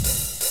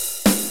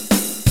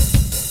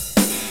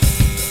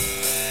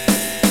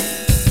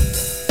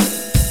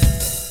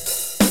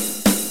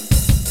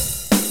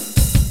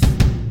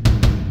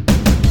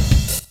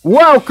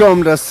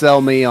Welcome to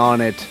Sell Me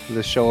On It,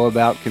 the show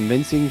about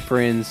convincing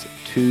friends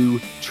to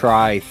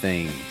try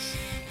things.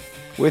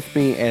 With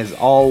me, as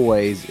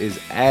always, is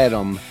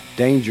Adam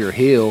Danger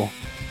Hill,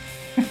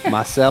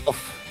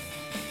 myself,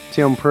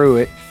 Tim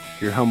Pruitt,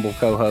 your humble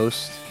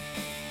co-host.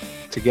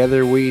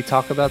 Together we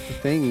talk about the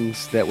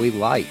things that we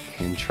like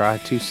and try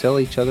to sell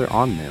each other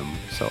on them.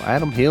 So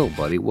Adam Hill,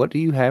 buddy, what do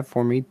you have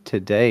for me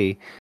today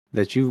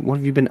what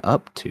have you been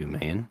up to,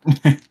 man?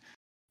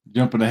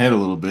 Jumping ahead a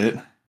little bit.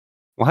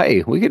 Well,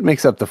 hey, we could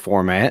mix up the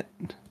format.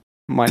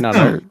 Might not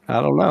hurt. I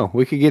don't know.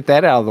 We could get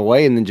that out of the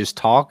way and then just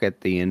talk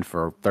at the end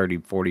for 30,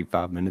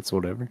 45 minutes,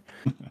 whatever.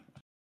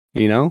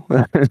 You know?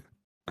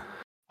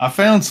 I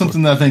found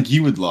something that I think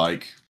you would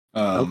like.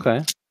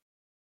 Okay.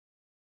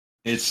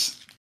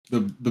 It's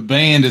the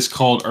band is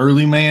called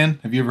Early Man.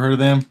 Have you ever heard of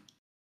them?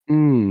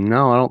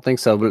 No, I don't think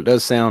so, but it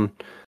does sound...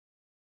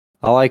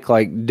 I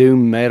like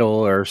doom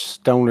metal or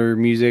stoner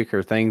music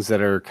or things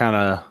that are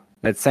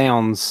that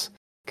sounds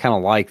kind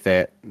of like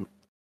that,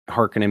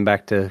 harkening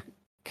back to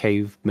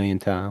caveman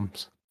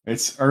times.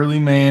 It's Early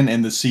Man,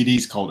 and the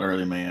CD's called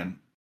Early Man.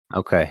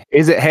 Okay.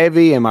 Is it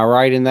heavy? Am I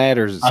right in that,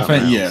 or is it I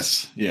think else?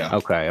 yes. Yeah.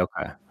 Okay.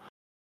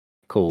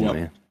 Cool, Yep.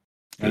 Man.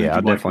 Yeah,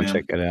 I'll definitely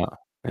check it out.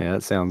 Yeah,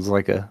 that sounds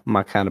like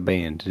my kind of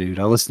band, dude.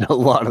 I listen to a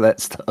lot of that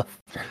stuff.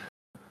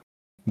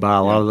 Buy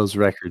a lot of those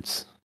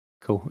records.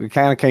 Cool. It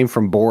kind of came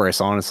from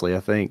Boris, honestly, I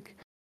think.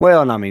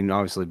 Well, and I mean,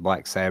 obviously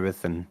Black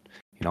Sabbath and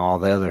all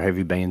the other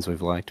heavy bands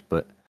we've liked,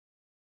 but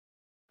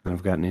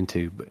I've gotten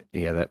into. But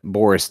yeah, that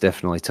Boris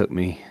definitely took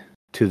me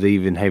to the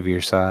even heavier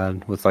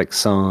side with like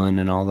Sun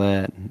and all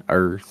that, and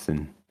Earth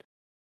and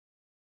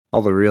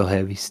all the real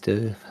heavy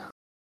stuff.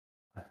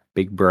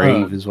 Big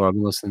Brave is what I've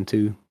been listening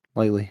to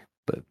lately.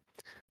 But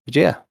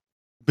yeah.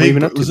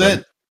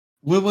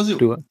 What was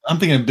it? I'm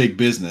thinking of Big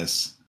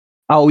Business.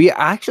 Oh yeah,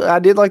 actually, I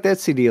did like that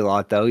CD a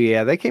lot though.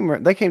 Yeah, they came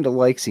to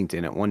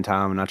Lexington at one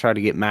time, and I tried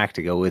to get Mac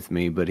to go with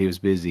me, but he was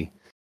busy.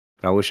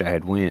 But I wish I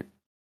had went,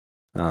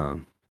 because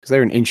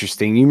they're an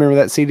interesting. You remember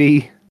that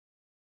CD?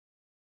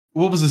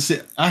 What was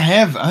the? I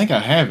think I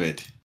have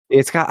it.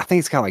 I think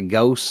it's got like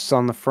ghosts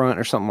on the front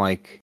or something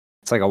like.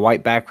 It's like a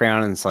white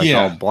background and it's like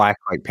all black,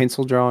 like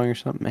pencil drawing or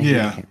something. Maybe.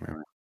 I can't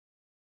remember.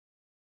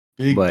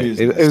 Big but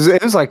Business.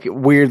 It was like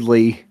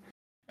weirdly.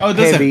 Oh, it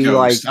does heavy, have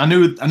ghosts. like I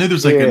knew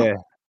there's like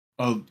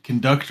a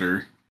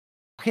conductor.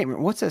 I can't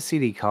remember. What's that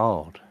CD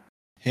called?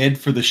 Head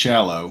for the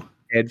Shallow.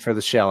 Head for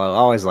the Shallow. I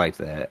always liked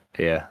that.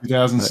 Yeah.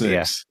 2006.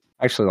 Yeah.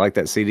 I actually like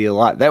that CD a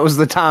lot. That was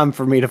the time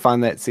for me to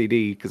find that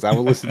CD because I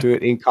would listen to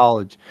it in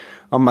college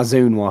on my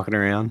Zune walking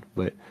around.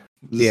 But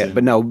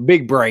but no,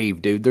 Big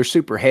Brave, dude. They're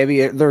super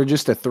heavy. They're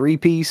just a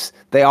 3-piece.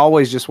 They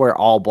always just wear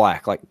all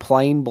black, like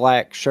plain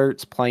black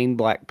shirts, plain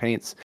black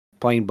pants,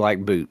 plain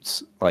black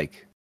boots.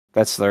 Like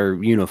that's their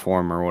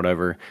uniform or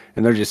whatever.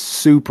 And they're just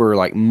super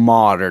like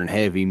modern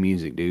heavy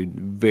music, dude.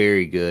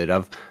 Very good.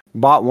 I've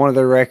bought one of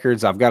their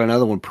records. I've got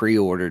another one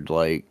pre-ordered.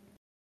 Like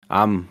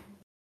I'm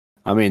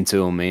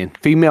into them, man.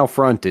 Female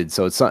fronted,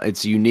 so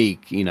it's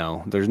unique.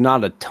 There's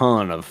not a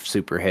ton of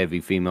super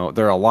heavy female.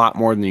 There are a lot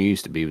more than there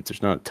used to be, but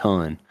there's not a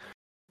ton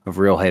of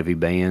real heavy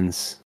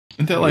bands.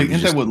 Isn't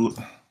that what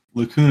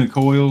Lacuna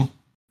Coil?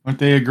 Aren't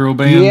they a girl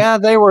band? Yeah,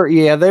 they were.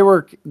 Yeah, they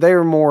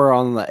were more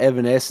on the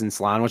Evanescence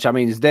line, which I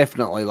mean is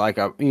definitely like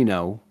a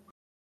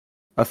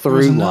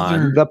through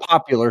line,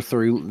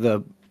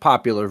 the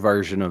popular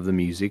version of the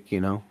music.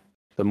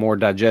 The more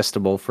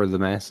digestible for the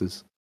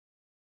masses.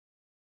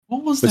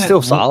 What was but that?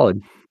 Still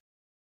solid.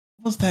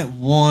 What was that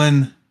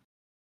one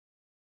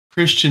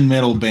Christian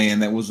metal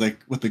band that was like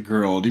with a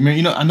girl? Do you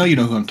remember? I know you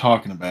know who I'm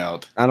talking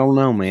about. I don't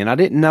know, man. I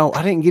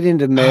didn't get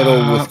into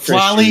metal with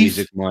Christian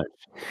music much.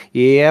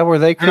 Yeah, were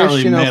they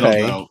Christian? They're not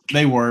really metal, though.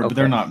 They were, but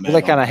they're not metal. Were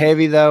they kind of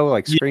heavy though,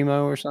 like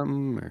screamo or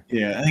something? Or?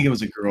 Yeah, I think it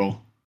was a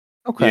girl.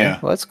 Okay, yeah.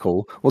 Well, that's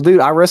cool. Well, dude,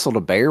 I wrestled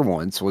a bear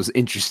once. Was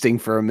interesting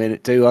for a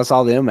minute too. I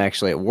saw them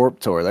actually at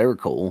Warped Tour. They were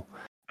cool.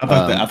 I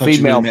thought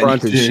female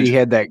fronted. She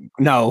had that.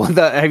 No,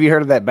 have you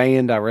heard of that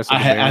band? I wrestled.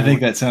 I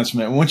think that sounds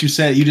familiar. Once you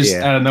said it, you just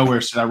out of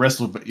nowhere said I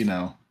wrestled, but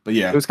But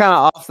yeah, it was kind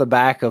of off the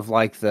back of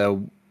like the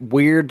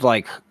weird,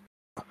 like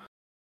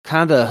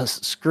kind of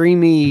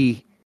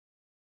screamy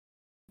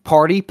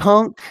party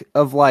punk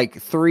of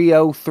like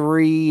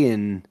 303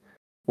 and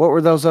what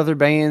were those other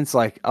bands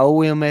like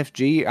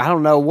OMFG? I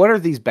don't know. What are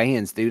these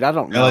bands, dude? I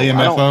don't know.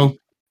 LMFO.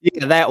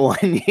 Yeah, that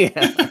one.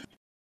 Yeah.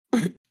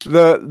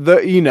 the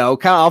kind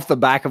of off the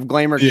back of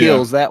Glamour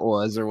Kills that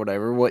was or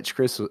whatever which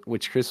Chris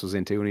was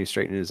into when he was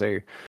straightening his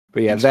hair.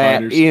 But yeah,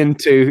 that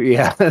into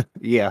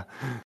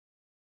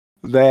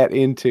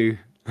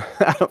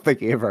I don't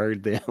think he ever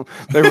heard them.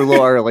 They were a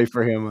little early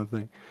for him, I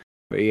think.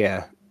 But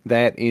yeah,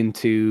 that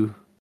into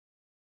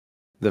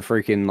the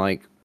freaking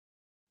like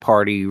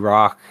party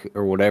rock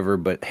or whatever,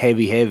 but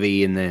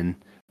heavy, and then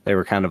they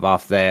were kind of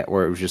off that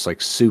where it was just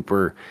like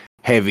super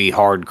heavy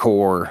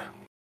hardcore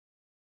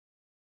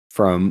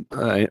from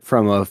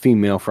a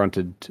female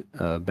fronted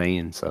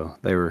band. So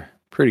they were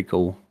pretty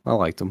cool. I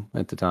liked them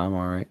at the time.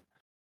 All right.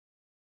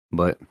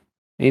 But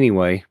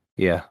anyway,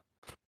 yeah.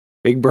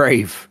 Big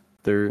Brave.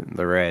 They're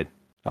rad.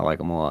 I like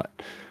them a lot.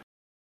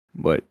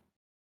 But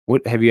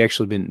what have you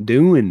actually been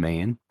doing,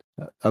 man?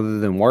 Other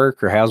than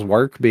work, or how's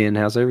work been?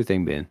 How's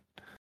everything been?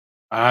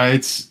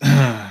 It's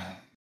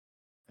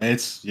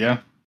it's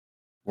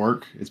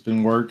work. It's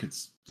been work.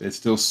 It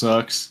still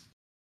sucks.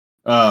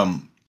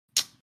 Um,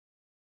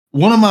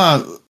 one of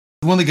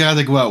the guys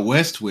I go out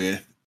west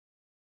with,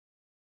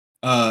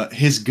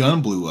 his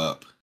gun blew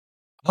up.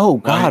 Oh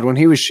God, Right? when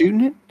he was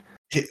shooting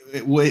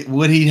it?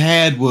 What he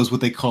had was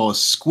what they call a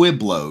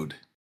squib load.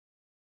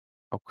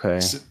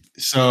 Okay.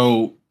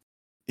 So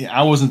yeah,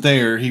 I wasn't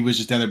there. He was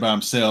just down there by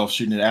himself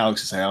shooting at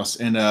Alex's house.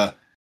 And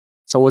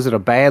So was it a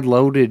bad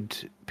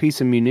loaded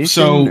piece of munition?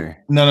 so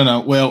no.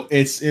 Well,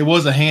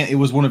 it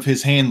was one of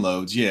his hand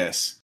loads,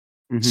 yes.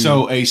 Mhm.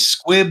 So a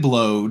squib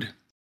load,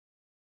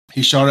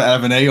 he shot it out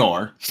of an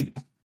AR,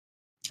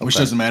 which Okay.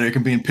 doesn't matter. It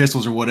can be in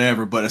pistols or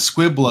whatever, but a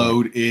squib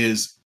load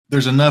is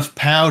there's enough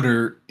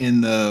powder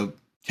in the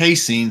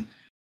casing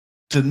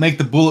to make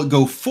the bullet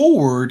go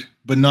forward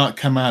but not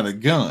come out of the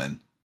gun.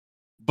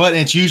 But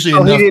it's usually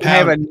Oh, he enough didn't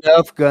have powder.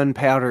 enough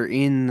gunpowder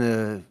in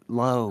the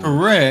load.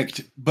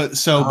 Correct, but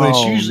it's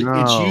Oh,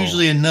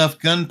 usually no. enough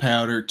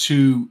gunpowder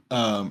to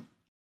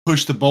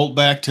push the bolt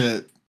back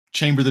to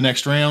chamber the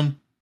next round.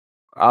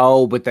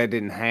 Oh, but that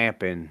didn't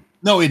happen.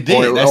 No, it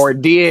did. Or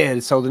it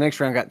did. So the next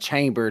round got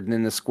chambered, and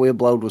then the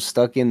squib load was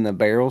stuck in the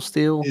barrel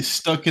still. It's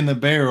stuck in the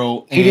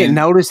barrel. He didn't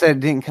notice that it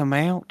didn't come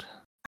out.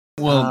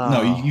 Well,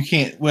 no, Oh. you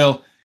can't.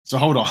 Well, so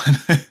hold on.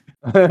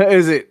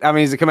 Is it? I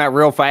mean, does it come out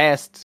real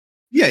fast?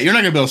 Yeah, you're not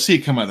gonna be able to see it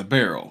come out of the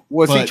barrel.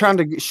 Was he but trying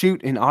to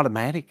shoot in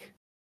automatic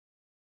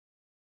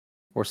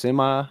or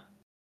semi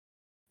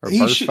or He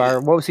burst shoot- fire?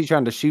 What was he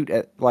trying to shoot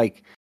at?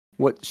 Like,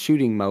 what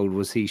shooting mode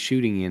was he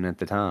shooting in at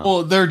the time?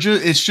 Well,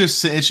 it's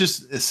just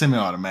a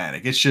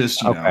semi-automatic. It's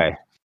just you know. Okay,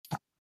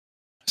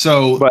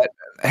 So, but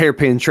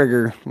hairpin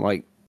trigger,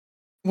 like.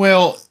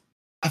 well,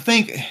 I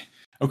think.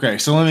 Okay,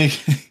 so let me.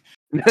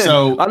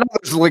 So I know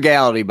there's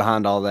legality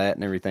behind all that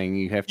and everything.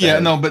 You have to. Yeah,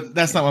 no, but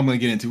that's not what I'm going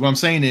to get into. What I'm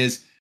saying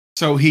is,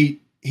 so he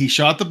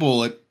shot the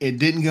bullet. It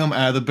didn't come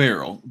out of the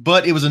barrel,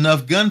 but it was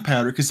enough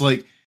gunpowder because,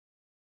 like,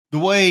 the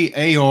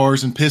way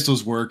ARs and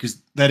pistols work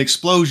is that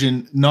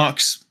explosion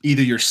knocks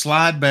either your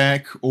slide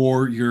back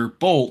or your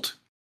bolt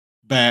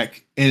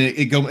back, and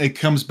it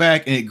comes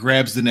back and it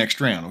grabs the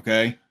next round.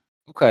 Okay,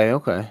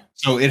 Okay.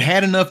 so it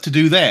had enough to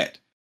do that.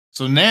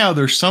 So now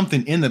there's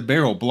something in the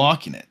barrel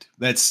blocking it.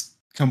 That's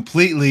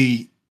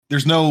completely.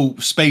 There's no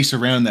space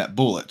around that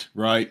bullet,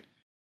 right?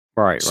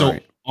 Right. So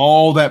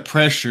all that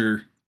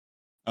pressure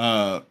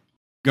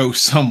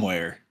goes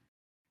somewhere,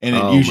 and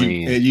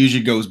it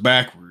usually goes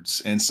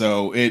backwards, and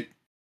so it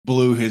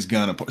blew his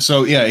gun apart.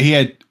 So yeah, he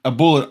had a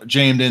bullet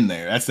jammed in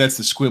there. That's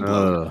the squib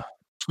load.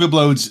 Squib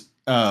load's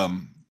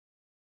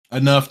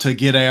enough to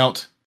get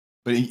out,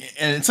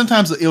 and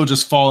sometimes it'll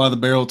just fall out of the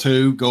barrel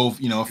too, go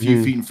a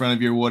few feet in front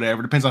of you or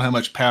whatever. Depends on how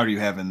much powder you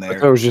have in there.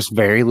 But there was just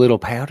very little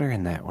powder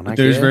in that one.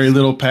 There's very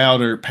little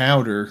powder,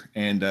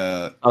 and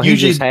he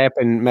just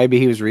happened. Maybe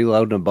he was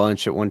reloading a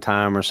bunch at one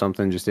time or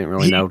something. Just didn't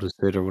really notice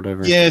it or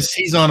whatever. Yes,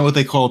 he's on what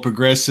they call a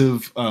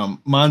progressive.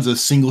 Mine's a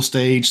single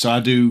stage, so I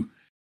do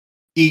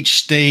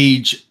each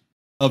stage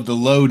of the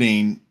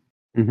loading.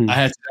 Mm-hmm. I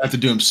have to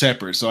do them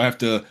separate. So I have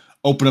to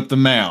open up the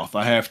mouth.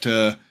 I have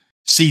to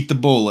seat the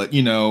bullet.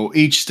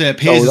 Each step.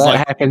 His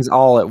that happens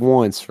all at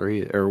once for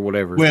you or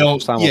whatever. Well,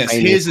 yes,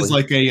 his is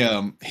like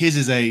a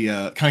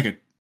kind of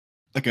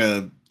like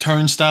a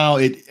turnstile.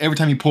 Every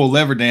time you pull a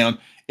lever down,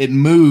 it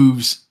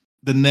moves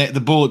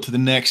the bullet to the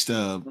next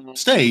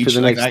stage. To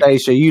the next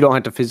stage, so you don't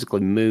have to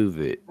physically move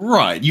it.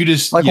 Right. You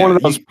just like one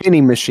of those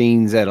penny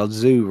machines at a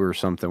zoo or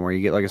something where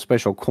you get like a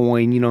special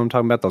coin. You know what I'm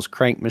talking about? Those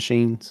crank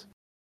machines.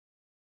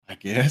 I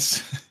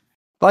guess.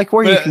 Like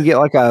where you can get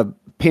like a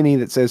penny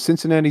that says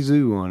Cincinnati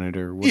Zoo on it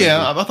or whatever.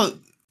 Yeah, I thought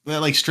that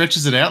like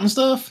stretches it out and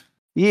stuff.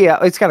 Yeah,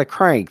 it's got a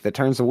crank that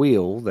turns the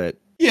wheel that.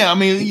 Yeah, I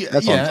mean,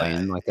 that's what I'm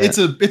saying. Like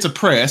that. It's a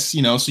press,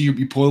 so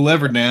you pull a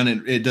lever down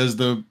and it does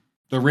the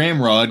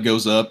ramrod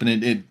goes up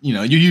and it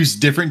you use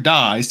different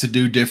dies to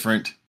do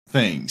different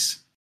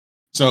things.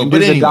 So,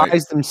 but anyway, the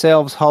dies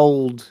themselves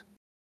hold,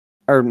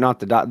 or not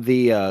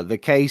the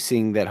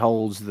casing that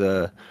holds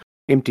the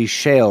empty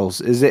shells.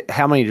 Is it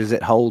how many does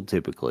it hold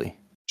typically?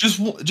 Just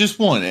one.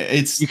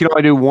 You can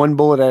only do one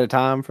bullet at a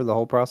time for the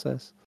whole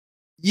process.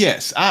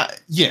 Yes,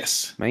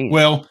 yes. Man.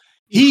 Well,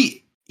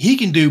 he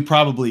can do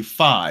probably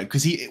 5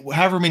 because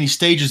however many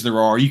stages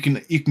there are, you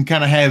can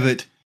kind of have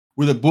it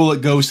where the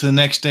bullet goes to the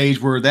next stage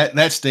where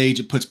that stage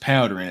it puts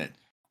powder in it.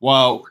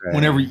 While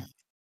whenever you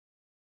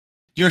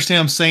understand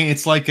what I'm saying,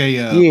 it's like a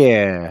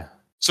yeah.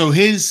 So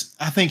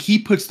I think he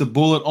puts the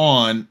bullet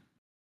on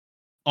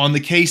the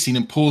casing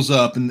and pulls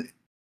up and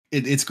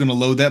it's going to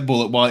load that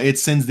bullet while it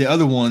sends the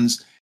other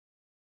ones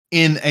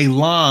in a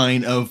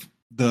line of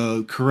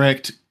the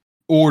correct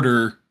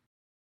order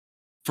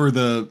for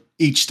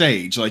each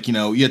stage. Like, you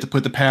have to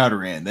put the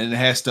powder in, then it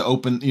has to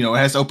open, it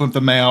has to open up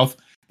the mouth,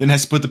 then it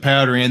has to put the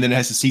powder in, then it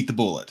has to seat the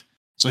bullet.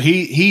 So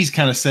he's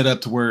kind of set up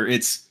to where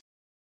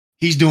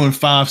he's doing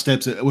 5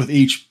 steps with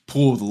each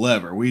pull of the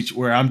lever,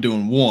 where I'm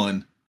doing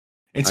 1.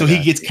 And so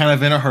he gets kind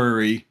of in a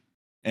hurry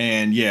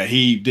and yeah,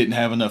 he didn't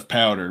have enough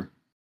powder.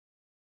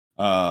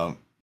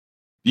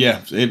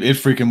 Yeah, it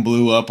freaking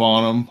blew up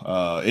on him.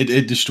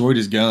 It destroyed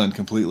his gun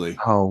completely.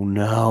 Oh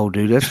no,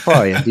 dude, that's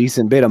probably a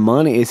decent bit of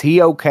money. Is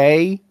he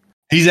okay?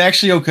 He's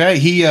actually okay.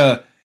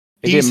 It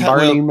didn't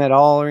burn him at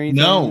all or anything?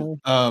 No.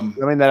 I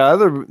mean that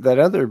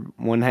other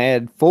one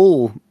had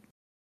full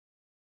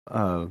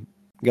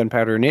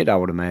gunpowder in it, I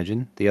would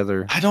imagine. The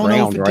other I don't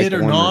know if it did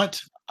or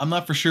not. I'm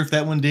not for sure if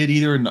that one did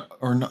either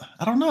or not.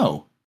 I don't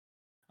know.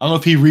 I don't know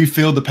if he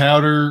refilled the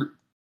powder,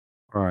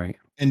 right,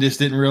 and just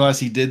didn't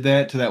realize he did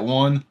that to that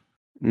one.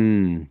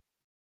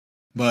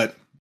 But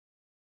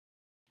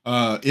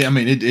yeah, I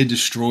mean, it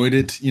destroyed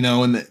it, you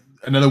know. And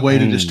another way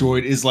to destroy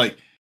it is like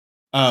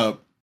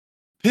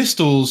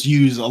pistols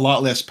use a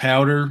lot less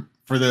powder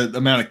for the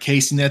amount of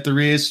casing that there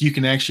is. You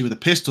can actually, with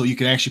a pistol, you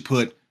can actually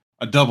put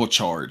a double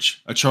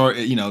charge,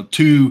 you know,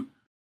 2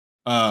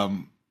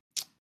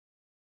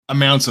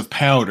 amounts of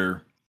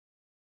powder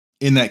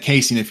in that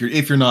casing if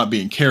you're not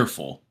being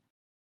careful.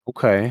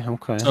 Okay.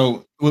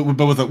 So,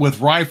 but with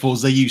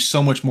rifles, they use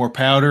so much more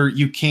powder.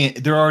 You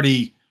can't. They're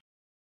already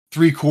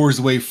 3/4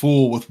 the way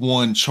full with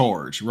one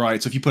charge,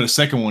 right? So if you put a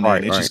second one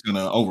in, it's just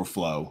gonna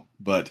overflow.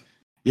 But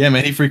yeah,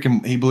 man,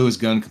 he blew his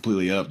gun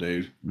completely up,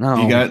 dude. No,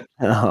 you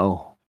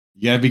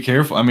gotta be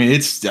careful. I mean,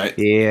 it's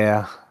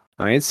yeah.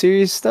 I mean, it's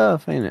serious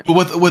stuff, ain't it?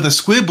 But with a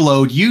squib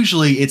load,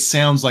 usually it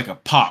sounds like a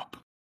pop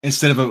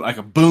instead of like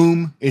a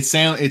boom. It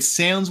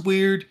sounds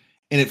weird.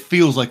 And it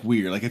feels like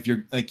weird, like if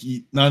you're like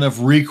not enough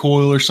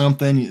recoil or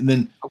something. And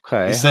then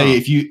say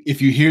if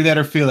you hear that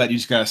or feel that, you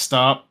just gotta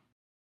stop,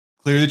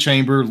 clear the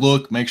chamber,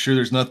 look, make sure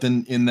there's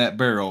nothing in that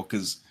barrel,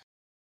 because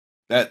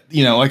that,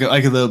 you know, like an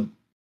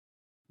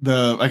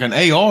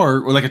AR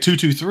or like a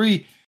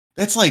 223,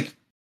 that's like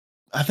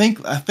I think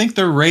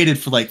they're rated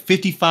for like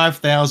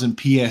 55,000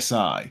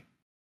 psi.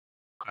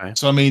 Okay.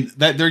 So I mean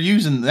that they're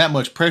using that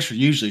much pressure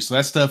usually, so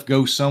that stuff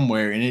goes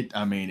somewhere, and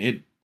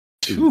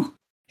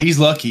he's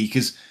lucky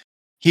because.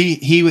 He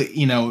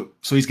you know,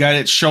 so he's got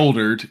it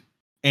shouldered,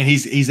 and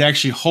he's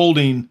actually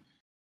holding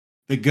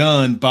the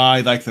gun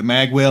by like the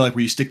mag well, like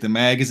where you stick the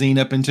magazine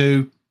up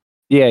into.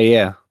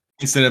 Yeah.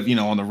 Instead of, you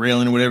know, on the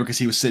railing or whatever, because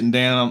he was sitting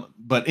down.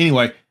 But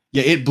anyway,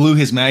 yeah, it blew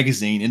his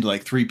magazine into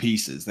like 3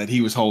 pieces that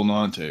he was holding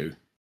on to.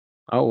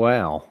 Oh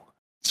wow.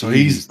 So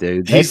he's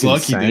lucky,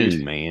 insane,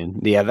 dude. Man.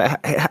 Yeah,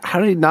 how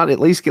did he not at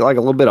least get like a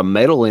little bit of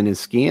metal in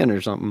his skin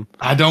or something?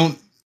 I don't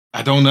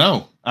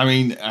know. I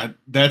mean,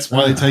 that's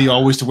why they tell you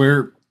always to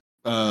wear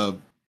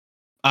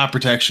eye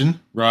protection,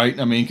 right?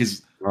 I mean,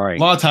 because a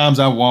lot of times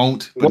I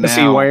won't. But was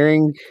he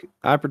wearing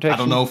eye protection? I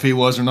don't know if he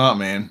was or not,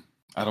 man.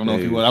 I don't know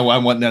if he was. I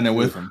wasn't down there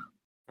with him.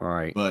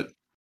 Right. But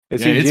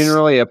is he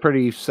generally a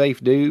pretty safe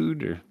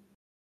dude? Or?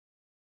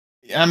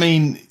 I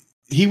mean,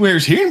 he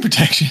wears hearing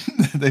protection.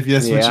 If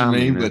that's what you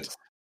mean.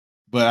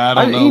 But I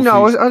don't know. You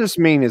know, I just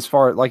mean as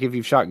far like if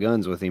you've shot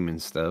guns with him and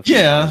stuff.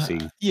 Yeah,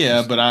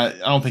 but I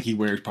don't think he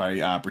wears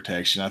probably eye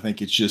protection. I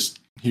think it's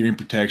just hearing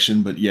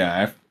protection. But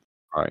yeah,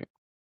 right.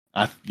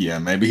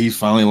 Maybe he's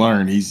finally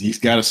learned. He's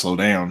got to slow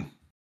down.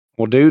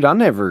 Well, dude, I've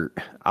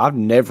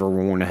never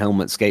worn a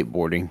helmet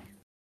skateboarding.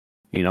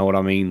 You know what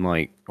I mean,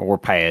 like, or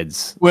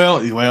pads.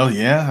 Well,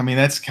 yeah. I mean,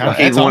 that's kind of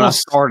even when I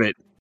started.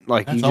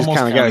 Like, you just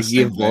kind of got to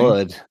give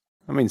blood.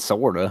 I mean,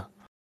 sorta.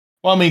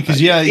 Well, I mean,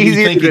 because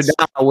easier to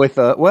die with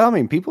a. Well, I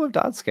mean, people have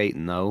died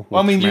skating though.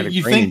 Well, I mean,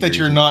 you think that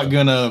you're not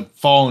gonna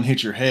fall and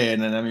hit your head,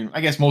 and I mean,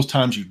 I guess most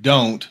times you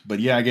don't. But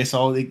yeah, I guess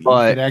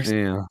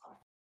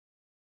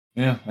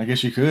yeah, I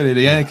guess you could.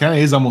 It kind of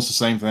is almost the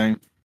same thing.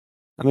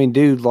 I mean,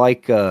 dude,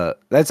 like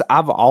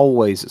I've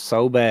always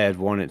so bad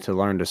wanted to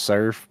learn to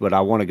surf, but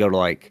I want to go to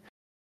like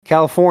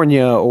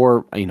California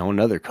or, you know,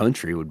 another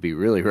country would be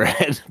really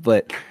rad.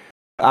 But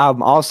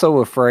I'm also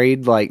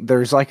afraid like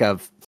there's like a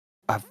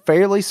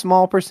fairly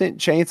small percent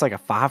chance, like a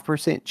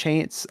 5%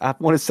 chance. I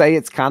want to say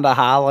it's kind of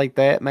high like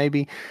that,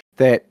 maybe,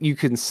 that you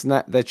can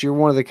that you're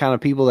one of the kind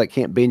of people that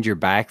can't bend your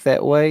back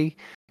that way,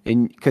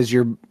 and because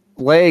your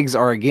legs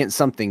are against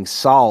something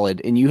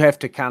solid and you have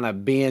to kind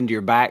of bend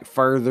your back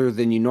further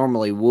than you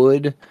normally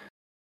would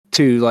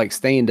to like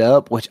stand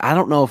up, which I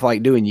don't know if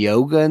like doing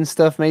yoga and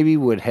stuff maybe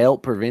would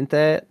help prevent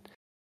that.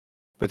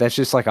 But that's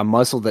just like a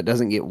muscle that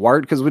doesn't get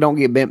worked because we don't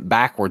get bent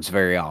backwards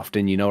very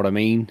often. You know what I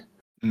mean?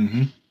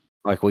 Mm-hmm.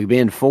 Like we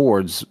bend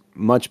forwards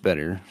much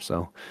better.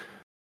 So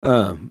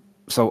I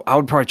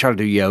would probably try to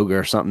do yoga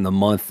or something a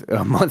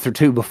month or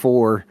two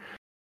before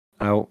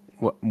I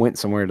went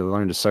somewhere to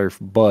learn to surf.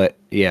 But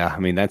yeah, I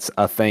mean, that's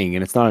a thing,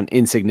 and it's not an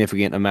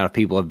insignificant amount of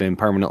people have been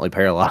permanently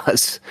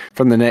paralyzed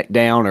from the neck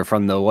down or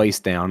from the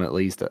waist down, at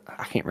least.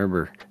 I can't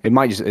remember.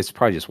 It's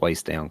probably just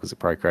waist down because it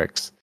probably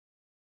cracks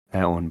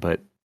that one.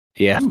 But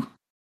yeah. Ooh.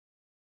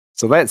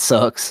 So that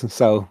sucks.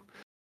 So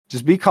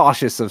just be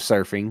cautious of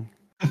surfing.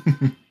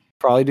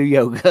 Probably do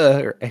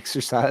yoga or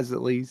exercise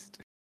at least.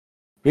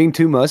 Being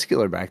too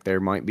muscular back there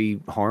might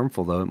be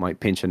harmful, though. It might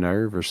pinch a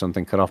nerve or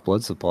something, cut off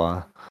blood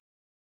supply.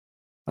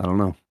 I don't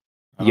know.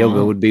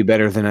 Yoga would be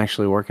better than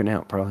actually working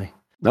out, probably.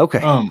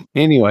 Okay.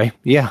 Anyway,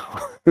 yeah.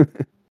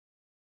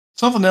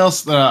 Something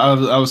else that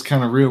I was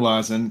kind of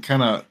realizing,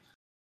 kind of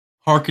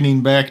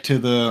Harkening back to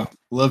the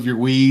love your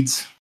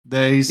weeds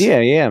days.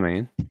 Yeah,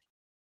 man.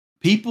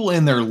 People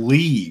and their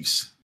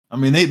leaves. I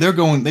mean, they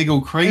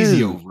go crazy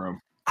Dude. over them.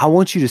 I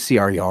want you to see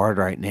our yard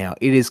right now.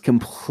 It is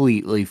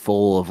completely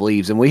full of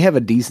leaves, and we have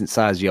a decent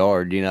sized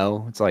yard.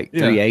 It's like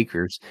 3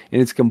 acres,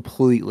 and it's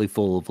completely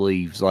full of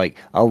leaves, like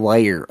a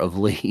layer of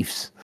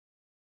leaves.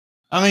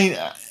 I mean,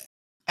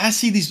 I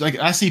see these, like,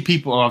 I see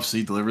people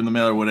obviously delivering the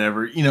mail or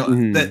whatever,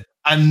 that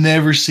I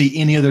never see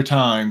any other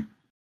time,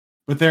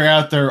 but they're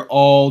out there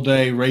all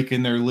day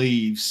raking their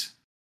leaves.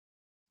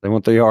 They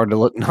want their yard to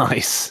look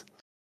nice.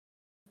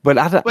 But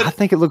I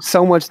think it looks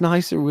so much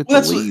nicer with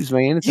the leaves,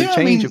 man. It's a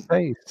change of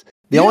pace.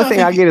 The only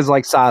thing I get is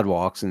like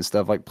sidewalks and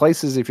stuff, like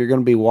places if you're going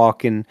to be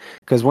walking,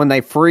 because when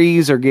they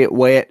freeze or get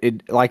wet,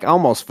 it like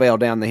almost fell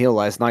down the hill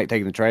last night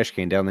taking the trash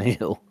can down the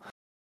hill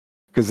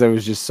because there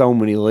was just so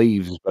many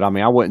leaves. But I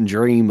mean, I wouldn't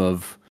dream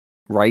of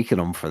raking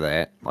them for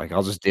that. Like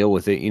I'll just deal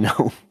with it,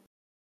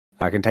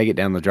 I can take it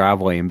down the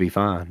driveway and be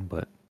fine.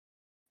 But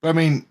I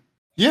mean,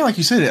 yeah, like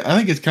you said, I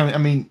think it's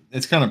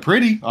kind of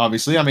pretty.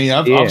 Obviously, I mean,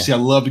 obviously I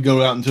love to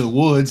go out into the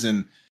woods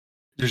and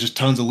there's just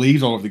tons of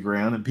leaves all over the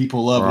ground and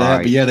people love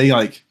that. But yeah, they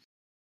like.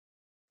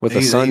 With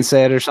a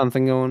sunset or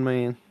something going,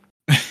 man.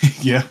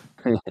 Yeah.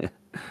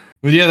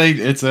 But yeah,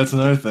 that's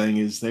another thing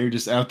is they're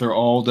just out there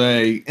all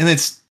day, and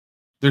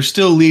there's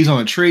still leaves on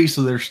the tree,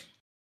 so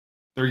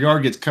their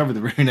yard gets covered the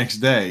very next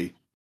day.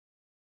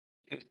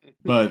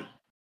 But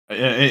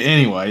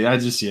anyway,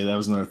 that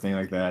was another thing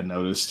like that I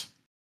noticed.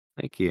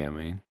 Heck yeah,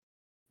 man.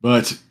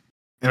 But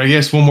I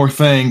guess one more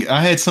thing,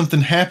 I had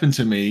something happen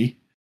to me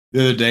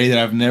the other day that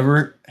I've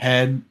never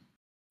had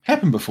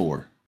happen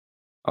before.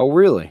 Oh,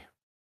 really?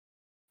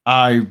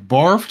 I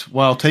barfed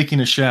while taking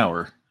a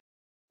shower.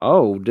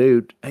 Oh,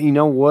 dude. You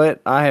know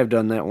what? I have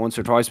done that once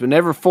or twice, but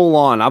never full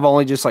on. I've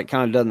only just like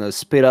kind of done the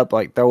spit up,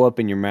 like throw up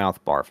in your mouth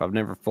barf. I've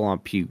never full on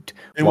puked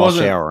while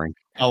showering.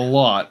 A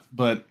lot,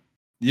 but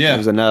yeah. It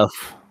was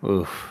enough.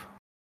 Oof.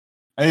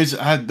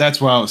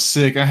 That's why I was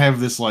sick. I have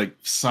this like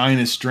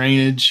sinus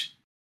drainage.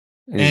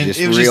 And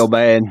it was real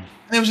bad.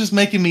 It was just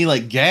making me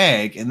like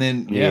gag. And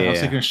then, I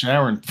was taking a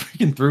shower and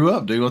freaking threw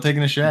up, dude, while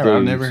taking a shower.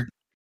 Dude. I've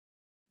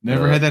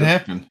never had that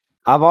happen.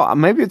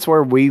 Maybe it's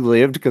where we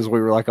lived because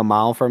we were like a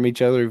mile from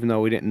each other, even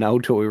though we didn't know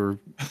till we were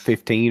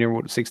 15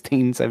 or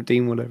 16,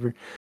 17, whatever.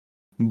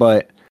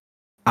 But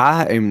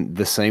I am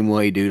the same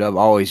way, dude. I've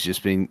always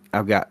just been,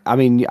 I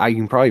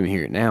can probably even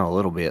hear it now a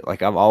little bit.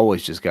 Like I've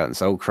always just gotten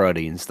so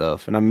cruddy and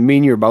stuff. And I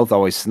mean, you're both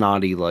always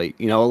snotty, like,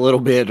 a little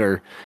bit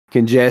or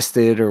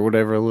congested or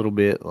whatever, a little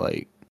bit.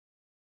 Like,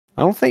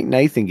 I don't think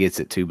Nathan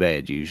gets it too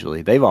bad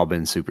usually. They've all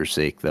been super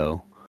sick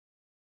though.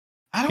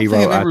 I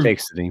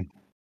texted him.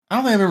 I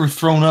don't think I've ever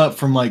thrown up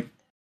from like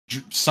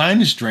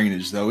sinus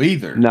drainage though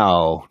either.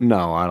 No,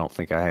 I don't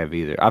think I have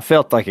either. I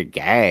felt like a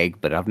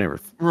gag, but I've never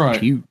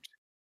puked.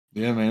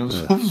 Yeah, man,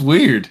 it was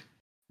weird.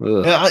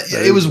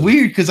 It was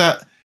weird because I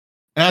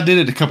did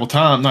it a couple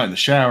times, not in the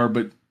shower,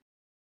 but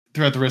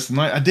throughout the rest of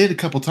the night. I did it a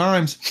couple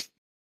times,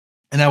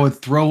 and I would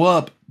throw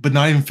up, but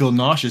not even feel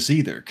nauseous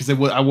either because it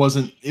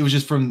was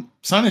just from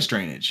sinus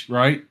drainage,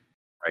 right?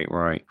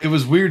 Right. It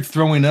was weird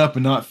throwing up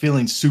and not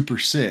feeling super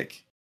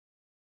sick.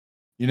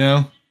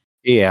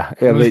 Yeah,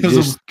 but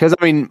just because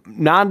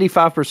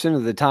 95%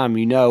 of the time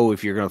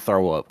if you're going to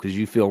throw up because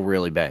you feel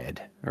really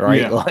bad,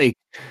 right?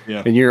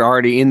 Yeah. And you're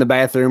already in the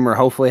bathroom or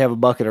hopefully have a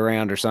bucket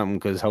around or something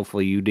because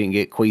hopefully you didn't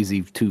get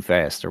queasy too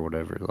fast or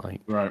whatever.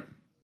 Like, right.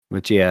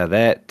 But yeah,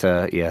 that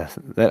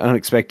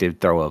unexpected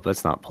throw up,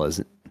 that's not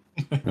pleasant.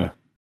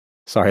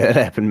 Sorry that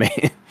happened,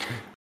 man.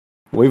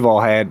 We've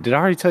all had. Did I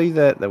already tell you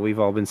that we've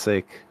all been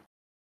sick?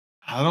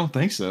 I don't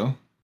think so.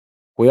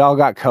 We all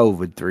got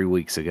COVID 3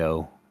 weeks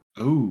ago.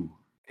 Ooh.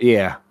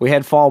 Yeah, we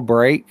had fall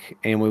break,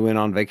 and we went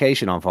on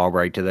vacation on fall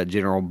break to that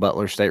General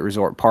Butler State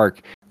Resort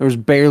Park. There was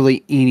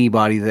barely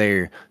anybody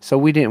there, so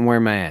we didn't wear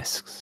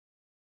masks.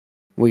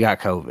 We got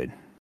COVID.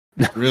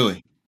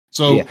 Really?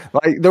 So yeah,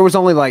 like there was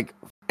only like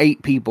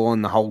 8 people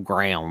in the whole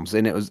grounds,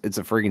 and it's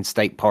a freaking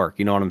state park.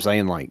 You know what I'm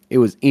saying? Like it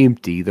was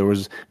empty. There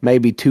was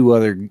maybe 2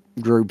 other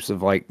groups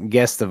of like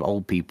guests of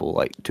old people,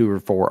 like 2 or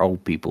 4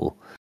 old people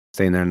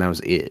staying there, and that was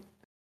it.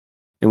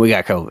 And we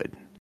got COVID.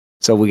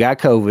 So we got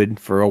COVID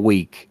for a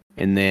week.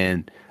 And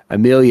then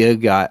Amelia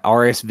got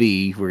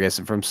RSV, we're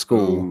guessing from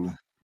school,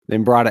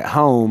 then brought it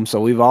home.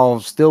 So we've all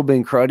still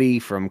been cruddy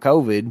from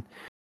COVID.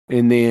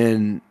 And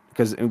then,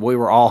 because we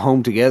were all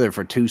home together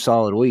for 2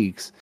 solid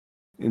weeks.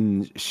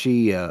 And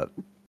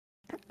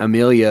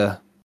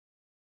Amelia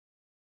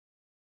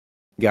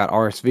got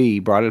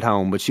RSV, brought it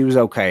home, but she was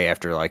okay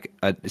after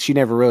she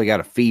never really got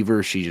a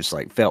fever. She just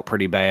like felt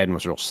pretty bad and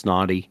was real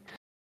snotty.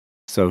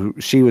 So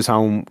she was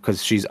home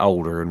because she's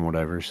older and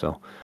whatever. So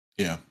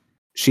yeah.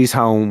 She's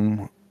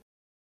home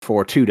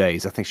for 2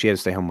 days. I think she had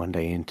to stay home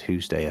Monday and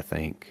Tuesday, I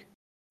think.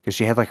 Because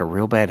she had like a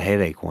real bad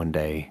headache one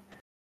day.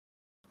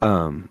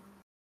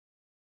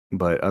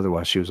 But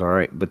otherwise she was all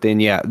right. But then,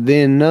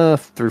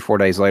 3 or 4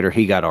 days later,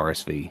 he got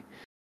RSV.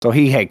 So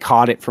he had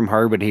caught it from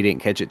her, but he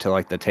didn't catch it till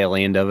like the tail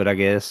end of it, I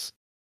guess.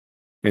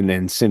 and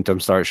then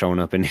symptoms start showing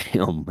up in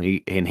him.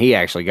 He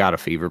actually got a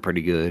fever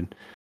pretty good.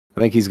 I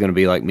think he's going to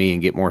be like me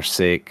and get more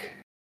sick.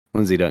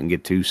 Lindsay doesn't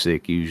get too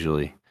sick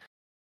usually.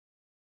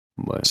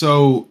 But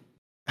so,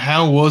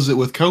 how was it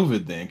with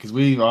COVID then? Because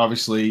we've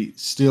obviously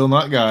still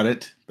not got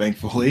it,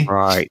 thankfully.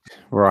 Right.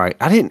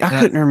 I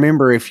couldn't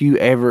remember if you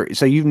ever.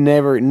 So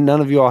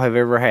none of you all have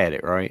ever had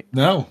it, right?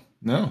 No.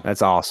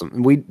 That's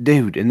awesome.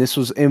 And this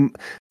was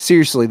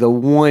seriously the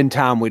one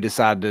time we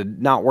decided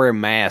to not wear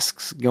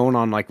masks going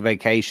on like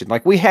vacation.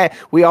 Like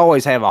we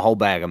always have a whole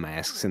bag of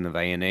masks in the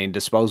van and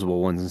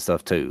disposable ones and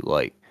stuff too.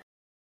 Like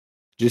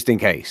just in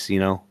case, you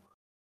know.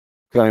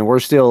 I mean,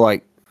 we're still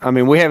like. I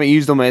mean, we haven't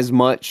used them as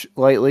much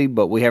lately,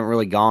 but we haven't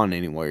really gone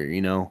anywhere,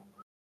 you know?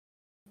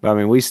 But I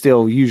mean, we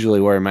still usually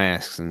wear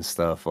masks and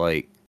stuff,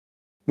 like,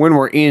 when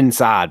we're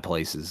inside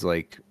places,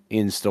 like,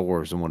 in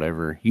stores and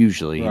whatever,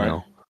 usually, you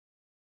know?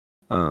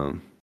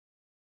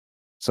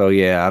 So,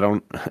 yeah,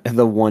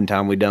 the one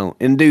time we don't.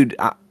 And, dude,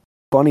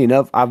 funny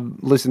enough, I've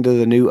listened to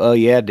the new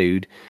Yeah,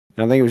 Dude,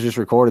 and I think it was just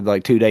recorded,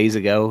 like, 2 days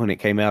ago, and it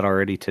came out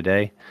already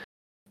today.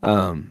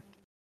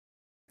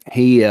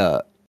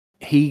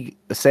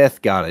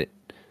 Seth got it.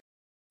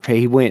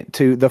 He went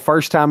to the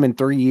first time in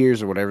 3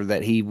 years or whatever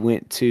that he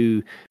went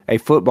to a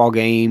football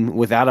game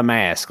without a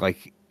mask.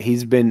 Like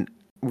he's been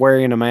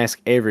wearing a mask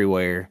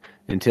everywhere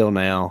until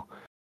now.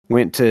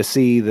 Went to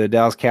see the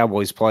Dallas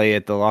Cowboys play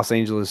at the Los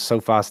Angeles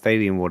SoFi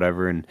Stadium,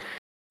 whatever, and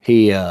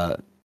he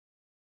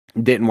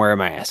didn't wear a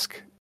mask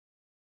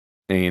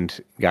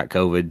and got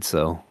COVID.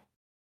 So,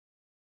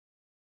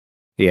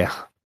 yeah.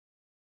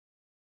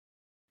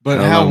 But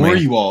how were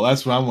you all?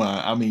 That's what I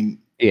want. I mean,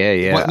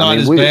 yeah. Not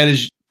as bad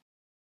as.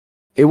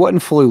 It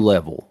wasn't flu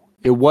level.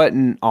 It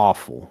wasn't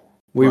awful.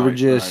 We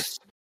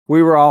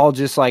were all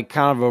just like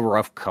kind of a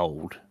rough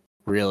cold,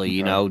 really,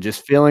 you know,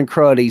 just feeling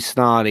cruddy,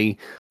 snotty,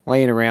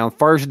 laying around.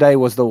 First day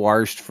was the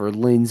worst for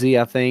Lindsay,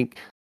 I think.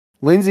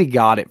 Lindsay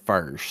got it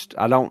first.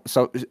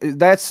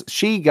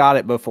 She got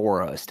it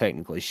before us,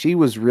 technically. She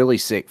was really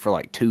sick for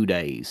like 2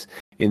 days,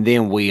 and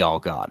then we all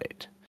got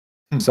it.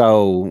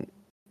 So,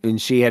 and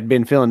she had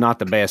been feeling not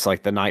the best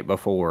like the night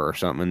before or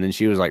something. And then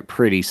she was like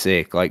pretty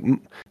sick, like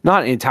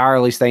not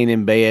entirely staying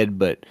in bed,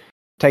 but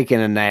taking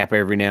a nap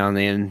every now and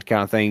then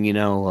kind of thing, you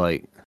know,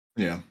 like,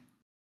 yeah,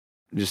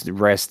 just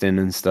resting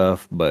and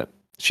stuff. But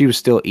she was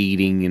still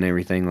eating and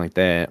everything like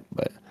that.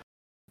 But,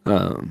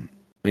 and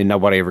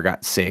nobody ever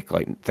got sick.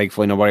 Like,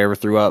 thankfully, nobody ever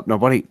threw up.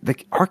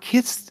 Our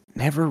kids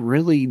never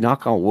really,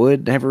 knock on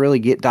wood, never really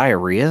get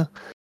diarrhea.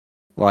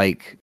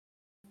 Like,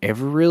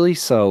 ever really.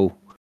 So,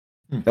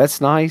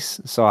 that's nice.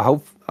 So I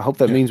hope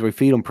that means we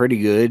feed them pretty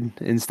good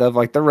and stuff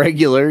like the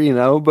regular, you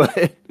know,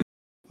 but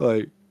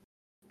like,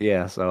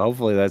 yeah, so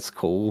hopefully that's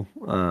cool.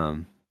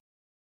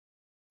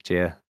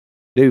 Yeah,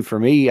 dude, for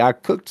me, I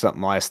cooked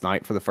something last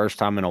night for the first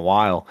time in a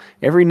while.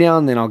 Every now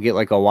and then I'll get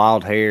like a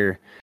wild hair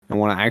and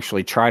want to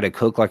actually try to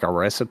cook like a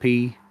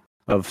recipe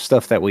of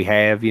stuff that we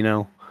have, you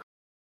know.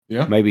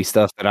 Yeah. Maybe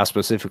stuff that I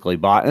specifically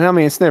bought. And I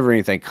mean, it's never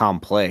anything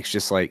complex.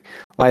 Just like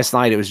last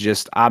night, it was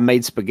just I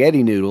made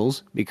spaghetti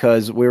noodles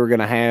because I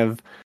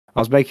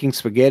was making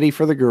spaghetti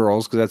for the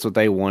girls because that's what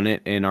they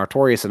wanted. And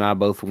Artorius and I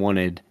both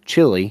wanted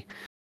chili. So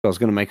I was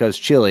going to make us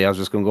chili. I was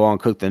just going to go on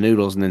and cook the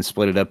noodles and then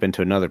split it up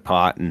into another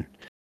pot and,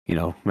 you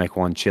know, make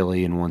one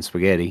chili and one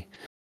spaghetti.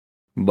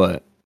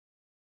 But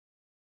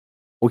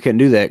we couldn't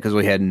do that because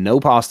we had no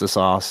pasta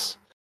sauce.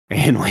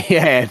 And we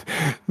had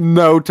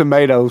no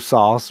tomato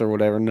sauce or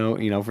whatever,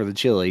 for the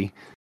chili.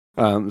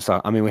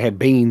 So, I mean, we had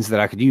beans that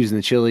I could use in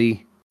the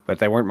chili, but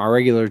they weren't my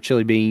regular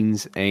chili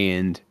beans.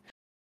 And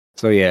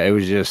so, yeah, it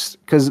was just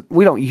because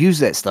we don't use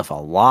that stuff a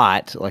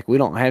lot. Like, we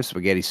don't have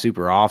spaghetti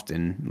super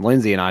often.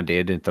 Lindsay and I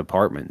did at the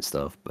apartment and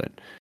stuff, but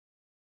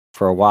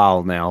for a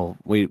while now,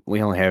 we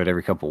only have it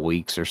every couple of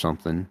weeks or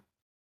something.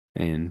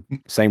 And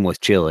same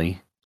with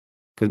chili.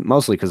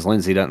 Mostly because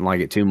Lindsay doesn't like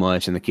it too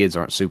much, and the kids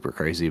aren't super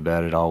crazy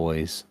about it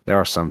always. There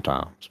are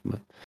sometimes. But.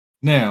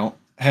 Now,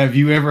 have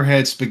you ever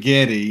had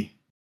spaghetti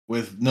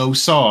with no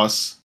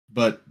sauce,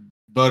 but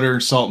butter,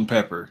 salt, and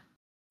pepper?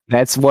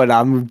 That's what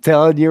I'm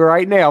telling you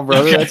right now,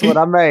 brother. Okay. That's what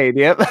I made.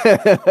 Yep.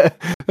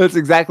 That's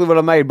exactly what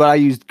I made, but I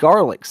used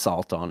garlic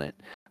salt on it.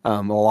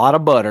 A lot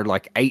of butter,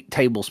 like 8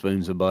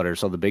 tablespoons of butter.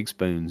 So the big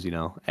spoons,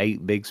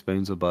 8 big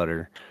spoons of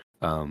butter.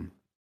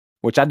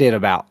 Which I did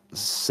about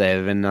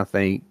 7, I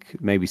think,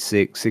 maybe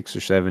 6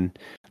 or 7.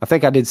 I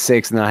think I did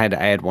 6, and then I had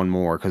to add one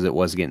more because it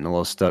was getting a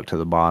little stuck to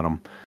the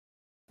bottom.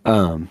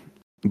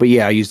 But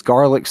yeah, I used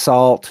garlic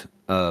salt,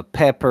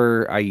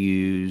 pepper. I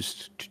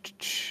used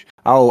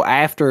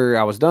after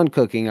I was done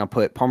cooking, I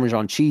put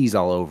Parmesan cheese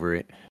all over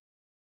it,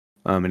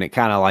 and it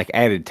kind of like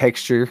added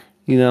texture,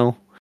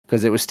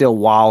 because it was still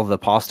while the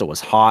pasta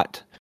was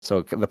hot,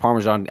 so the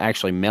Parmesan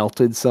actually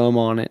melted some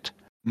on it,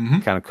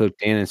 kind of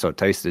cooked in, and so it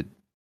tasted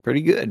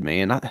pretty good,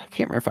 man. I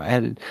can't remember if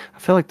I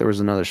feel like there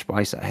was another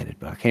spice I added,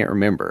 but I can't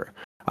remember.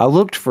 I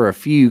looked for a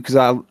few because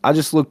I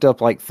just looked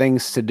up like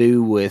things to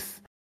do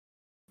with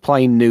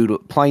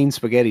plain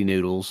spaghetti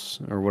noodles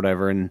or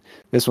whatever, and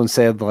this one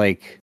said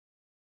like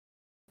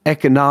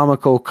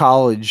economical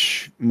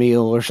college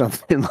meal or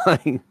something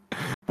like.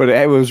 But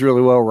it was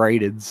really well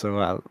rated,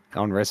 so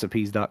on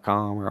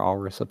recipes.com or all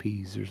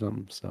recipes or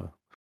something. So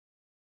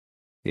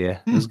yeah,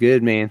 it was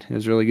good, man. It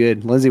was really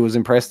good. Lindsay was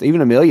impressed.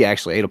 Even Amelia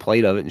actually ate a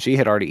plate of it, and she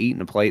had already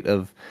eaten a plate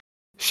of.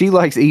 She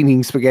likes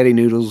eating spaghetti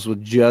noodles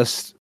with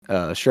just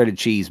shredded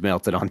cheese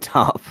melted on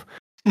top.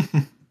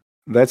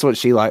 That's what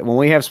she like. When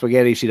we have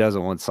spaghetti, she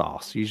doesn't want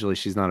sauce. Usually,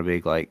 she's not a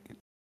big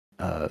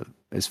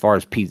as far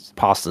as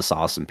pasta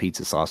sauce and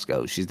pizza sauce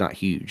goes. She's not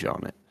huge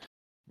on it.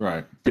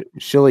 Right.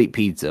 She'll eat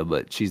pizza,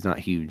 but she's not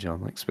huge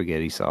on like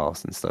spaghetti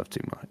sauce and stuff too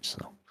much.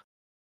 So,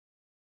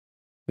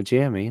 but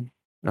yeah, man.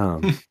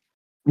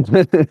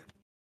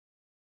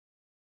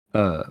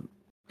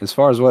 As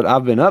far as what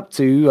I've been up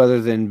to, other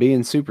than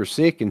being super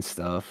sick and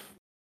stuff,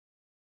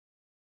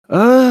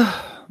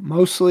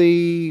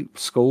 mostly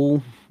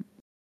school,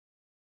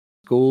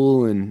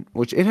 and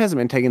which it hasn't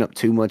been taking up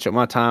too much of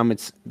my time.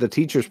 The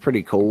teacher's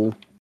pretty cool.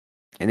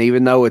 And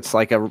even though it's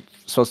like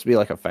supposed to be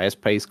like a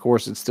fast-paced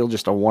course, it's still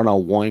just a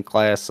 101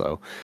 class,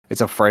 so it's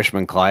a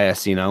freshman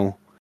class, you know.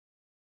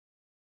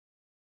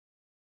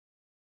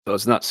 So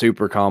it's not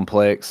super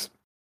complex.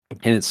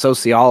 And it's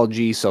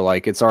sociology, so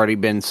like it's already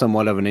been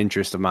somewhat of an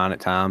interest of mine at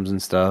times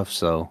and stuff,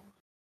 so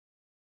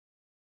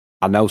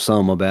I know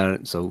some about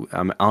it. So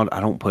I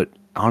don't put,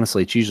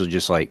 honestly, it's usually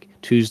just like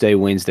Tuesday,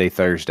 Wednesday,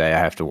 Thursday I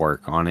have to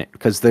work on it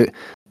because the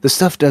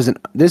stuff doesn't.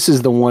 This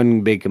is the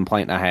one big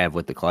complaint I have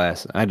with the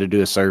class. I had to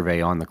do a survey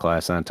on the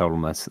class, and I told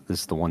them this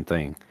is the one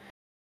thing.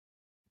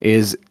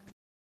 Is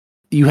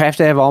you have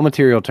to have all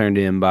material turned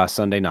in by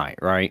Sunday night,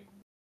 right?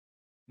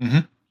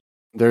 Mm-hmm.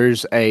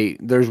 There's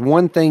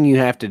one thing you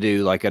have to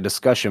do, like a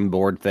discussion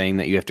board thing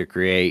that you have to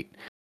create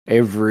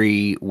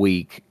every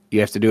week. You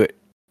have to do it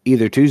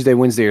either Tuesday,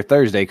 Wednesday, or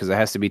Thursday because it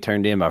has to be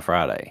turned in by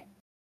Friday.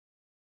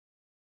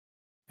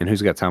 And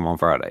who's got time on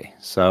Friday?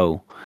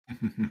 So,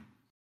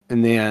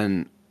 and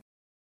then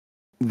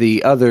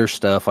the other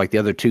stuff, like the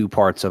other two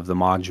parts of the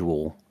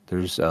module,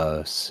 there's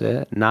 9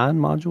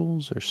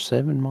 modules or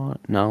 7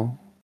 no.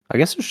 I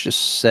guess there's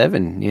just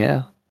 7,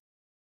 yeah.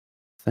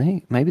 I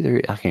think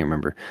maybe I can't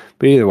remember.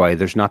 But either way,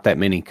 there's not that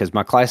many because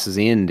my classes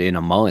end in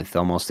a month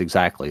almost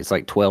exactly. It's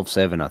like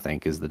 12/7, I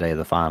think, is the day of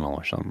the final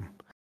or something.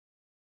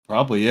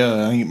 Probably,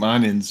 yeah. I think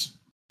mine ends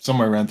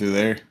somewhere around through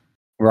there.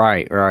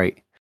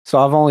 Right. So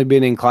I've only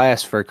been in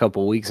class for a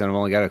couple weeks and I've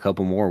only got a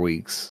couple more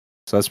weeks.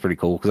 So that's pretty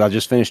cool because I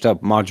just finished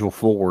up module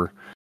 4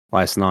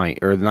 last night,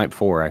 or the night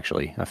before,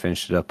 actually. I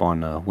finished it up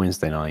on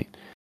Wednesday night.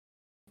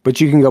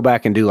 But you can go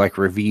back and do like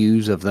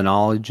reviews of the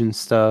knowledge and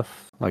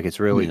stuff. Like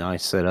it's really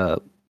nice set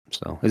up.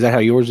 So is that how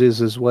yours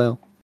is as well?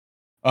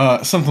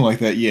 Something like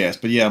that, yes.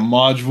 But yeah,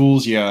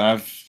 modules, yeah,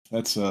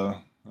 that's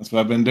what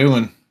I've been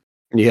doing.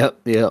 Yep.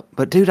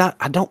 But dude, I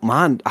don't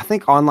mind. I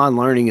think online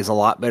learning is a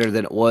lot better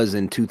than it was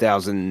in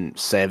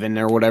 2007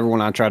 or whatever when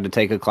I tried to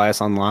take a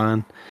class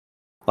online.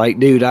 Like,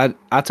 dude, I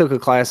took a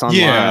class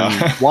online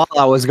while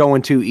I was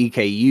going to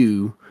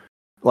EKU,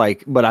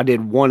 but I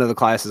did one of the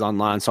classes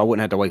online so I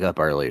wouldn't have to wake up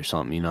early or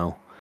something, you know?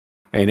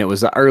 And it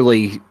was the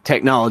early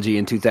technology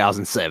in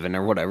 2007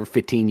 or whatever,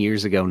 15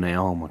 years ago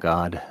now. Oh my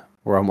God,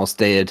 we're almost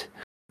dead.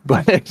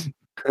 But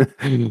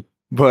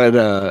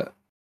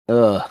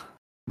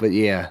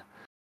yeah,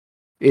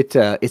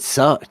 it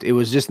sucked. It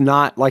was just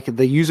not like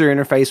the user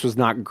interface was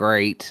not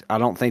great. I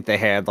don't think they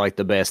had like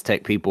the best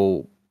tech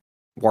people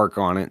work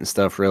on it and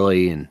stuff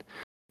really. And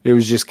it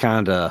was just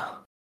kind of,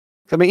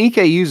 I mean,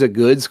 EKU's a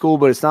good school,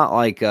 but it's not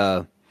like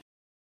a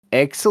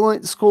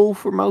excellent school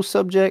for most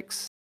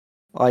subjects.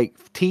 Like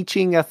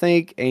teaching, I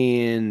think,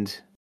 and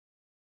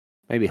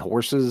maybe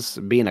horses,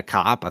 being a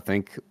cop. I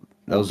think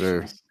those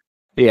are,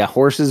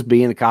 horses,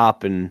 being a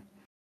cop, and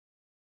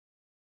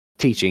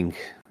teaching.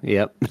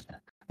 Yep.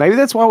 Maybe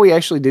that's why we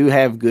actually do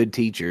have good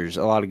teachers,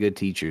 a lot of good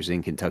teachers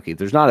in Kentucky.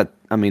 There's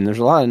there's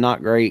a lot of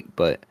not great,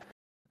 but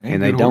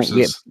and they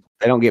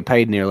don't get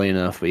paid nearly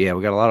enough. But yeah,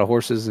 we got a lot of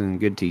horses and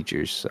good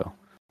teachers. So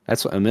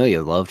that's what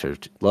Amelia loves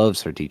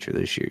her teacher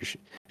this year.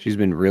 She's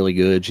been really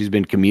good. She's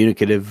been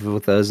communicative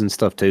with us and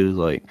stuff too.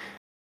 Like,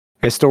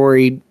 how's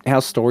Story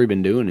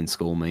been doing in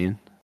school, man?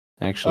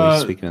 Actually,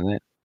 speaking of that,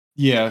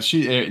 yeah,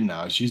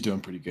 she's doing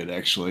pretty good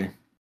actually.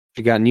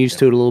 She gotten used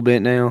to it a little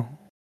bit now.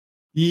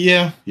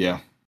 Yeah.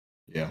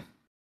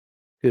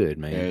 Good,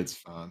 man. Yeah, it's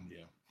fun.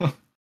 Yeah.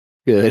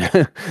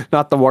 Good.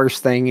 Not the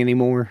worst thing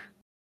anymore.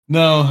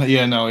 No,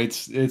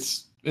 it's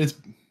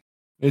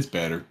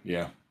better.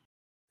 Yeah.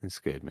 It's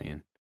good,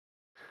 man.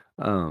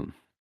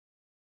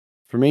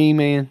 For me,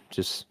 man,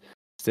 just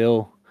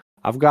still,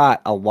 I've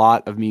got a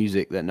lot of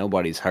music that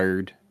nobody's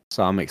heard,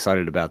 so I'm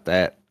excited about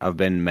that. I've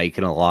been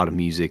making a lot of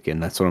music,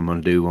 and that's what I'm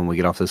going to do when we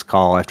get off this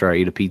call after I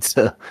eat a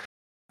pizza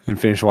and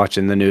finish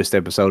watching the newest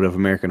episode of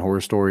American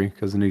Horror Story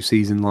because the new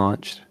season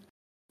launched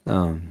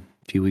a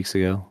few weeks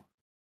ago,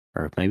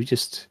 or maybe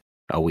just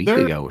a week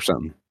ago or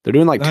something. They're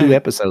doing like 2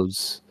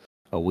 episodes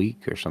a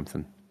week or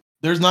something.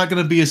 There's not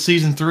going to be a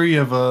season 3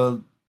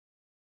 of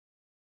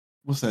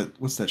what's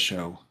that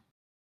show?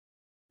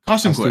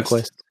 Costume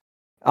Quest.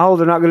 Oh,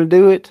 they're not going to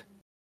do it?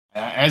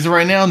 As of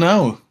right now,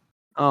 no.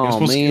 Oh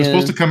It was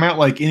supposed to man. come out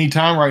like any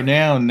time right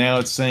now, and now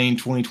it's saying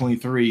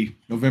 2023,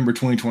 November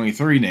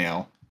 2023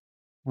 now.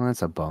 Well,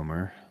 that's a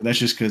bummer. But that's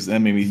just because that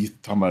made me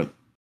talking about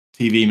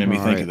TV made me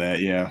All think right. of that.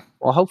 Yeah.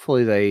 Well,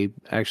 hopefully they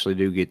actually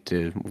do get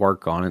to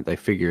work on it. They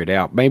figure it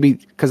out. Maybe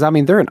because I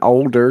mean they're an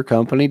older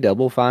company.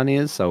 Double Fine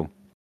is so.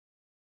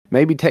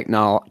 Maybe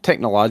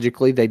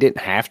technologically they didn't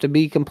have to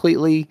be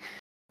completely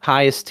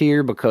highest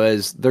tier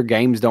because their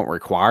games don't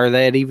require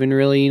that even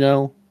really,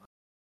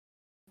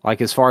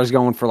 Like as far as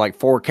going for like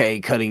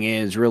 4K cutting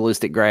edge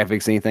realistic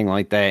graphics, anything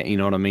like that, you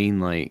know what I mean?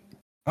 Like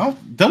Oh,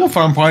 Double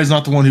Fine probably is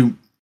not the one who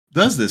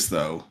does this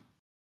though.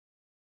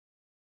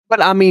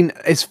 but I mean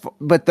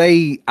but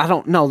I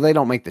don't know, they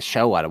don't make the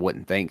show, I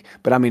wouldn't think.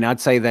 But I mean I'd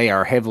say they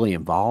are heavily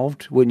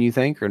involved, wouldn't you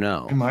think, or It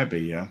no? might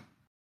be, yeah.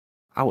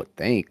 I would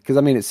think because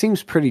I mean it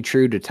seems pretty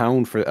true to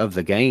tone of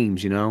the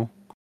games.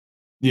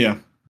 Yeah.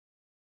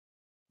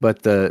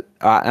 But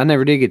I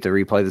never did get to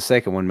replay the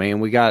second one, man.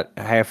 We got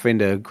half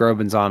into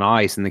Grubbins on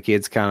Ice, and the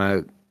kids kind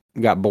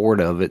of got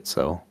bored of it.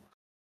 So,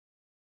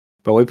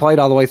 but we played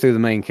all the way through the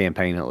main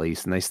campaign at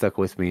least, and they stuck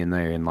with me in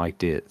there and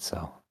liked it.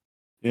 So,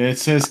 Yeah, it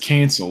says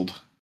canceled.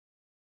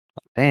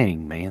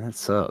 dang man, that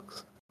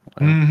sucks.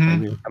 Well, Mm-hmm.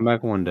 maybe we'll come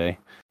back one day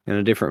in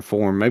a different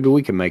form. Maybe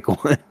we can make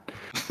one.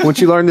 Once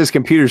you learn this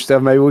computer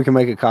stuff, maybe we can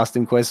make a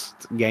Costume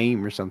Quest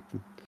game or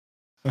something.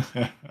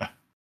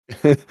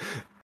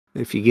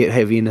 If you get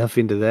heavy enough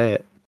into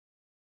that.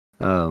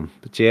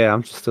 But yeah,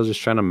 I'm still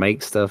just trying to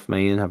make stuff,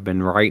 man. I've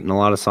been writing a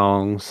lot of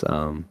songs.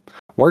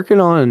 Working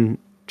on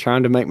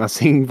trying to make my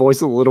singing voice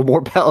a little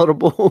more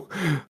palatable.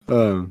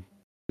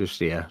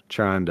 Just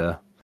trying to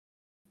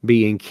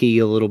be in key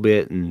a little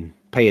bit and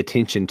pay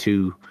attention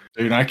to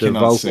Dude, I the cannot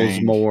vocals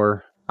sing.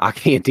 more. I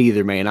can't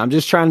either, man. I'm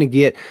just trying to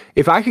get,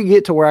 if I could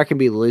get to where I can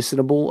be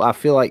listenable, I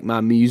feel like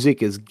my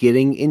music is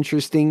getting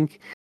interesting.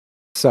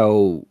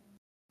 So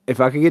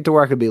if I could get to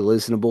where I could be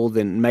listenable,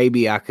 then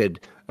maybe I could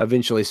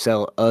eventually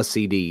sell a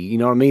CD. You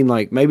know what I mean?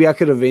 Like maybe I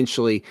could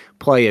eventually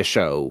play a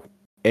show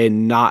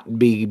and not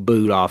be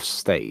booed off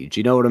stage.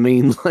 You know what I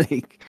mean?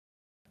 Like,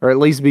 or at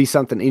least be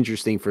something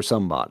interesting for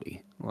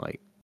somebody.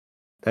 Like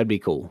that'd be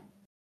cool.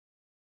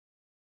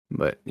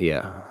 But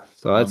yeah,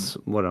 so that's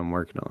what I'm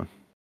working on.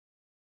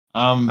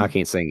 I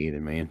can't sing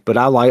either, man. But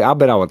I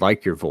bet I would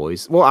like your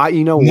voice. Well,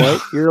 you know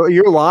what?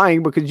 You're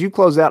lying because you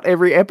close out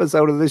every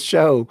episode of this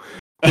show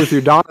with your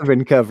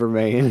Donovan cover,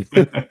 man.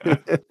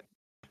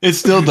 It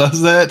still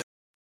does that.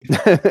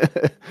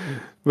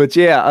 But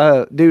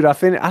yeah, dude, I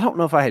don't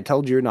know if I had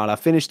told you or not. I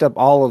finished up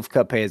all of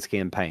Cuphead's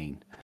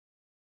campaign.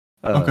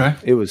 Okay.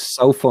 It was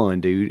so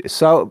fun, dude.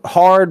 So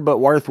hard but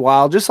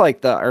worthwhile, just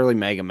like the early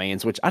Mega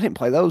Mans, which I didn't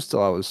play those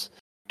till I was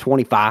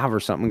 25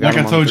 or something. Got Like I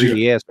them on told you,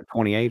 3DS or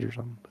 28 or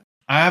something.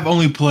 I've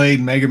only played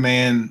Mega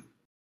Man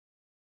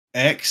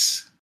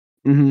X.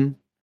 Mm-hmm.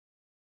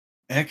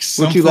 X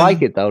something. But you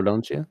like it though,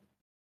 don't you?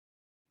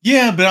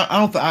 Yeah, but I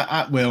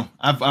don't. Well,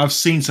 I've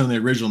seen some of the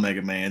original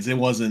Mega Mans. It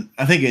wasn't.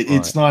 I think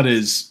it's not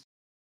as.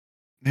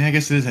 Man, I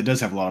guess it is. It does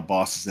have a lot of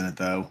bosses in it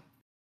though.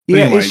 But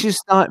Yeah, anyway, it's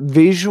just not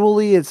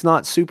visually. It's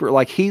not super.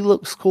 Like he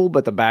looks cool,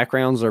 but the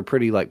backgrounds are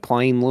pretty like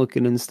plain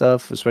looking and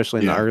stuff,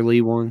 especially in the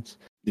early ones.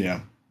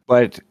 Yeah.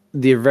 But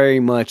they're very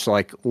much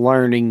like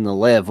learning the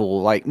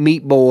level, like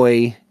Meat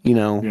Boy.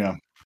 Yeah.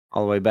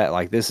 All the way back.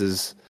 Like this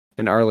is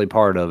an early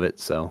part of it.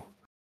 So,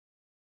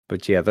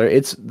 but yeah,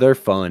 they're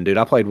fun, dude.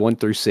 I played 1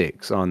 through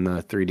 6 on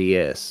the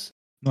 3DS.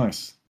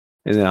 Nice.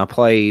 And then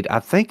I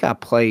think I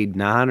played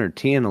 9 or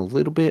 10 a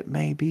little bit,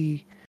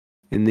 maybe.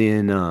 And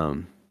then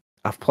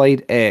I've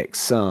played X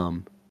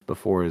some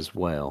before as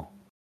well.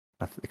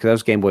 Because that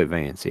was Game Boy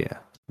Advance, yeah.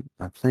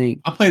 I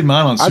think I played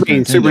mine on Super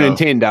Nintendo. Super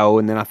Nintendo,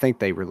 and then I think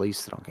they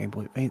released it on Game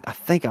Boy Advance. I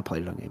think I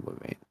played it on Game Boy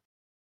Advance.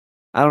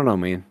 I don't know,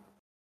 man.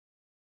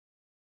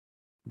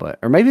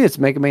 Or maybe it's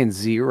Mega Man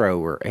Zero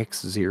or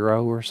X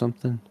Zero or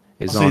something.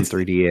 Is on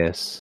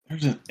 3DS.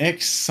 There's an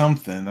X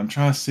something. I'm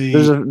trying to see.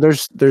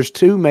 There's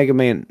two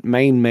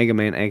main Mega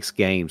Man X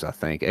games, I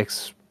think.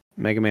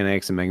 Mega Man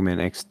X and Mega Man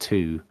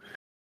X2.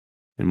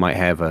 And might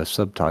have a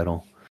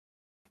subtitle.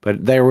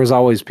 But there was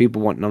always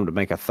people wanting them to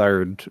make a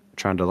third,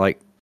 trying to like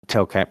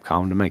tell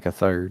Capcom to make a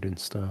third and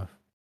stuff.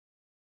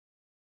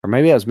 Or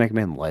maybe that was Mega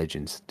Man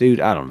Legends.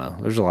 Dude, I don't know.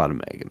 There's a lot of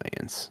Mega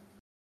Mans.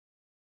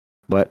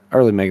 But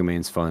early Mega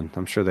Man's fun.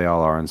 I'm sure they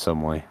all are in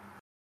some way.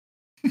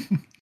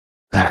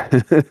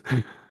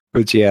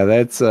 But yeah,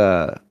 that's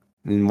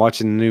and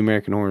watching the new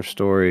American Horror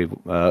Story.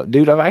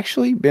 Dude, I've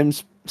actually been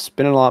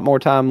spending a lot more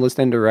time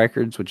listening to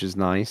records, which is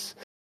nice.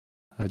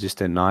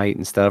 Just at night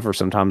and stuff, or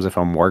sometimes if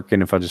I'm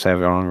working, if I just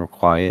have it on real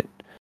quiet.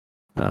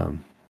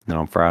 On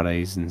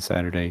Fridays and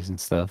Saturdays and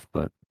stuff,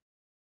 but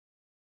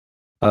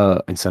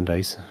and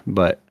Sundays.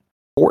 But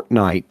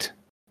Fortnite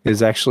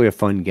is actually a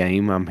fun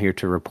game. I'm here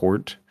to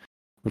report,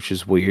 which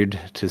is weird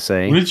to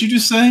say. What did you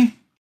just say?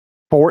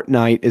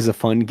 Fortnite is a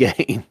fun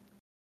game.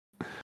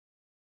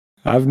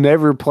 I've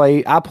never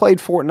played. I played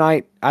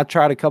Fortnite. I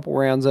tried a couple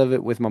rounds of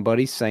it with my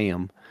buddy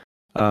Sam,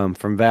 from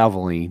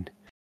Valvoline,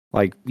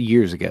 like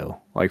years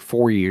ago, like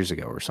 4 years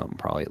ago or something,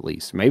 probably at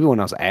least. Maybe when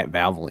I was at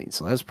Valvoline,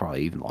 so that's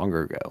probably even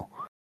longer ago.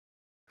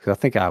 'Cause I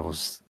think I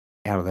was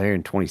out of there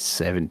in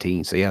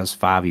 2017. So yeah, it was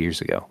 5 years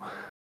ago.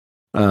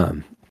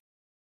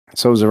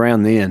 So it was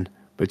around then.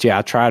 But yeah,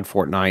 I tried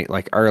Fortnite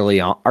like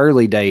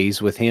early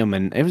days with him,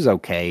 and it was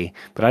okay.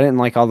 But I didn't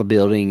like all the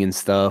building and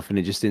stuff, and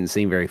it just didn't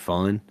seem very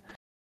fun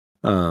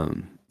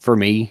for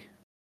me.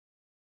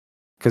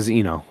 Because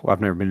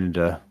I've never been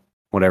into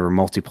whatever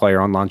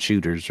multiplayer online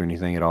shooters or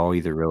anything at all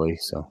either, really.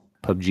 So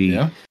PUBG.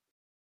 Yeah.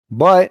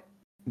 But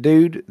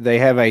dude, they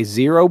have a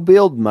zero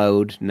build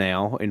mode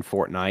now in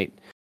Fortnite.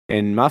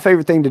 And my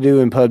favorite thing to do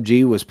in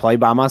PUBG was play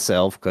by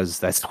myself, because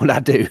that's what I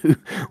do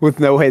with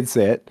no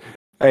headset.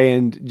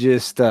 And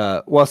just,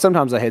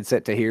 sometimes a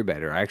headset to hear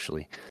better,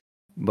 actually.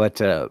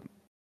 But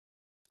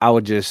I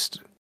would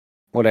just,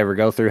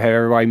 go through, have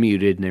everybody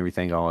muted and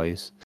everything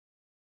always.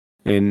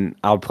 And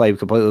I would play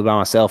completely by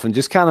myself and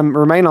just kind of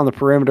remain on the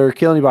perimeter,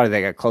 kill anybody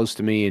that got close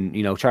to me, and,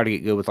 try to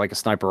get good with like a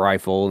sniper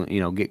rifle,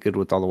 get good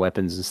with all the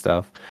weapons and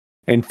stuff.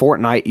 In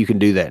Fortnite, you can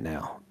do that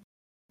now.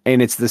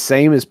 And it's the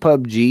same as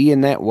PUBG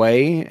in that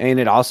way.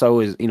 And it also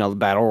is, the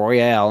Battle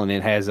Royale, and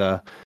it has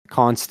a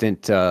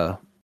constant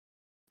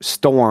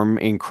storm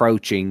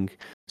encroaching.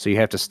 So you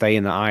have to stay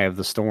in the eye of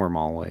the storm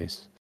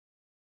always.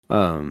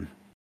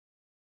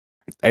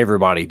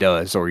 Everybody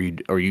does, or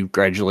you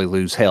gradually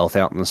lose health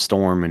out in the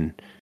storm, and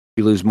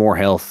you lose more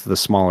health the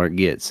smaller it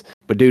gets.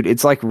 But dude,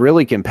 it's like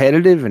really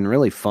competitive and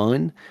really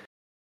fun.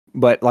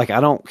 But like, I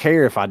don't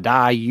care if I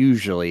die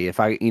usually. If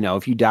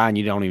you die and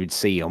you don't even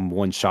see them,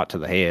 one shot to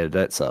the head,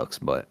 that sucks.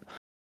 But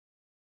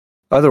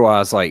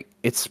otherwise, like,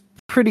 it's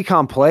pretty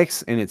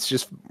complex and it's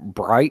just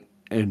bright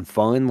and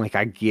fun. Like,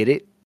 I get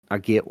it. I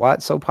get why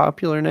it's so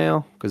popular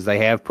now, because they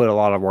have put a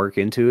lot of work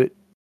into it.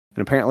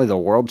 And apparently the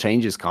world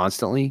changes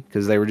constantly,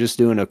 because they were just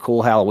doing a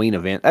cool Halloween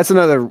event. That's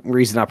another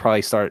reason I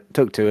probably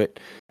took to it,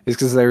 is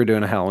because they were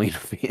doing a Halloween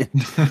event.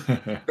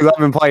 Because I've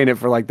been playing it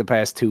for like the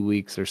past 2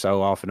 weeks or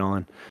so, off and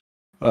on.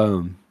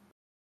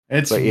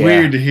 It's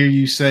weird to hear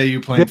you say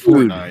you're playing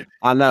Fortnite.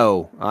 I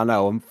know. I'm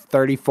a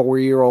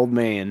 34-year-old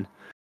man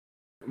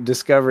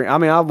discovering. I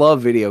mean, I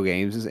love video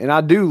games, and I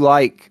do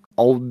like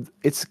old.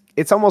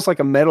 It's almost like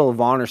a Medal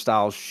of Honor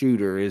style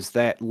shooter. Is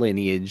that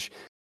lineage?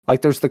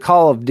 Like, there's the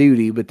Call of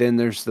Duty, but then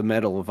there's the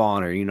Medal of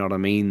Honor. You know what I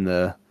mean?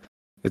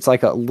 It's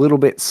like a little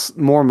bit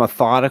more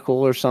methodical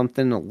or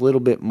something. A little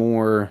bit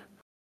more.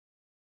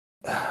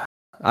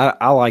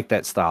 I like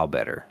that style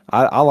better.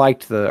 I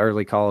liked the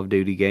early Call of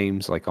Duty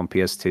games, like on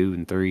PS2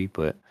 and 3,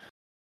 but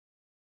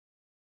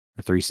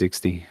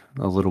 360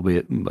 a little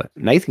bit. But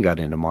Nathan got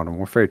into Modern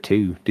Warfare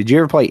 2. Did you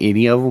ever play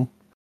any of them?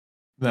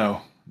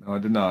 No, I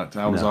did not.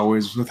 I was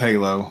always with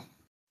Halo.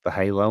 The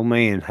Halo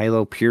man,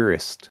 Halo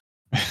purist.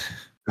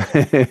 But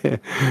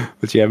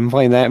yeah, I've been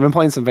playing that. I've been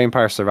playing some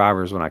Vampire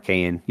Survivors when I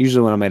can.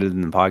 Usually when I'm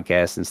editing the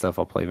podcast and stuff,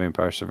 I'll play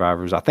Vampire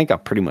Survivors. I think I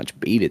pretty much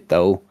beat it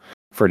though,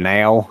 for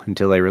now,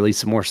 until they release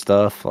some more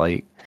stuff.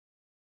 Like,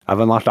 I've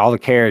unlocked all the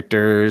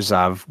characters.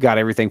 I've got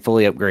everything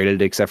fully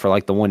upgraded except for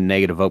like the one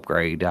negative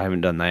upgrade. I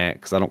haven't done that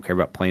because I don't care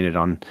about playing it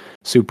on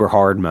super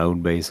hard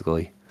mode,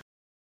 basically.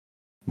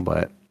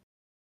 But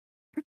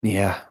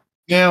yeah,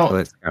 now so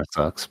that kind of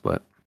sucks.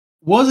 But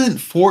wasn't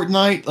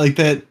Fortnite like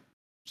that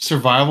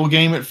survival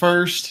game at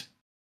first?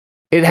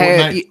 It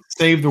had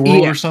Save the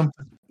World or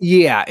something.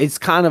 Yeah, it's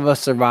kind of a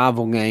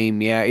survival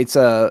game. Yeah, it's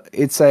a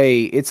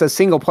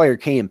single player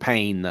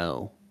campaign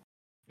though.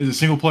 Is it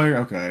single player?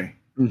 Okay.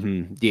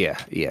 Mm-hmm.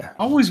 Yeah.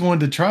 I always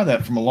wanted to try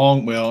that from a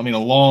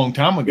long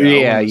time ago.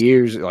 Yeah,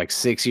 years, like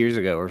 6 years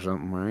ago or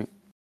something, right?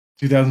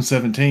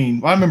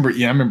 2017. Well, I remember.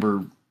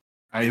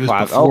 It was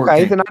before.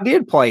 Okay, then I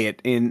did play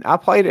it, and I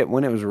played it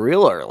when it was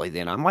real early.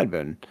 Then I might have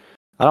been.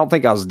 I don't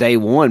think I was day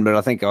one, but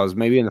I think I was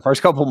maybe in the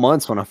first couple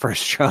months when I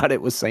first tried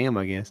it with Sam,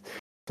 I guess.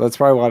 So that's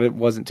probably why it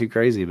wasn't too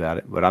crazy about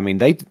it. But I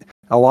mean,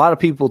 a lot of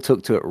people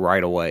took to it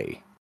right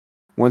away.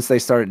 Once they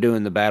started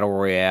doing the Battle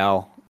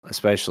Royale,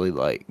 especially,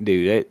 like,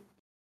 dude,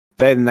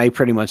 then they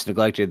pretty much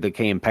neglected the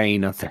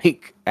campaign, I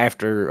think,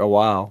 after a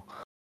while.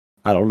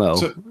 I don't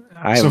know.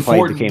 I haven't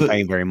played the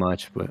campaign very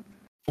much, but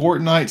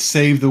Fortnite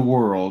Save the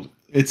World.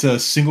 It's a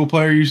single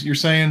player, you're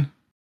saying?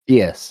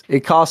 Yes.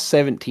 It costs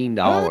 $17,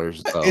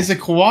 though. It's a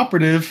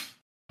cooperative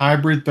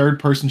hybrid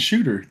third-person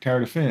shooter, tower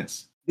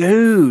defense.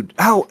 Dude,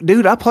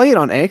 I play it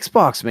on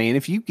Xbox, man.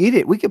 If you get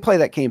it, we could play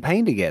that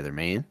campaign together,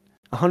 man.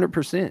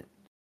 100%.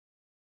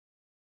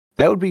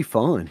 That would be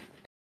fun.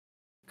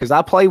 Because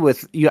I play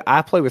with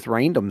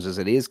randoms as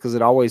it is, because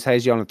it always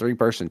has you on a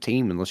 3-person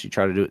team unless you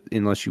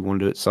want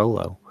to do it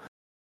solo.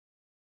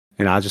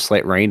 And I just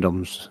let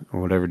randoms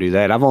or whatever do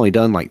that. I've only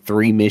done like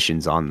 3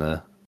 missions on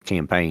the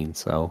campaign,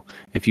 so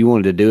if you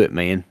wanted to do it,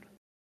 man,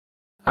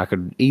 I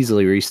could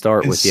easily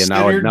restart with you, and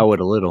I would know it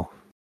a little.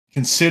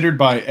 Considered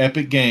by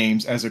Epic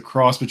Games as a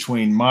cross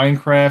between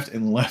Minecraft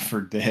and Left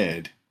 4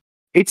 Dead.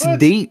 It's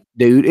deep,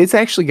 dude. It's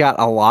actually got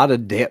a lot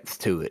of depth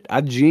to it.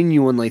 I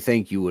genuinely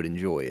think you would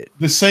enjoy it.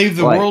 The Save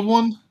the World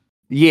one?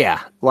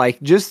 Yeah,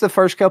 like just the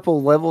first couple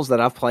of levels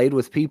that I've played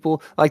with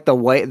people, like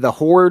the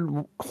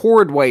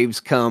horde waves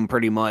come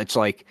pretty much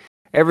like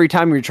every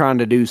time you're trying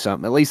to do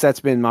something. At least that's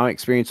been my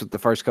experience with the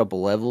first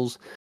couple levels.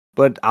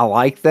 but I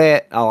like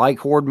that. I like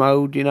horde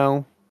mode, you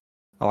know.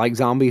 I like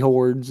zombie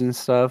hordes and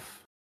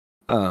stuff.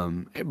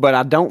 But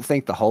I don't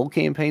think the whole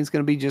campaign's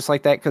going to be just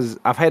like that because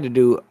I've had to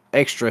do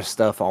extra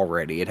stuff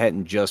already. It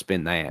hadn't just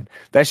been that.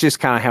 That's just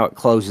kind of how it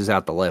closes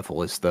out the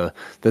level. It's the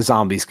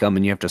zombies come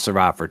and you have to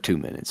survive for 2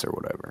 minutes or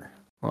whatever.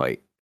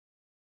 Like,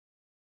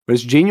 but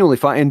it's genuinely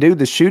fun. And dude,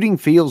 the shooting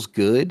feels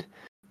good.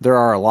 There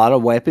are a lot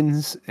of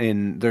weapons,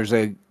 and there's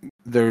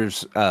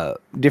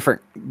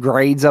different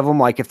grades of them.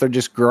 Like if they're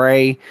just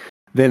gray,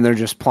 then they're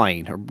just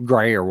plain, or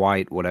gray or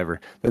white,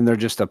 whatever. Then they're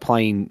just a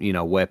plain,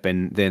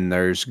 weapon. Then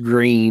there's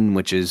green,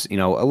 which is,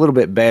 a little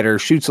bit better,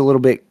 shoots a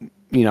little bit,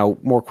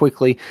 more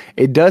quickly.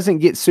 It doesn't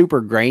get super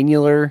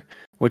granular,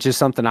 which is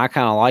something I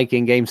kind of like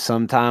in games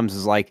sometimes,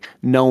 is like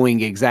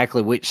knowing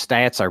exactly which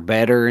stats are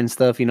better and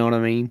stuff, you know what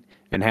I mean?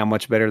 And how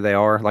much better they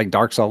are, like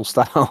Dark Souls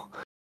style.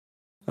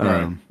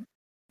 Right.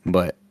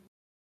 But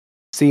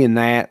seeing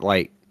that,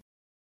 like,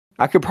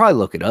 I could probably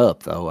look it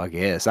up though, I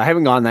guess. I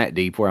haven't gone that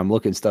deep where I'm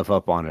looking stuff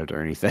up on it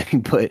or anything,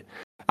 but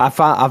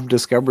I've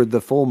discovered the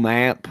full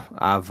map.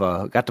 I've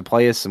got to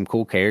play as some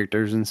cool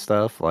characters and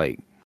stuff. Like,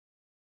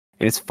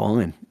 it's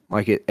fun.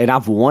 And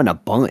I've won a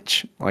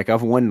bunch. Like,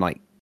 I've won like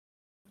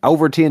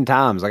over 10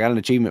 times. I got an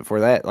achievement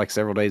for that like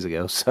several days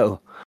ago. So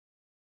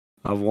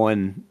I've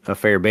won a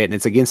fair bit, and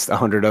it's against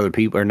 100 other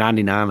people or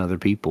 99 other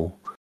people.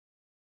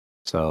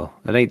 So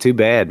that ain't too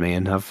bad,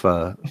 man. I've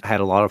had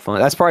a lot of fun.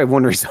 That's probably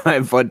one reason I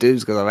have fun too,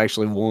 is because I've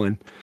actually won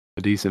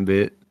a decent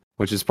bit,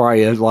 which is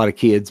probably a lot of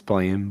kids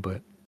playing, but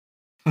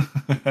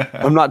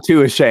I'm not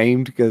too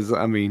ashamed because,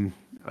 I mean,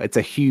 it's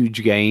a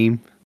huge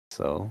game.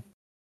 So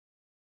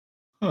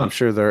I'm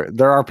sure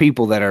there are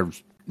people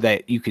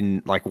that you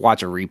can like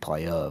watch a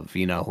replay of,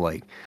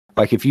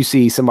 like if you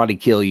see somebody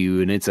kill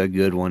you and it's a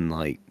good one,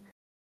 like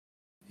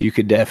you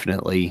could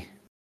definitely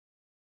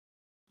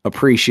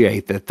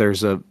appreciate that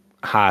there's a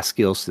high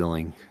skill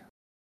ceiling.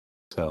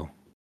 So,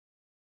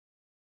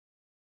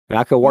 and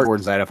I could work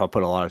towards that if I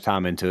put a lot of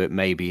time into it,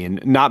 maybe,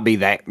 and not be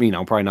that,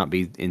 probably not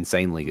be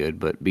insanely good,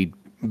 but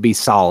be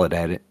solid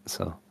at it.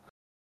 So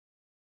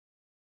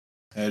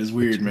that is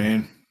weird,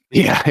 man.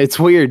 Yeah, it's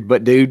weird,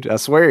 but dude, I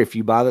swear, if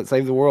you buy that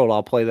Save the World,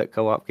 I'll play that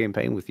co-op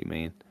campaign with you,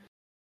 man.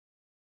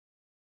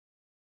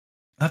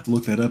 I have to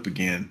look that up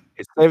again.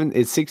 It's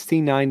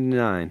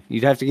 $16.99.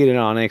 You'd have to get it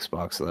on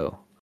Xbox though.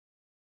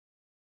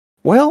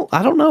 Well,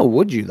 I don't know.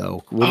 Would you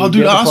though? I'll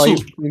do also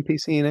between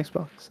PC and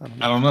Xbox.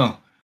 I don't know.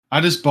 I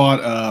just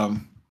bought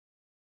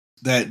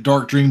that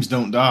Dark Dreams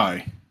Don't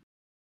Die.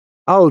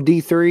 Oh,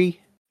 D3.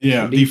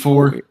 Yeah,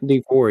 D4.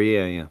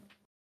 D4. Yeah.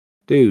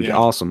 Dude, yeah.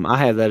 Awesome. I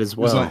have that as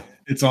well.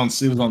 It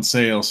was on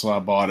sale, so I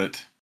bought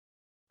it.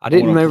 I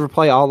didn't ever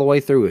play all the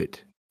way through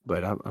it,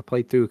 but I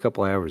played through a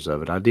couple hours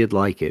of it. I did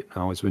like it.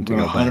 I always went to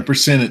go back.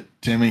 100% it,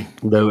 Timmy.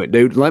 Do it,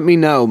 dude. Let me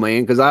know,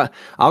 man, because I'll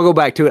go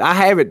back to it. I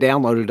have it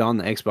downloaded on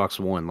the Xbox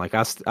One. Like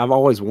I've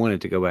always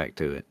wanted to go back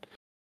to it.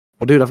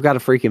 Well, dude, I've got a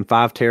freaking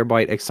 5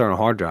 terabyte external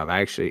hard drive,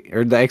 actually,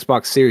 or the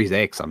Xbox Series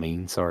X. I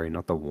mean, sorry,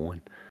 not the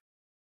One.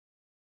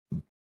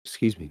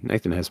 Excuse me,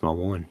 Nathan has my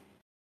One.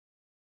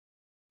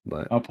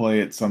 But I'll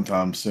play it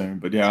sometime soon.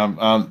 But yeah,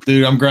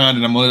 I'm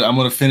grinding. I'm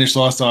gonna finish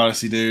Lost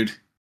Odyssey, dude.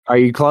 Are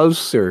you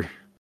close, or?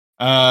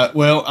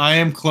 Well, I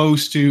am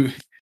close to.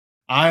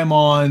 I'm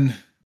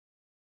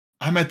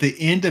at the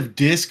end of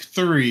disc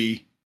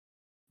 3,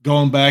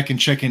 going back and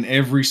checking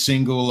every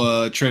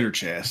single treasure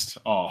chest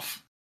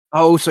off.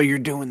 Oh, so you're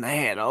doing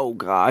that? Oh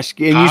gosh!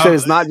 And you said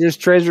it's not just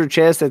treasure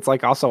chest; it's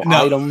like also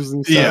items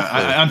and stuff.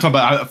 Yeah, I'm talking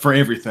about for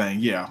everything.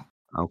 Yeah.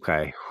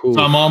 Okay. So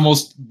I'm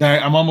almost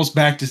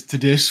back to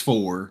disc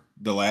 4,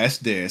 the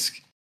last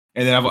disc,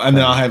 and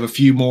then I'll have a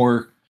few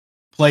more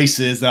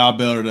places that I'll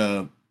be able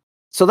to.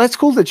 So that's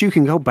cool that you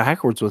can go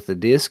backwards with the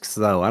discs,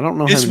 though. I don't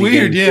know. It's how many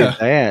weird, games yeah. Did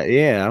that.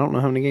 Yeah, I don't know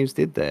how many games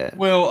did that.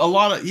 Well, a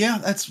lot of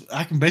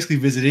I can basically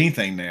visit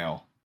anything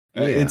now.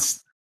 Yeah.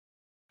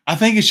 I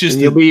think it's just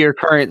it'll be your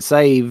current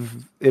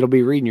save. It'll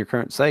be reading your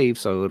current save,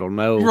 so it'll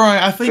know.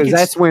 Right, I think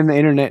that's when the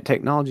internet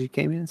technology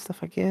came in and stuff,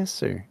 I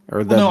guess, or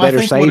the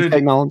better save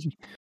technology.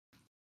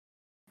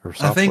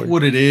 I think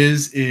what it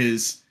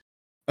is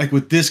like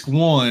with disc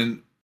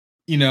 1,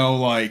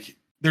 like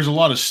there's a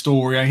lot of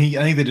story. I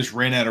think they just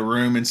ran out of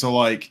room, and so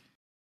like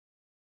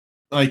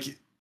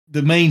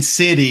the main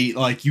city,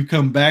 like you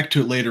come back to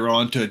it later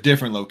on to a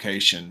different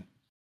location,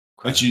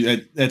 but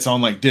that's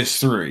on like disc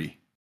 3.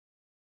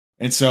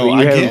 And so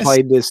you haven't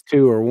played disc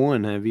 2 or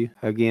 1, have you?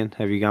 Again,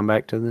 have you gone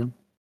back to them?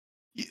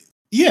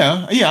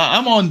 Yeah.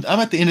 I'm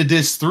at the end of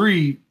disc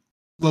 3,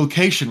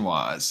 location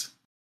wise.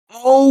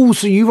 Oh,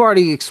 so you've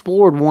already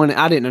explored 1.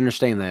 I didn't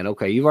understand that.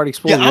 Okay, you've already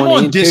explored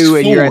 1 and 2,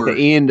 and you're at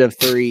the end of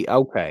 3.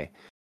 Okay,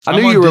 I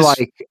knew you were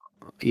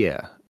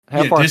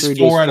How far through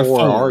disc 4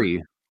 are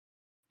you?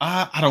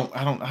 I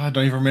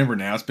don't even remember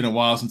now. It's been a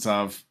while since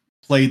I've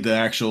played the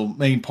actual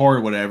main part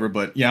or whatever.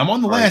 But yeah, I'm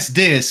on the last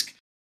disc.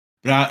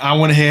 But I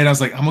went ahead. I was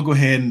like, I'm gonna go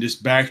ahead and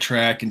just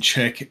backtrack and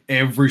check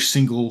every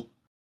single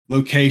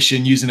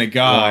location using a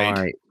guide.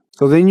 Right.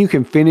 So then you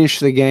can finish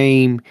the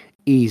game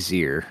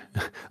easier?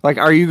 Like,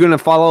 are you going to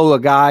follow a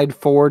guide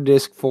for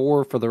disc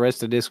 4 for the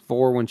rest of disc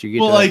 4 once you get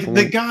to that like point?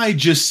 the guide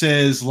just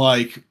says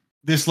like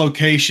this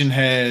location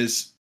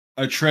has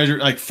a treasure,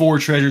 like 4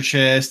 treasure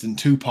chests and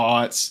 2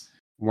 pots.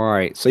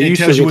 Right. So you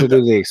still get to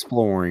do the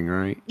exploring,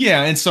 right?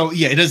 Yeah, and so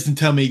it doesn't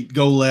tell me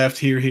go left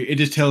here. It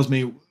just tells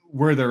me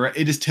where they're at.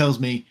 It just tells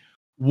me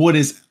what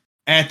is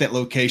at that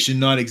location,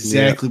 not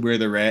exactly where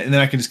they're at, and then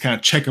I can just kind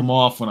of check them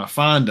off when I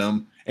find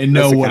them and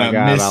know what I'm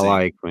missing. I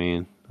like,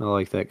 man. I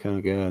like that kind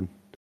of guide.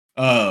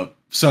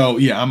 So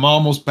yeah, I'm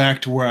almost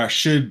back to where I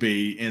should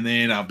be, and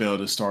then I'll be able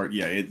to start.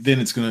 Yeah,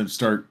 then it's going to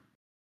start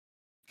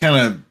kind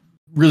of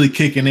really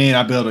kicking in.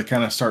 I'll be able to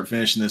kind of start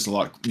finishing this a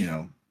lot,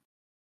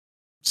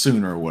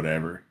 sooner or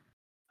whatever.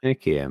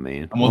 Heck yeah,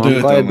 man. I'm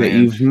glad that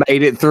you've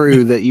made it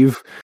through, that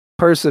you've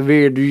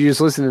persevered. Are you just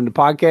listening to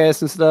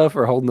podcasts and stuff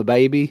or holding the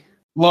baby?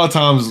 A lot of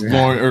times,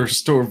 Lauren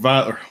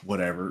or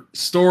whatever,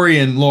 Story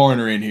and Lauren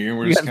are in here. And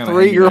we're just kind of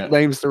 3-year-old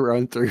names to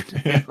run through.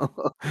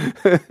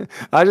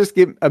 I just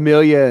get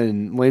Amelia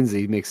and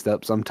Lindsay mixed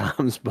up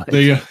sometimes, but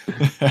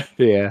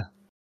yeah.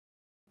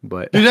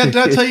 But did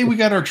I tell you we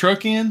got our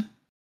truck in?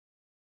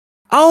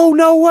 Oh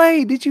no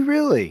way! Did you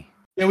really?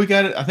 Yeah, we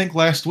got it. I think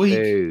last week.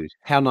 Dude,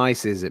 how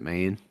nice is it,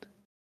 man?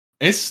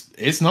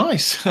 It's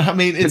nice. I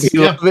mean,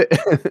 love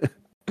it?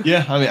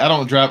 Yeah, I mean, I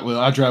don't drive. Well,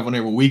 I drive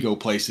whenever we go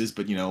places,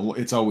 but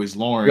it's always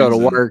Lauren. Go to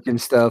work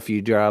and stuff.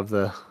 You drive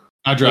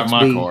I drive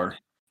my car.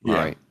 Yeah.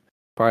 Right.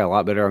 Probably a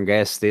lot better on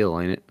gas still,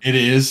 ain't it? It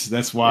is.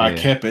 That's why I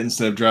kept it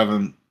instead of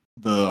driving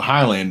the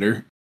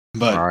Highlander.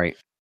 But right.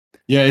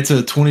 Yeah, it's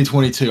a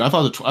 2022. I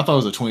thought it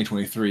was a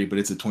 2023, but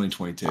it's a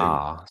 2022.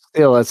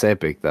 Still, that's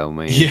epic though,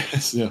 man.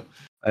 Yes, yeah.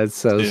 That's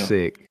so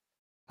sick.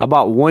 I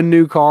bought one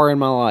new car in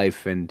my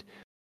life, and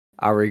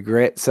I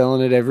regret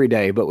selling it every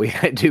day, but we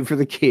had to for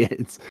the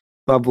kids.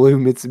 My blue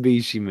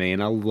Mitsubishi,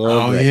 man. I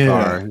love that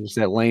car. It's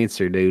that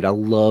Lancer, dude. I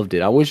loved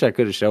it. I wish I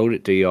could have showed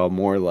it to y'all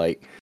more.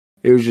 Like,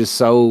 it was just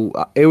so.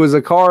 It was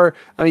a car.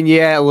 I mean,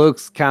 yeah, it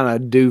looks kind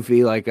of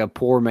doofy, like a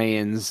poor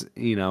man's,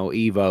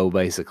 Evo,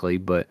 basically.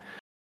 But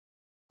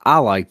I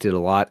liked it a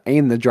lot,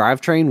 and the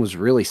drivetrain was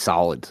really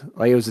solid.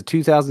 Like, it was a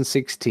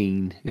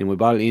 2016, and we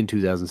bought it in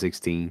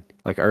 2016,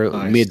 like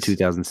mid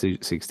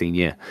 2016.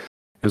 Yeah,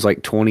 it was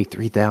like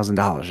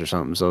 $23,000 or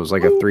something. So it was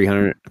like a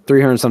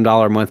 $300 some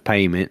a month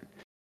payment.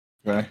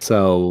 Okay.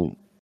 So,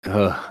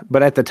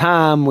 but at the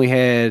time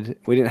it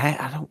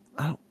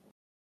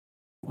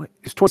was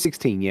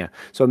 2016, yeah.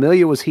 So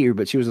Amelia was here,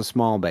 but she was a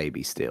small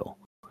baby still.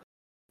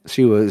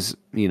 She was,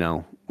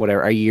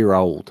 a year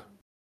old.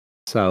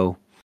 So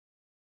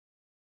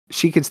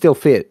she could still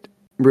fit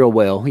real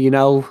well,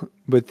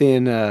 but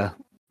then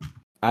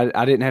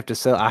I didn't have to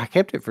sell. I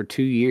kept it for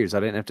 2 years. I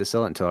didn't have to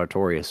sell it until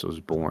Artorias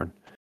was born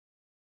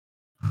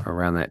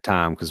around that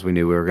time, because we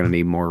knew we were going to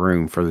need more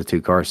room for the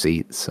 2 car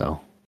seats. So.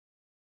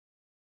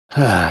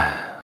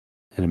 And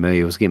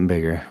Amelia was getting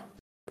bigger.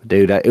 But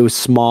dude, it was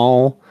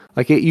small.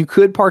 Like, you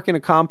could park in a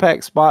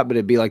compact spot, but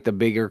it'd be like the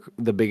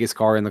biggest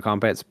car in the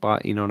compact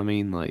spot. You know what I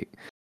mean? Like,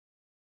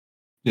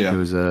 yeah, it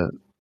was a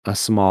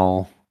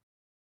small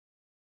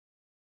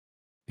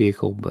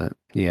vehicle, but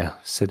yeah,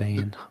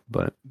 sedan.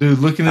 But dude,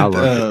 looking at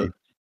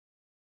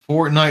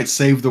Fortnite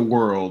Save the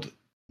World,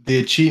 the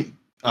achieve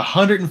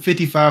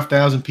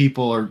 155,000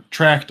 people are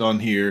tracked on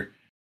here.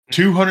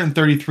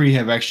 233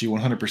 have actually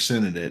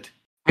 100%ed it.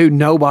 Dude,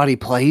 nobody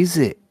plays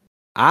it.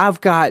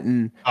 I've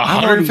gotten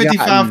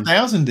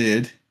 155,000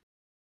 did.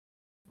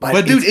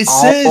 But dude, it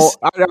says,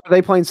 are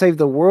they playing Save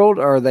the World,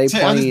 or are they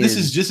playing? This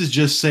is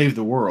just Save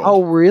the World.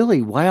 Oh,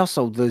 really? Wow.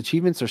 So the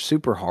achievements are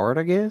super hard,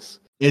 I guess.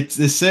 It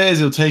says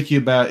it'll take you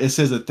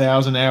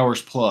 1,000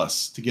 hours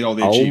plus to get all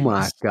the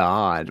achievements. Oh my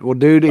god. Well,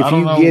 dude,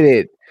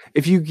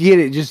 if you get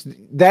it, just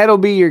that'll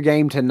be your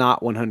game to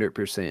not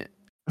 100%.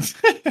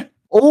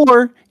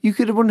 Or you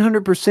could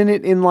 100%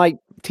 it in like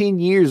 10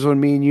 years when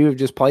me and you have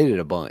just played it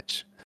a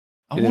bunch.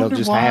 And it'll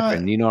just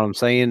happen. You know what I'm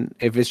saying?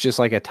 If it's just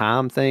like a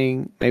time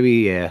thing, maybe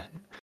you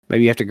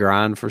have to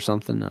grind for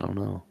something. I don't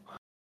know.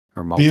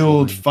 Or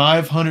build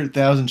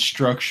 500,000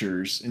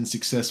 structures in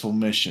successful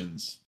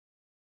missions.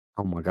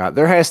 Oh my god,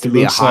 there has to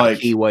be a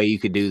hotkey way you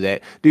could do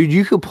that, dude.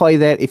 You could play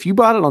that if you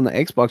bought it on the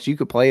Xbox. You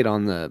could play it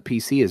on the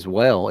PC as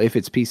well, if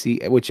it's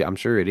PC, which I'm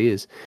sure it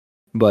is.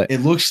 But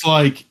it looks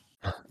like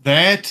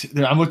that.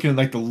 I'm looking at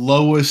like the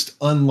lowest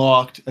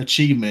unlocked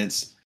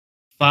achievements: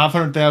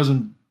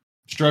 500,000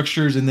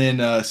 structures, and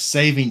then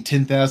saving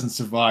 10,000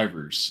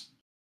 survivors.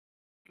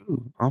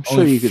 I'm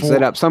sure you could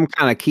set up some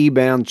kind of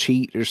keybound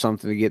cheat or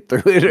something to get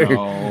through it.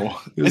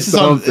 This is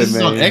on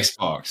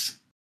Xbox.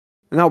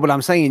 No, but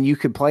I'm saying you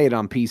could play it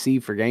on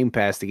PC for Game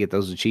Pass to get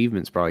those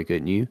achievements, probably,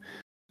 couldn't you?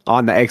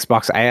 On the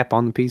Xbox app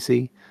on the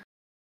PC?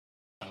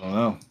 I don't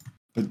know.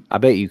 But I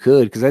bet you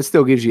could, because that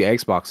still gives you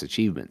Xbox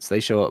achievements. They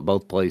show up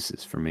both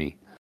places for me.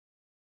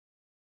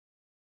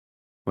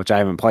 Which I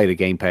haven't played a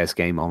Game Pass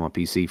game on my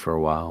PC for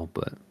a while,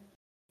 but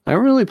I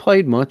haven't really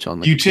played much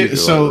on the computer.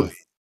 So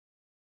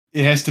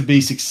it has to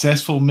be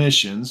successful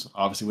missions,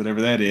 obviously,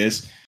 whatever that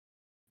is.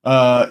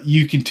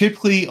 You can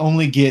typically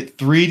only get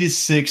 3 to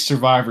 6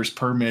 survivors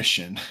per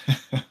mission.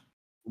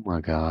 Oh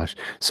my gosh.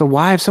 So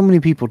why have so many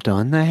people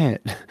done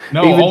that?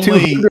 No, Even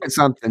only 200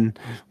 something.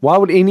 Why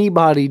would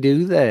anybody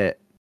do that?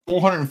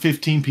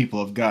 415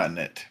 people have gotten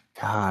it.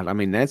 God, I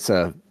mean that's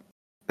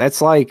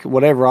like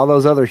whatever all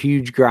those other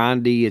huge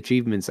grindy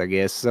achievements, I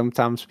guess.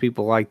 Sometimes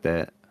people like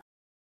that.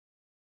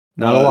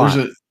 Not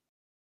a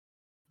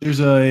There's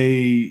lot.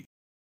 a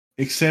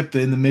except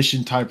in the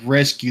mission type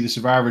rescue the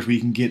survivors where you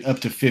can get up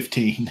to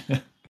 15.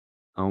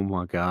 Oh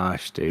my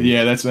gosh, dude.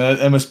 Yeah,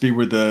 that must be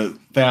where the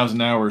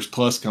 1,000 hours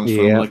plus comes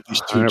from, Yeah, like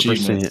these 2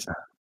 achievements.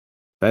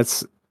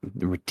 That's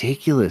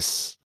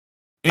ridiculous.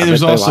 I And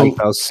there's bet they like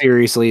also those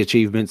seriously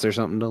achievements or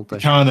something, don't they?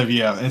 kind of,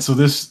 yeah. And so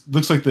this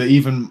looks like the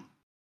even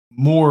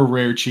more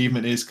rare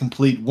achievement is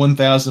complete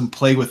 1,000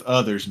 play with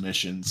others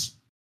missions.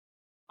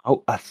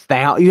 Oh,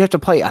 1,000! You have to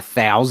play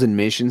 1,000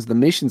 missions. The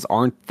missions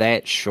aren't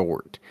that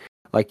short.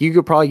 Like you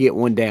could probably get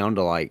one down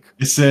to like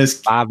It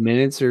says 5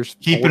 minutes or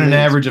keeping 4 an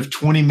minutes. average of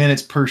 20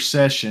 minutes per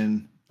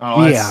session.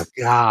 Oh, Yeah,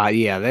 God,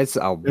 yeah, that's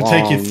a it'll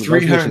take you long. Those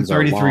missions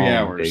are 333 long,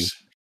 hours.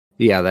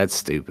 dude. Yeah, that's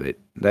stupid.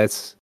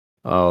 That's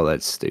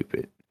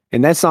stupid.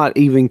 And that's not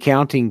even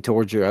counting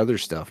towards your other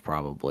stuff,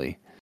 probably.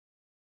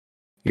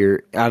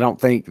 I don't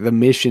think the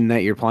mission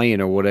that you're playing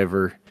or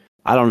whatever.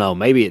 I don't know.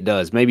 Maybe it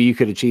does. Maybe you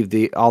could achieve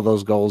all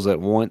those goals at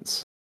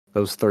once.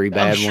 Those 3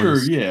 bad I'm sure,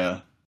 ones.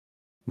 yeah.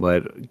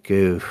 But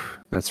goof,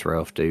 that's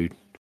rough, dude.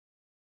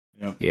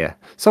 Yep. Yeah.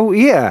 So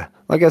yeah,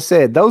 like I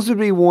said, those would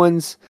be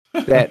ones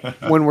that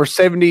when we're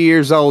 70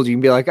 years old, you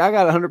can be like, I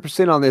got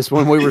 100% on this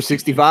when we were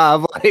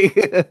 65. Like,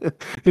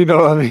 you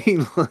know what I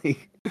mean?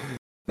 Like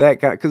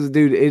that kind. Because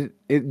dude,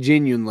 it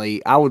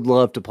genuinely, I would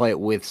love to play it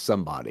with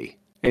somebody,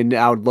 and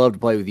I would love to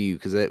play with you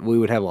because we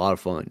would have a lot of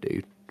fun,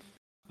 dude.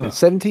 And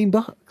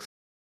 $17.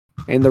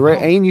 And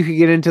and you could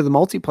get into the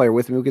multiplayer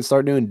with me. We could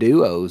start doing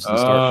duos and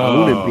start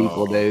owning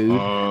people, dude.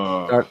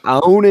 Start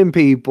owning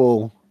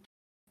people.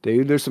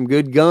 Dude, there's some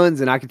good guns,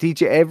 and I can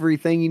teach you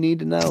everything you need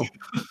to know.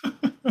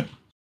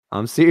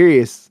 I'm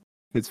serious.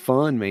 It's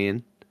fun,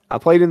 man. I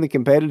played in the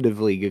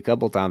competitive league a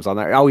couple times on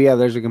there. Oh, yeah,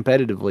 there's a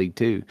competitive league,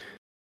 too.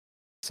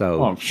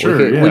 So I'm sure,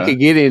 we could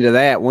get into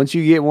that. Once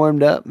you get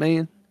warmed up,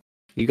 man,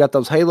 you got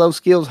those Halo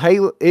skills.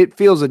 Halo, it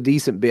feels a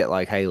decent bit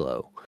like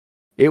Halo.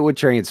 It would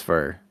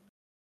transfer.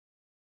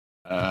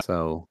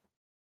 So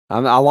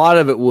a lot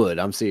of it would.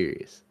 I'm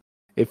serious.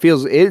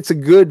 It's a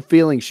good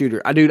feeling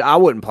shooter. Dude, I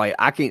wouldn't play it.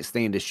 I can't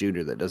stand a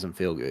shooter that doesn't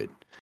feel good.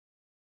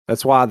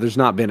 That's why there's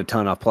not been a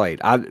ton I've played.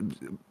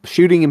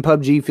 Shooting in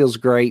PUBG feels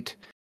great.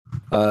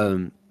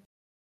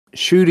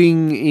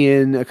 Shooting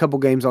in a couple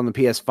games on the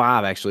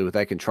PS5 actually with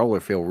that controller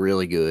feel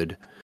really good.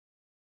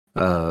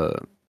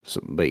 But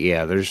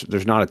yeah,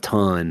 there's not a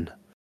ton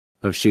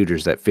of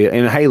shooters that feel,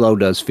 and Halo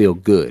does feel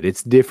good.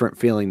 It's different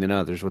feeling than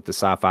others with the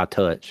sci-fi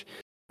touch.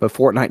 But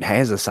Fortnite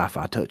has a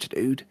sci-fi touch,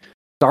 dude.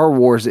 Star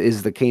Wars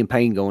is the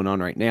campaign going on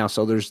right now,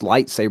 so there's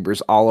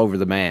lightsabers all over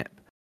the map.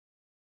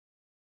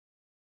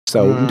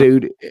 So,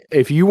 dude,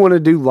 if you want to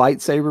do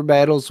lightsaber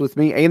battles with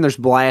me, and there's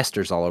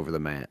blasters all over the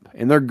map,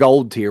 and they're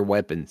gold tier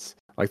weapons.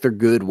 Like, they're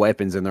good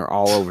weapons, and they're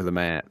all over the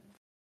map.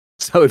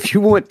 So, if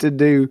you want to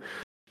do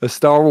a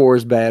Star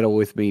Wars battle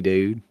with me,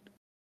 dude,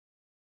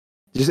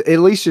 at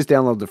least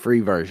download the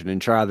free version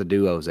and try the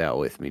duos out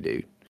with me,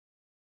 dude.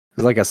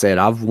 Because like I said,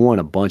 I've won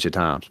a bunch of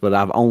times, but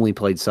I've only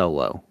played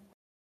solo.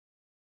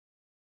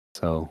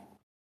 So,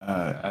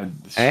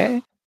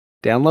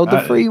 download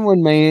the free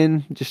one,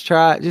 man. Just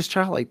try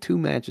like 2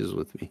 matches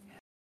with me.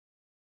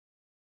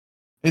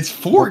 It's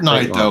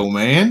Fortnite though,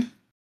 man.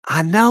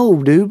 I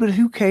know, dude, but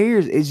who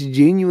cares? It's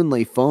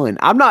genuinely fun.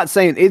 I'm not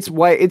saying it's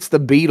the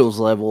Beatles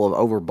level of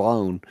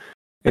overblown.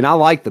 And I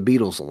like the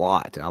Beatles a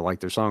lot. I like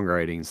their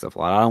songwriting and stuff.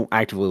 I don't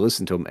actively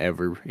listen to them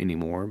ever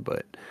anymore,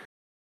 but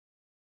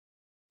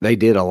they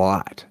did a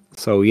lot.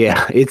 So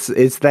yeah,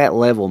 it's that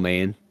level,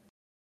 man.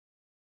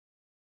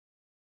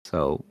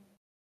 So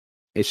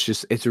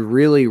it's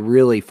really,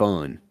 really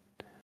fun.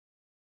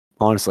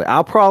 Honestly,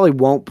 I probably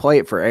won't play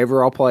it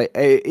forever.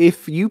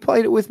 If you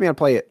played it with me, I'd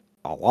play it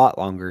a lot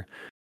longer.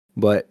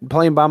 But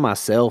playing by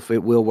myself,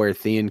 it will wear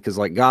thin because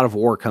like God of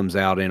War comes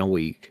out in a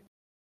week.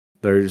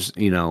 There's,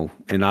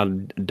 and I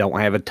don't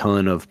have a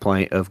ton of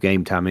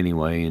game time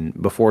anyway.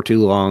 And before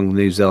too long,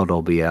 new Zelda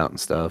will be out and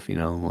stuff,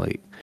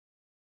 like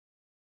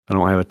I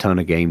don't have a ton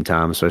of game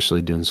time,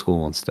 especially doing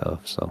school and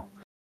stuff. So,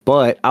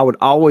 but I would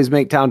always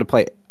make time to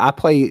play. I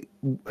play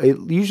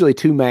usually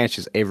 2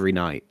 matches every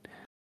night.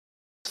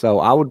 So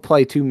I would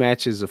play 2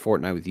 matches of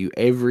Fortnite with you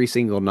every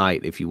single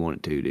night if you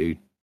wanted to, dude.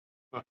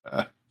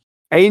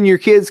 And your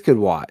kids could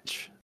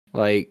watch.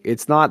 Like,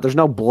 there's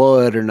no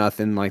blood or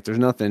nothing. Like, there's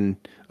nothing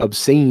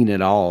obscene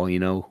at all,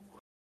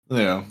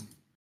 Yeah.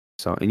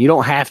 So, and you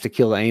don't have to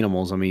kill the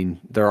animals. I mean,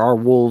 there are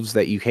wolves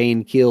that you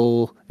can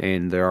kill,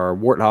 and there are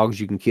warthogs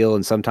you can kill,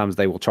 and sometimes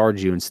they will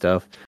charge you and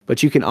stuff.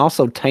 But you can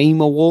also tame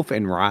a wolf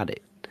and ride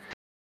it.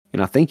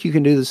 And I think you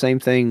can do the same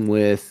thing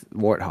with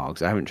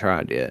warthogs. I haven't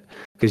tried yet.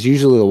 Because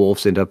usually the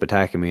wolves end up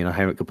attacking me, and I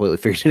haven't completely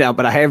figured it out.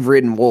 But I have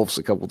ridden wolves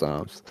a couple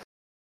times.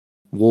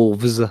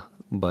 Wolves,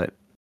 but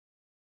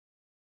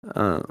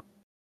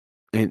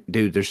And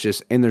dude,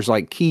 there's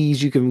like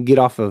keys you can get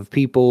off of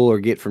people or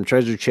get from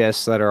treasure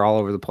chests that are all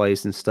over the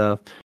place and stuff,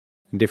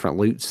 and different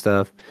loot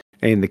stuff.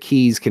 And the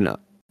keys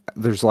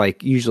there's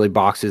like usually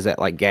boxes at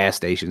like gas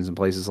stations and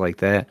places like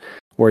that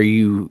where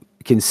you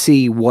can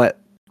see what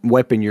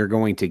weapon you're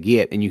going to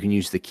get, and you can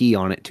use the key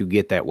on it to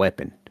get that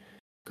weapon.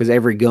 Because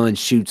every gun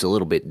shoots a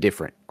little bit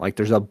different. Like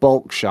there's a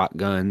bulk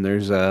shotgun,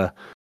 there's a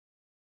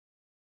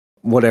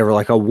whatever,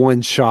 like a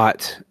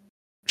one-shot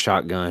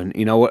shotgun.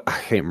 You know what? I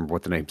can't remember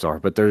what the names are,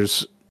 but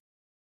there's,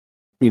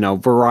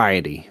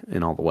 variety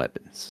in all the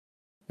weapons.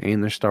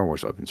 And there's Star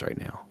Wars weapons right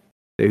now.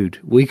 Dude,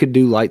 we could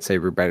do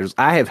lightsaber battles.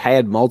 I have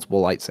had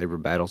multiple lightsaber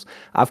battles.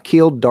 I've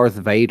killed Darth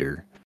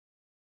Vader.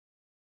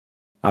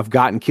 I've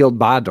gotten killed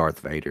by Darth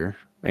Vader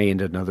and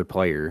another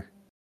player.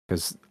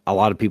 Because a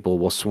lot of people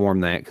will swarm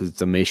that because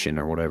it's a mission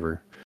or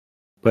whatever.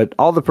 But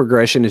all the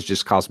progression is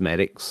just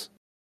cosmetics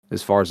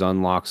as far as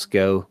unlocks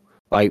go.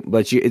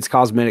 It's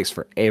cosmetics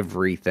for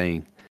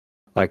everything.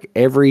 Like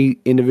every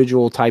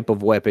individual type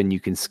of weapon you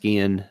can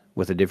skin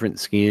with a different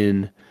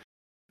skin.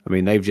 I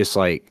mean, they've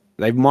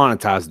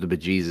monetized the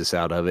bejesus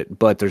out of it,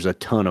 but there's a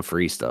ton of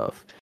free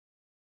stuff.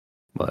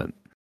 But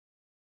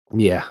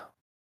yeah,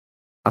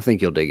 I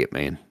think you'll dig it,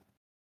 man.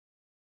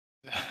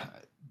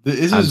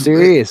 I'm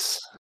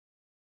serious.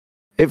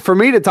 For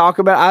me to talk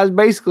about, I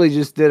basically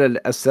just did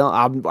a sell.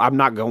 I'm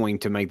not going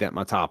to make that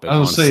my topic. I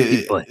was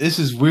say this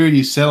is weird.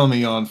 You selling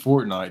me on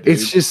Fortnite, dude.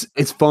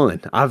 It's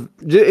fun.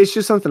 It's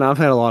just something I've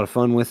had a lot of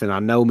fun with, and I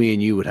know me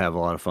and you would have a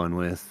lot of fun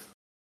with.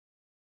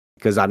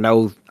 Because I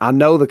know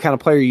the kind of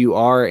player you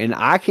are, and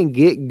I can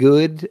get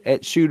good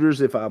at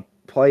shooters if I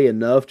play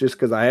enough. Just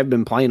because I have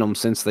been playing them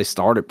since they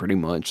started, pretty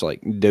much,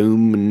 like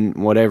Doom and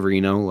whatever,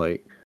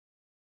 like.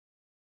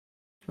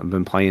 I've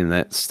been playing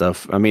that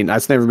stuff. I mean,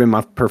 that's never been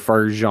my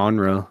preferred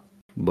genre,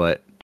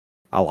 but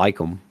I like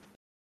them.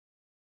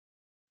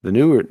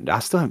 I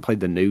still haven't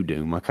played the new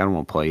Doom. I kind of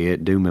want to play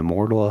it. Doom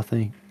Immortal, I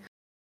think.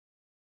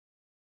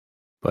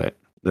 But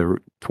the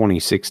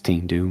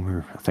 2016 Doom,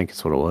 or I think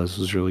it's what it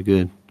was really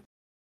good.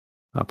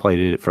 I played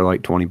it for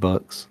like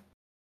 $20.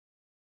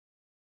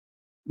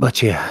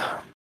 But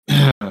yeah,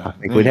 I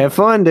think we'd have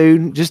fun,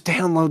 dude. Just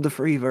download the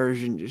free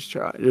version. Just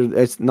try.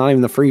 It's not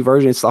even the free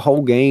version. It's the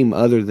whole game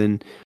other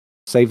than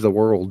Save the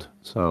World.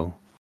 So,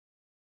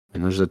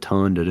 and there's a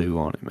ton to do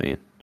on it, man.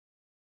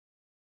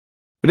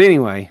 But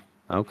anyway,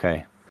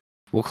 okay.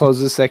 We'll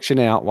close this section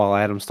out while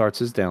Adam starts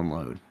his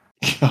download.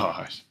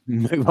 Gosh.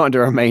 Move on to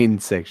our main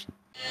section.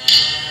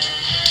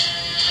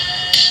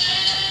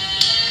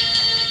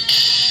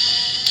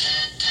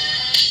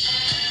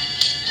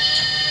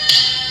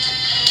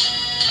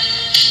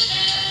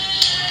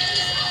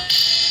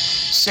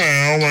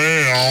 Sell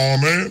me on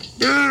it.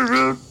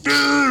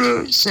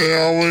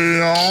 Sell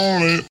me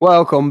on it.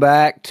 Welcome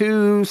back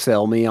to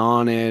Sell Me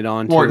On It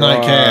on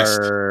Fortnite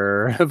Cast.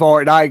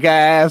 Fortnite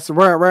Cast.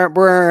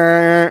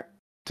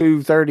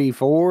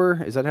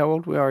 234. Is that how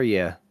old we are?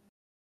 Yeah.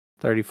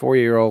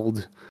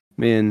 34-year-old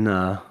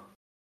men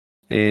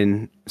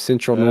in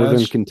central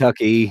northern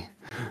Kentucky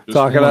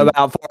talking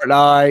about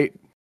Fortnite.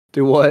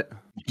 Do what?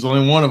 There's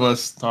only one of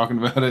us talking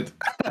about it.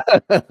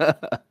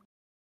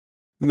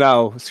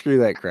 No, screw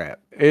that crap.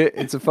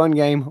 It's a fun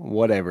game,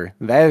 whatever.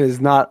 That is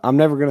not, I'm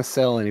never going to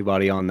sell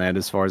anybody on that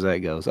as far as that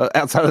goes.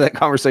 Outside of that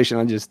conversation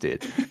I just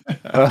did.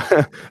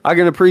 I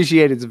can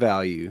appreciate its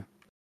value.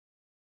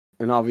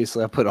 And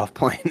obviously I put off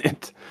playing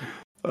it.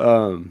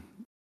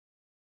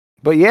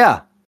 But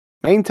yeah,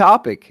 main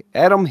topic,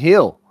 Adam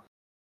Hill.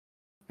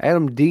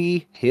 Adam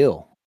D.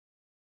 Hill.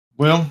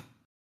 Well,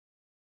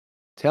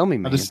 tell me,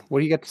 man, what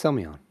do you got to sell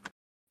me on?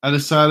 I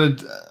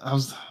decided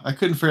I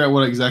couldn't figure out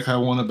what exactly I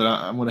wanted, but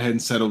I went ahead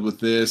and settled with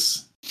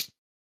this.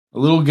 A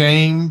little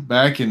game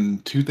back in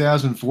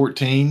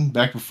 2014,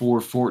 back before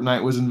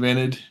Fortnite was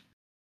invented.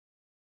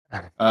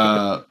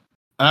 I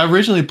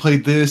originally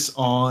played this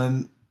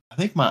on, I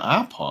think, my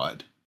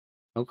iPod.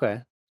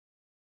 Okay.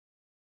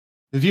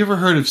 Have you ever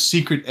heard of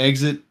Secret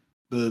Exit,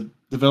 the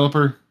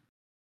developer?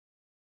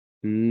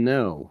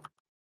 No.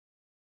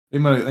 They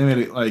made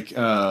it like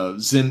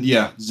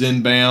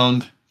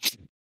Zenbound.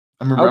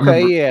 I remember.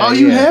 Okay, yeah. Oh,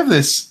 you have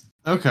this.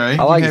 Okay.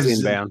 I like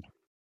Zenbound.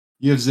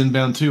 You have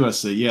Zenbound too, I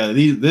see. Yeah,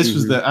 this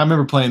was I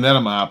remember playing that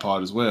on my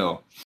iPod as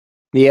well.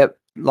 Yep,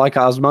 like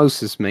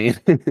Osmosis, man.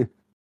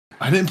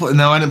 I didn't play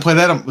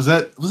that. Was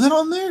that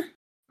on there?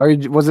 Or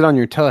was it on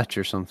your touch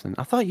or something?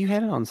 I thought you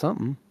had it on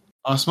something.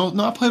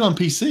 No, I played on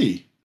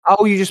PC.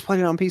 Oh, you just played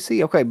it on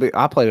PC? Okay, but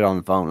I played it on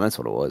the phone. That's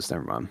what it was.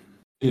 Never mind.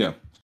 Yeah.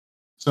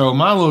 So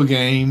my little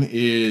game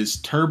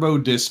is Turbo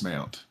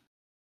Dismount.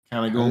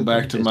 Kind of going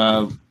back to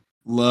my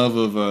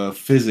love of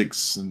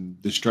physics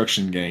and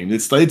destruction game.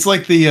 It's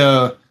like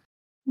the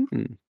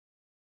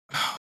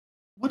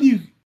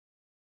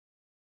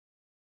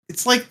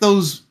it's like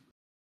those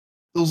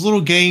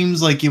little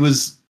games, like you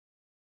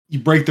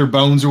break their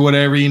bones or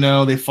whatever,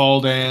 they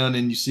fall down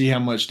and you see how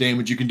much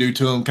damage you can do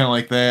to them, kind of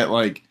like that,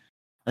 like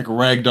a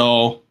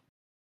ragdoll.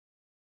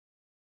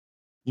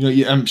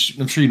 I'm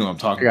sure you know what I'm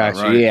talking about,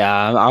 right?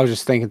 Yeah, I was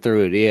just thinking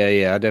through it.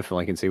 Yeah, I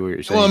definitely can see what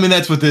you're saying. Well, I mean,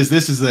 that's what this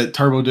is, that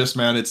Turbo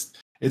Dismount.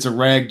 it's a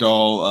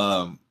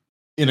ragdoll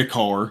in a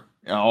car,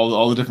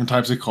 all the different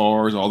types of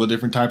cars, all the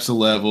different types of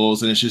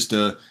levels, and it's just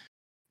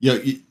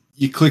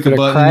you click a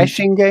button.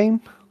 Crashing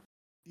game?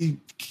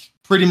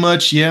 Pretty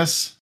much,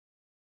 yes.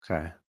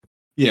 Okay.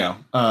 Yeah.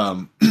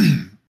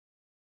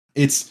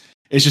 It's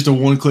just a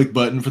one-click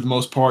button for the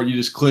most part. You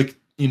just click,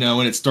 and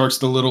it starts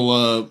the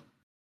little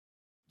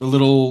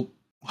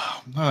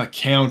not a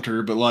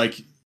counter, but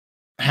like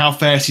how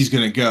fast he's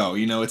gonna go.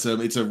 It's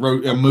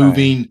a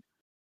moving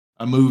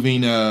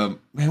man,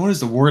 what is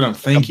the word I'm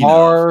thinking a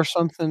bar of? Or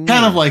something?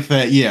 Kind of like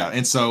that, yeah.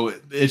 And so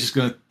it's just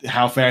gonna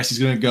how fast he's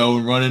gonna go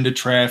and run into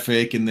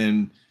traffic, and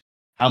then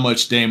how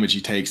much damage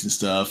he takes and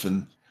stuff.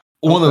 And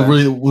one of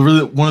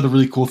the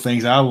really cool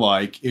things I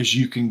like is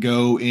you can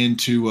go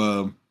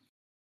into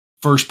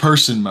first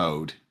person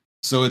mode.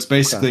 So it's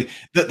basically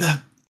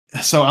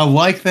so I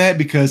like that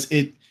because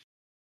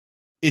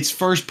it's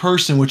first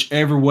person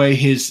whichever way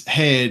his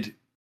head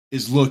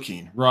is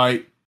looking,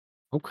 right?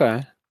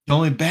 Okay. The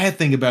only bad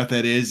thing about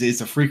that is it's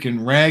a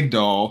freaking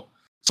ragdoll.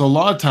 So a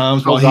lot of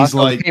times while he's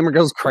like the camera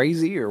goes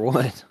crazy or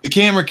what? The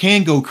camera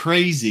can go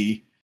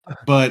crazy,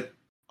 but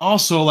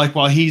also like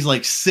while he's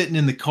like sitting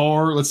in the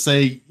car, let's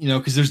say,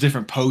 because there's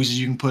different poses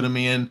you can put him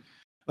in.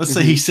 Let's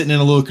say he's sitting in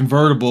a little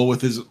convertible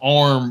with his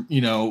arm,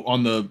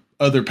 on the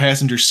other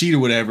passenger seat or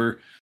whatever.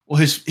 Well,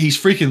 he's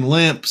freaking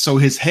limp, so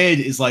his head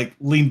is like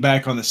leaned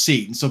back on the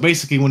seat. And so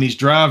basically when he's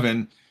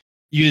driving,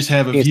 you just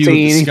have a view of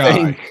the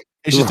sky.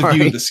 It's just a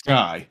view of the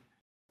sky.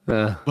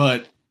 But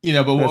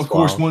of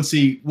course, wild. once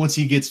he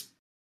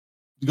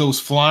goes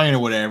flying or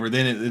whatever,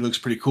 then it looks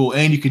pretty cool.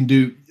 And you can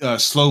do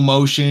slow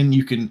motion.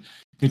 You can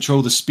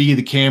control the speed of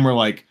the camera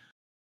like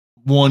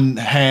 1/2,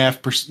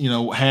 half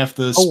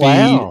the speed,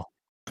 wow.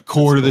 a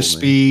quarter of the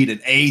speed,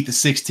 an eighth, a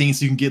 16th.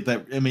 So you can get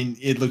that. I mean,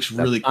 it looks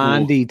really cool.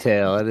 Fine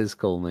detail. That is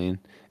coll, man.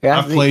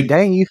 Yeah,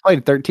 dang, you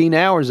played 13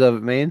 hours of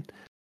it, man.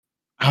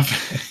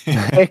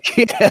 Heck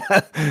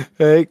yeah.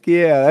 Heck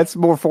yeah. That's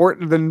more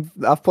than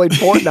I've played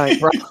Fortnite,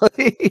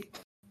 probably.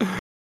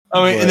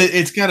 I mean, and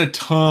it's got a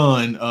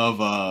ton of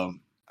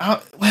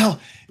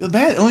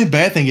the only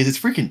bad thing is it's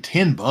freaking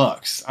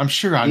 $10. I'm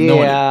sure I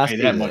know I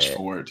didn't pay that much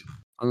for it.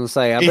 I'm gonna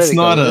say it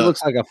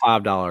looks like a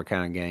 $5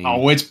 kind of game.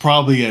 Oh, it's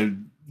probably a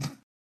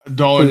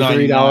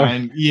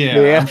 $1.99.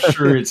 Yeah, I'm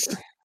sure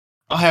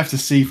I'll have to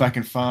see if I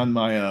can find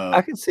my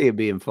I can see it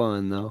being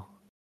fun though.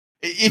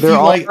 If there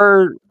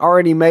are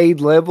already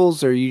made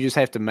levels, or you just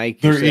have to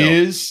make yourself? There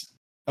is.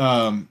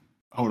 Hold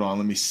on,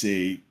 let me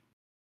see.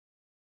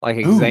 Like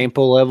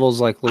example levels,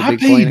 like Little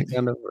Big Planet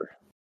kind of.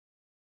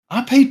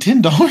 I paid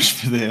 $10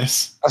 for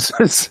this. I was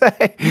going to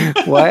say,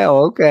 wow,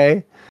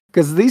 okay.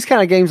 Because these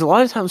kind of games, a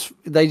lot of times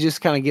they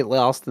just kind of get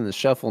lost in the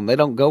shuffle, and they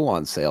don't go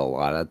on sale a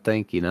lot. I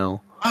think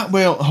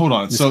well, hold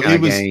on. So it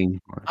was.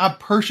 I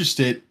purchased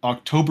it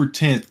October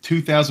 10th,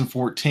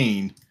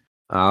 2014.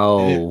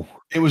 Oh.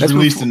 It was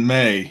released in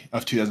May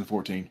of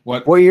 2014.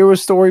 What year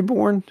was Story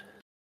born?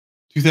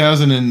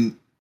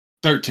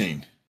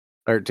 2013.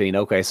 13.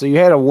 Okay, so you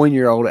had a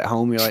 1-year-old at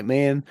home. You're like,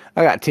 man,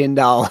 I got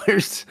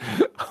 $10.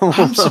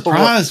 I'm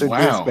surprised.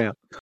 Wow.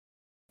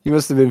 You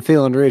must have been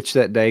feeling rich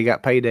that day.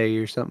 Got payday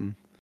or something.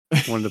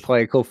 Wanted to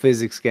play a cool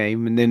physics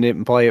game and then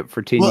didn't play it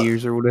for 10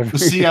 years or whatever.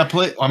 See, I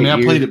played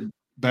it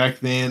back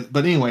then.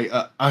 But anyway,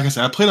 like I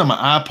said, I played on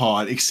my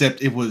iPod,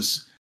 except it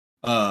was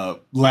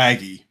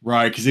laggy,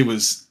 right? Because it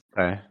was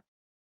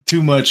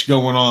too much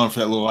going on for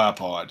that little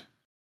iPod.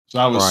 So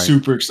I was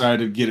super excited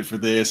to get it for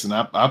this, and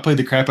I played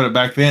the crap out of it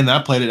back then. And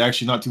I played it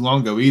actually not too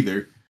long ago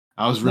either.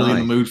 I was really in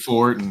the mood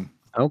for it. And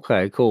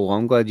okay, cool.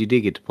 I'm glad you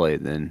did get to play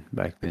it then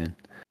back then.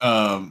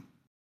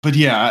 But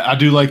yeah, I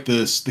do like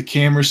the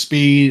camera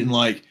speed and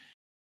like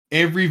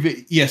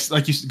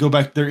like you go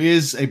back. There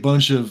is a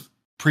bunch of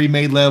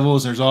pre-made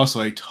levels. There's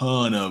also a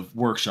ton of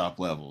workshop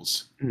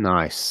levels.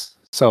 Nice.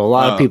 So a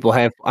lot of people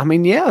have. I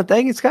mean, yeah, I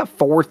think it's got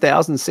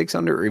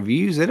 4,600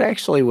 reviews. It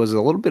actually was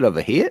a little bit of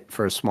a hit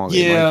for a small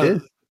game like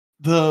this.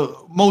 The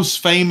most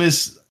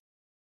famous,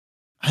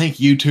 I think,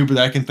 YouTuber that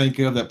I can think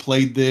of that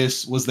played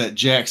this was that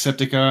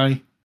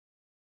Jacksepticeye.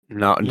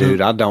 No,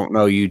 dude, I don't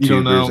know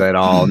YouTubers at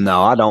all.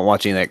 No, I don't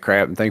watch any of that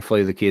crap, and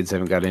thankfully the kids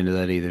haven't got into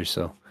that either.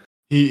 So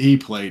he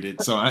played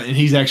it. So and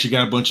he's actually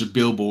got a bunch of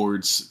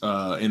billboards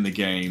in the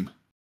game.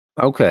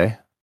 Okay,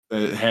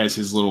 that has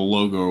his little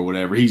logo or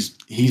whatever. He's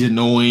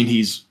annoying.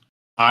 He's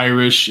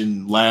Irish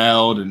and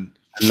loud and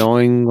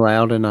annoying,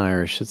 loud, and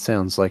Irish. It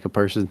sounds like a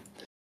person.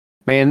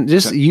 Man,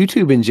 just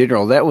YouTube in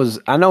general.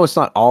 I know it's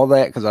not all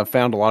that because I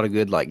found a lot of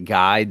good like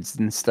guides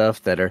and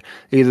stuff that are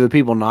either the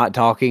people not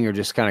talking or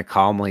just kind of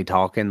calmly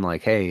talking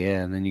like, hey,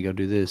 yeah, and then you go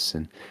do this.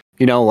 And,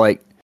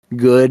 like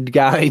good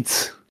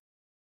guides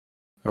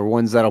or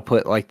ones that'll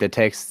put like the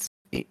text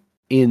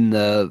in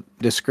the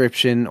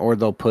description, or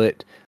they'll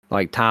put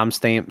like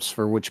timestamps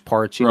for which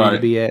parts you need to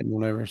be at and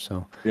whatever.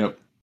 So, yep.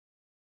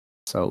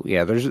 So,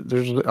 yeah, there's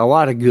a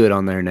lot of good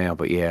on there now.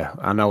 But, yeah,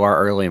 I know our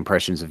early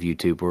impressions of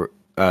YouTube were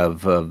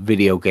of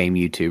video game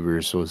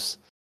YouTubers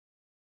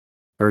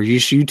or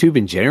just YouTube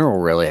in general,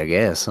 really, I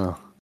guess.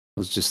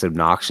 Was just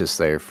obnoxious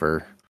there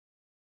for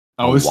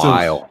a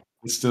while.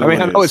 It still I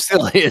mean, I know it is.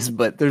 still is,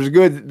 but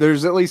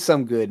there's at least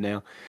some good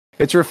now.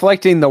 It's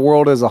reflecting the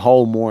world as a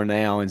whole more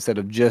now instead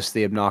of just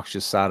the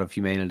obnoxious side of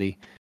humanity,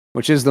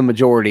 which is the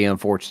majority,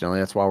 unfortunately.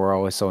 That's why we're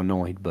always so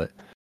annoyed. But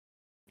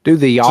dude,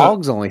 the So,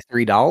 Yogg's only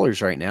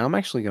 $3 right now. I'm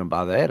actually gonna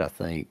buy that, I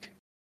think.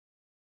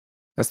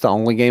 That's the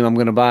only game I'm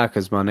gonna buy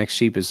because my next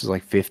cheapest is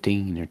like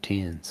 15 or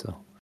 10. So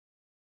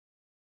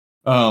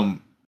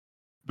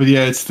but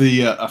yeah, it's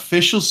the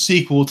official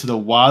sequel to the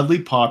wildly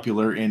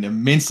popular and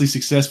immensely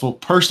successful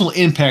Personal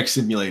Impact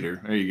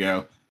Simulator. There you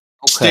go.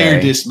 Stair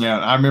okay.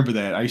 Dismount. I remember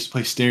that. I used to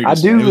play Stair I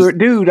Dismount. It was do,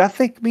 dude. I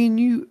think me and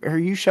you, or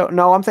you show.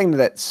 No, I'm thinking of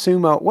that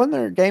sumo. Wasn't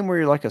there a game where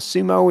you're like a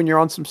sumo and you're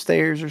on some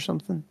stairs or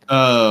something?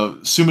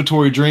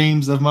 Sumatory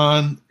Dreams of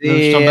mine. You know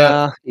what you're talking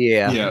about?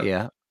 Yeah, yeah, Yeah.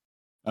 yeah.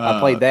 I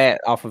played Uh,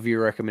 that off of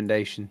your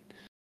recommendation.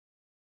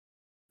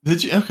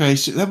 did you? Okay,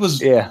 so that was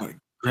Yeah. what,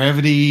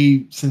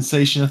 Gravity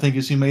Sensation. I think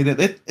is who made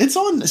that. It's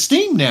on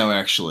Steam now,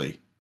 actually.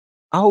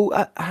 Oh,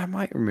 I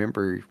might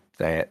remember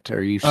that,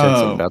 or you've said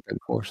something Uh, about that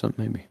before,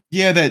 something maybe.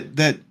 yeah,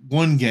 that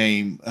one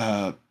game.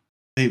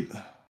 They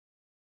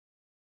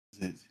is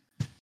it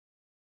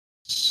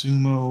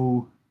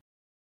Sumo.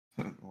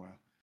 Wow.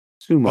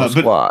 Sumo But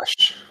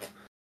Squash.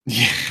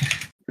 yeah,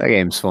 That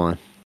game's fun.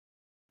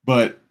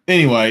 but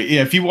anyway,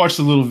 yeah. If you watch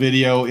the little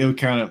video, it would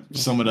kind of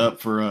sum it up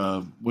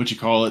for what you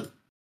call it,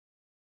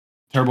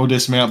 Turbo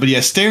Dismount. But yeah,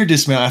 Stair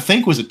Dismount I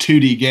think was a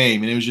 2D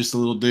game, and it was just a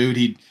little dude.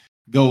 He'd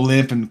go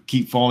limp and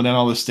keep falling down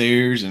all the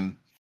stairs, and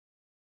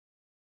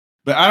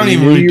but I don't You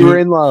even knew really you do were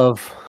it. in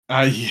love.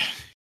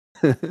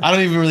 Yeah, I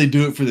don't even really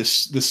do it for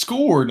this the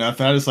score or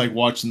nothing. I just like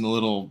watching the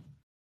little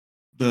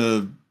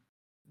the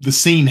the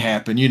scene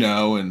happen,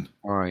 and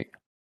All right.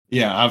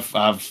 yeah, I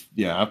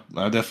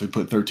definitely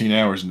put 13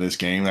 hours in this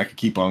game. I could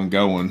keep on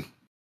going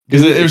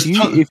because Dude, there's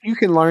if you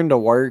can learn to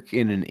work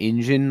in an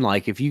engine,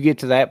 like if you get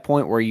to that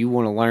point where you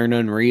want to learn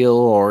Unreal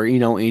or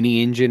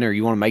any engine, or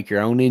you want to make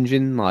your own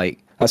engine, like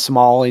a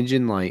small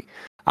engine, like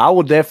I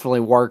will definitely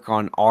work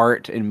on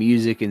art and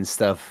music and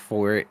stuff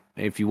for it.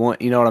 If you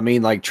want, you know what I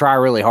mean? Like try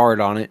really hard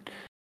on it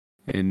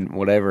and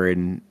whatever,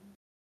 and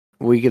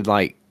we could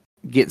like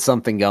get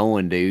something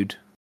going, dude.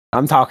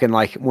 I'm talking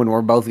like when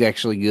we're both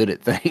actually good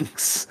at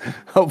things.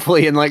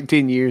 Hopefully in like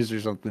 10 years or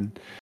something.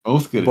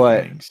 both good at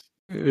But things.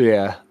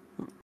 yeah.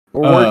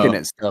 We're working Uh,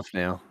 at stuff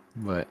now,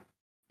 but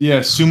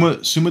yeah,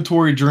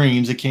 Sumatory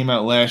Dreams. It came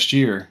out last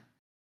year.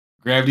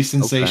 Gravity okay.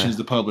 Sensations,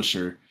 the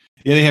publisher.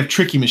 Yeah, they have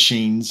Tricky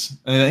Machines.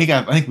 And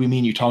I think we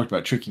mean you talked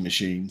about Tricky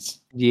Machines.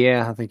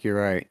 Yeah, I think you're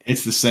right.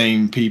 It's the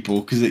same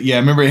people because yeah, I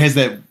remember it has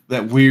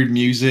that weird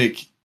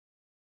music.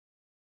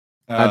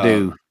 I Uh,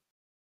 do.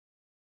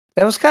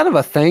 That was kind of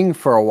a thing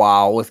for a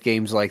while with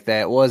games like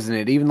that, wasn't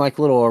it? Even like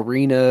little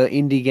arena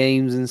indie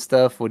games and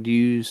stuff would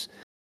use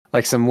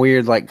like some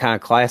weird, like kind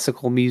of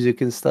classical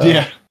music and yeah,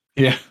 stuff.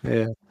 yeah.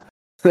 Yeah,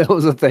 that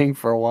was a thing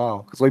for a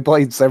while because we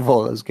played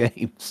several of those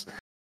games.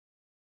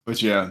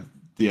 But yeah,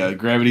 the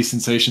Gravity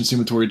Sensation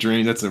Sumatory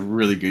Dream. That's a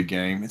really good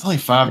game. It's only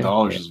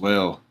 $5 Yeah. as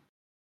well.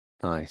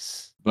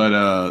 Nice. But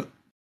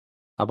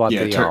I bought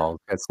yeah, the Yogg.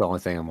 That's the only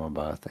thing I'm gonna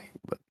buy, I think.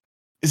 But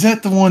is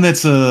that the one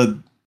that's it's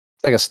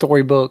like a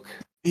storybook.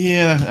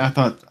 yeah?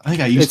 I think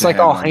I used It's to like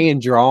have all one.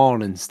 hand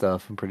drawn and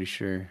stuff. I'm pretty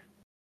sure.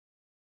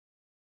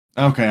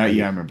 Okay, But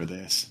yeah, I remember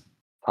this.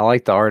 I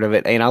like the art of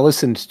it. And I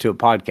listened to a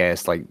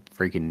podcast like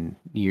freaking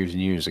years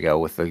and years ago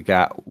with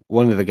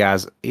one of the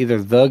guys,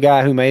 either the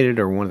guy who made it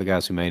or one of the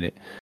guys who made it.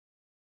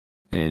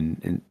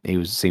 And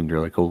he seemed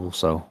really cool.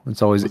 So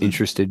it's always Was it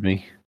interested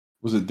me.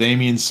 was it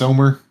Damien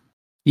Somer?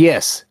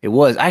 Yes, it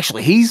was.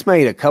 Actually, he's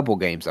made a couple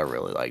games I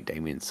really like,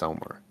 Damien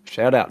Somer.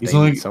 Shout out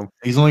Damien Somer.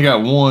 He's only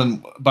got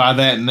one by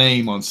that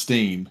name on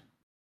Steam.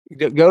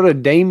 Go to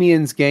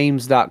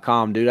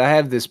damiensgames.com, dude. I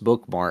have this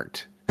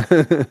bookmarked.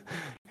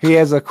 He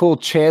has a cool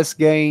chess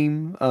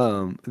game,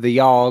 the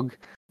Yogg,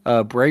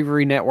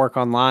 Bravery Network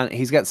Online.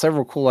 He's got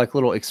several cool, like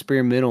little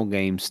experimental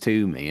games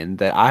too, man,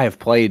 that I have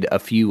played a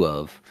few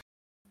of,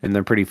 and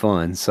they're pretty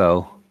fun.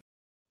 So,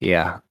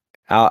 yeah,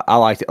 I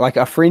liked it. Like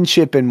A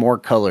Friendship in More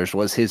Colors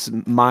was his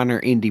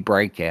minor indie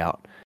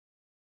breakout.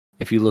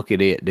 If you look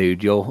at it,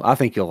 dude, I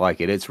think you'll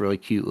like it. It's really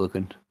cute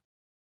looking.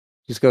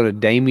 Just go to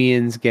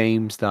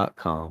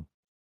damiensgames.com.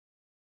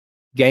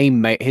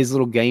 His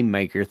little game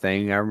maker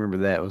thing. I remember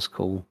that was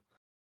cool.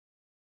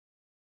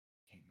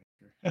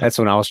 That's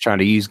when I was trying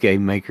to use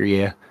Game Maker.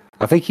 Yeah,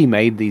 I think he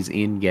made these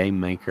in Game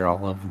Maker,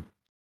 all of them.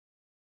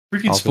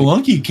 Freaking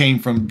Spelunky came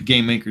from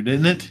Game Maker,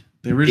 didn't it?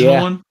 The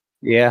original one.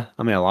 Yeah,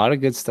 I mean a lot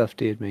of good stuff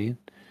did, man.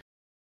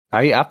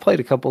 I played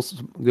a couple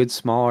good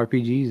small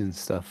RPGs and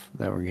stuff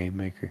that were Game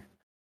Maker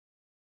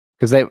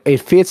because it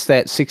fits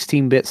that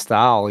 16-bit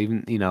style.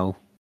 Even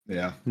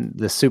Yeah.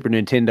 the Super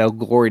Nintendo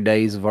glory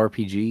days of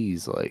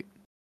RPGs, like.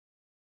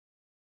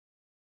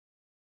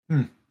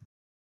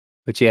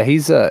 But yeah,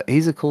 he's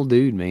a cool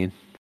dude, man.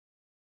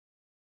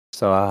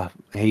 So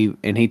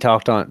he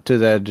talked on to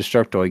the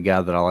Destructoid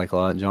guy that I like a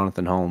lot,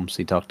 Jonathan Holmes.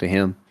 He talked to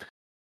him,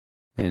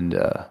 and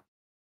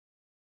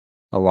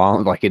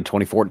along like in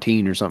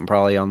 2014 or something,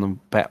 probably on the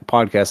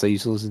podcast I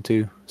used to listen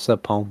to,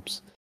 Sup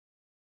Holmes.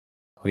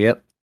 Oh,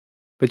 yep.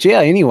 But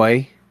yeah,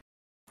 anyway,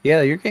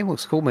 yeah, your game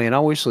looks cool, man. I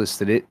wish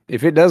listed it.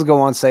 If it does go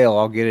on sale,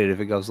 I'll get it. If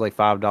it goes like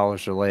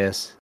 $5 or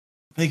less.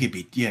 I think it'd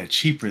be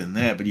cheaper than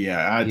that, but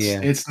Yeah.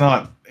 it's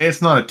not a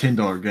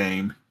 $10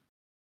 game.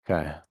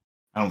 Okay.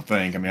 I don't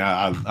think. I mean,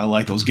 I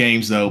like those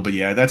games though, but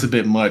yeah, that's a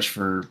bit much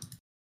for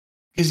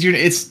because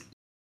it's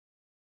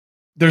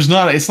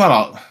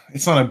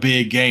not a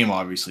big game,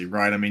 obviously,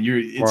 right? I mean,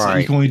 you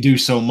can only do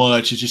so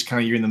much. It's just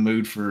kind of you're in the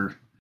mood for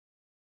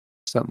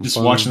something just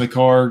fun. watching the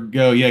car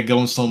go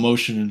in slow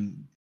motion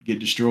and get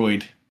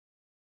destroyed.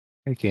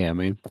 Heck yeah,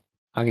 man.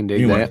 I can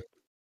dig that.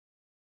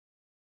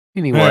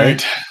 Anyway.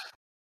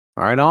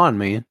 All right on,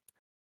 man.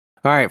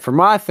 All right, for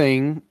my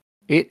thing,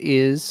 it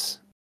is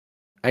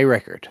a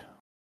record.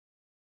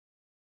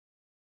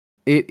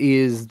 It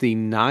is the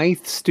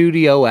 9th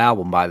studio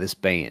album by this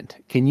band.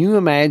 Can you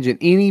imagine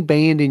any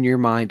band in your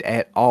mind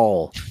at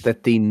all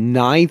that the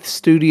 9th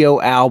studio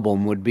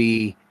album would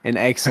be an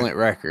excellent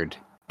record?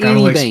 Kind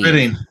of like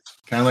spitting.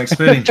 Kind of like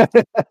spitting.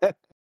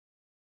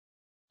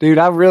 Dude,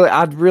 I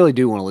really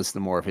do want to listen to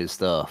more of his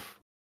stuff.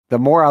 The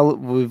more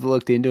we've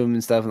looked into him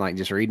and stuff, and like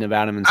just reading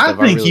about him and stuff,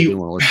 I really do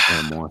want to listen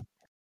to him more.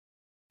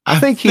 I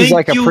think he's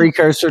like a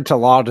precursor to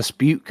Law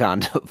Dispute,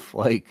 kind of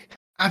like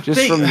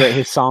from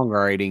his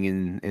songwriting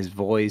and his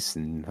voice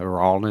and the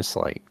rawness.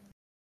 Like,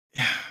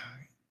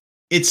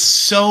 it's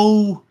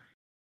so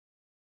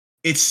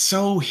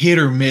hit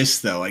or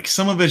miss though. Like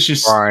some of it's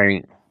just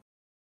right.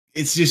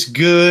 It's just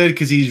good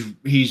because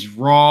he's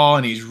raw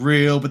and he's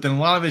real, but then a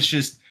lot of it's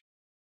just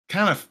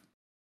kind of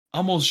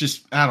almost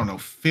just I don't know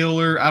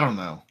filler. I don't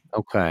know.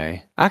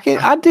 Okay.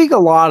 I dig a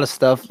lot of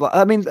stuff.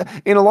 I mean,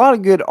 in a lot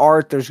of good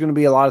art, there's going to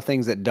be a lot of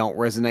things that don't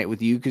resonate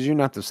with you because you're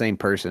not the same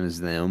person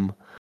as them.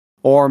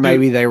 Or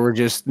maybe they were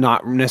just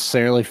not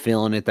necessarily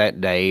feeling it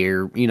that day,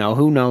 or,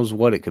 who knows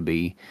what it could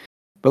be.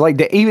 But like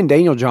even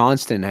Daniel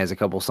Johnston has a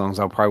couple songs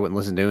I probably wouldn't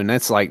listen to, and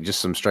that's like just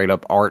some straight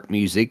up art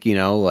music,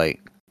 like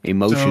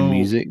emotion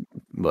music.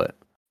 But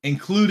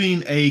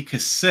including a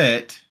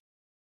cassette.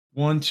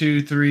 1,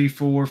 2, 3,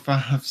 4,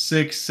 5,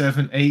 6,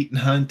 7, 8,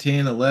 9,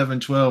 10, 11,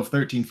 12,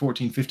 13,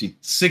 14, 15,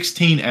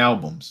 16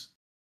 albums.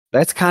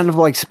 That's kind of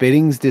like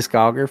Spitting's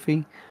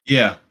discography.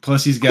 Yeah.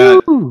 Plus he's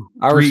got 3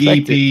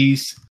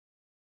 EPs,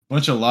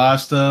 bunch of live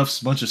stuff,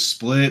 bunch of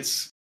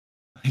splits.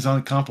 He's on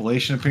a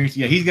compilation appearance.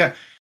 Yeah,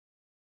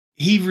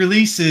 he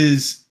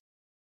releases,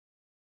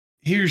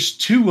 here's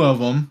 2 of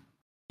them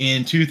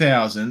in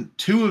 2000,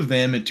 2 of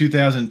them in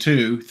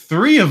 2002,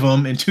 3 of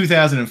them in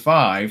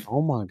 2005.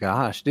 Oh my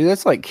gosh, dude,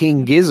 that's like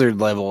King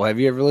Gizzard level. Have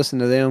you ever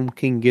listened to them,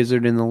 King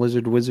Gizzard and the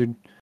Lizard Wizard?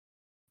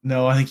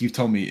 No, I think you've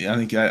told me. I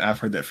think I've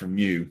heard that from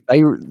you.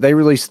 They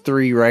released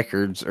 3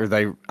 records, or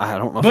I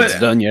don't know if it's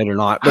done yet or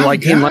not.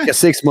 But in like a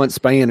 6-month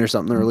span or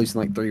something, they're releasing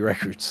like 3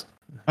 records.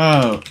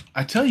 Oh,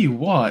 I tell you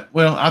what.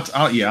 Well,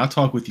 I'll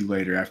talk with you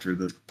later after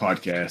the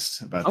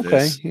podcast about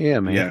this. Okay,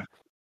 yeah, man. Yeah.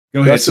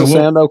 Go ahead. Does it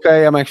sound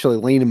okay? I'm actually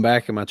leaning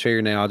back in my chair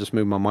now. I'll just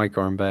move my mic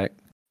arm back.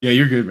 Yeah,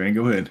 you're good, man.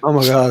 Go ahead. Oh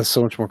my God, it's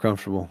so much more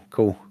comfortable.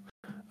 Cool.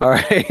 All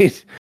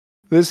right.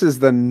 This is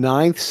the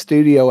 9th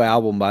studio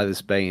album by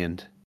this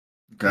band.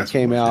 It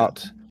came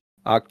out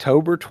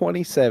October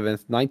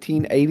 27th,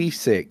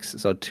 1986.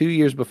 So 2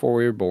 years before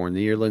we were born,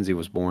 the year Lindsay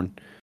was born.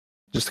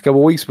 Just a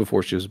couple weeks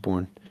before she was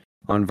born,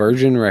 on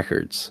Virgin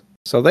Records.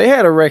 So they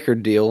had a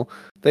record deal.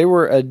 They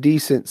were a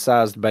decent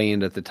sized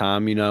band at the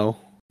time,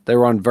 They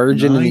were on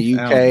Virgin in the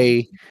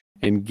UK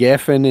and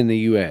Geffen in the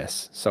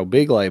US. So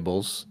big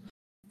labels,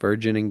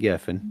 Virgin and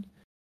Geffen.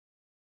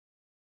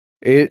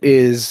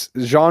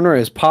 Genre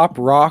is pop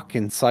rock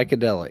and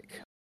psychedelic.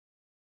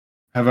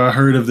 Have I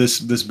heard of this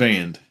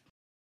band?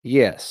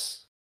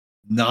 Yes.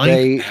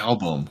 9th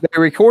album. They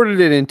recorded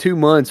it in 2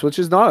 months, which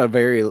is not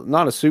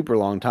a super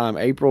long time,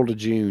 April to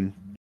June.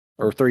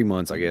 Or 3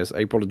 months, I guess,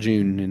 April to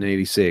June in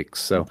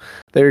 86. So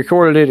they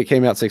recorded it. It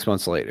came out 6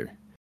 months later.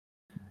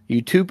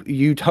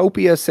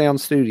 Utopia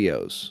Sound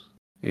Studios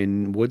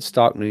in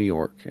Woodstock, New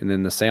York, and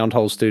then the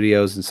Soundhole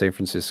Studios in San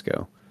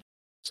Francisco.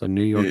 So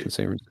New York and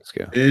San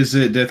Francisco. Is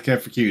it Death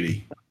Cab for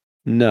Cutie?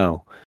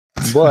 No.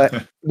 But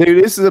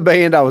dude, this is a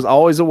band I was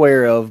always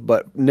aware of,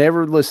 but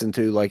never listened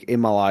to like in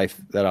my life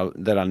that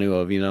I knew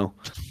of, All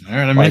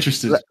right, I'm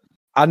interested.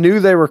 I knew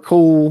they were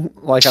cool.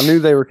 Like I knew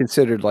they were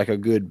considered like a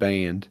good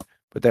band,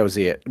 but that was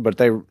it. But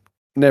they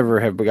never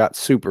have got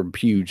super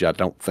huge, I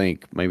don't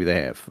think. Maybe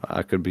they have.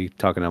 I could be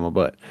talking out my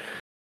butt.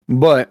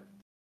 But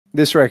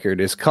this record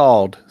is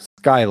called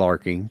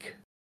Skylarking.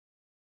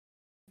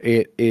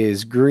 It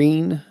is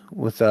green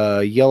with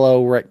a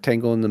yellow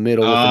rectangle in the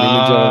middle with an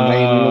image of a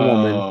man and a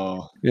woman.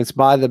 It's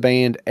by the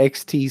band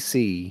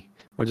XTC,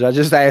 which I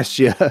just asked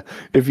you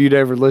if you'd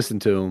ever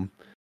listened to them.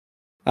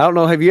 I don't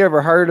know. Have you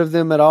ever heard of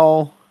them at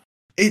all?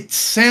 It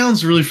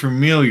sounds really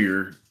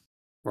familiar.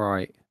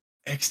 Right.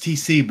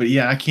 XTC, but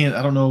yeah, I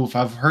don't know if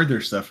I've heard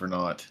their stuff or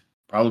not.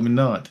 Probably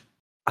not.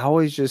 I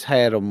always just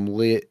had them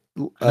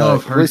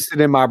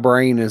listed in my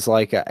brain as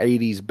like a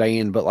 80s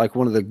band, but like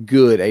one of the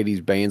good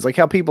 80s bands. Like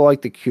how people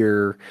like The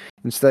Cure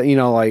and stuff,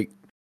 like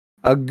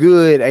a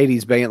good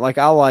 80s band. Like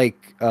I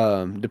like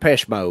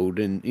Depeche Mode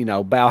and,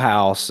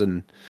 Bauhaus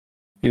and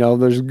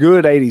there's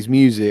good 80s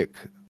music.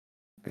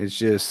 It's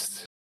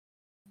just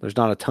there's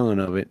not a ton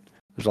of it.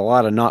 There's a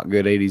lot of not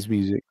good 80s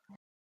music,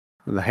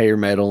 the hair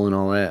metal and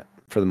all that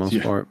for the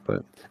most part.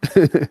 But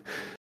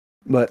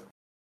but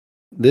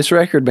this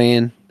record,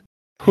 man,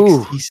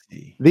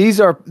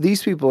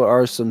 these people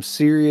are some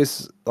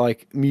serious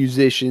like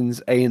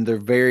musicians, and they're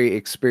very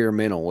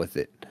experimental with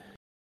it.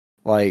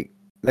 Like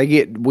they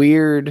get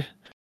weird,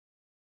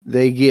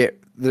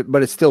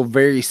 but it's still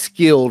very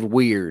skilled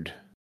weird.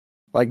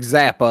 Like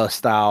Zappa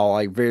style,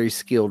 like very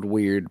skilled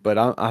weird. But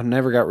I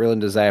never got real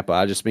into Zappa.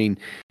 I just mean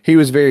he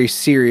was very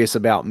serious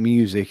about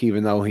music,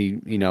 even though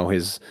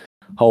his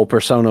whole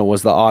persona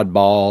was the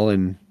oddball,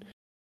 and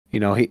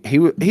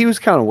he was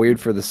kind of weird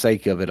for the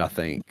sake of it. I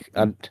think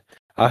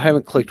I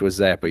haven't clicked with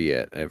Zappa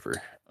yet ever.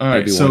 All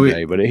right, maybe one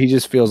day, but he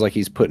just feels like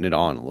he's putting it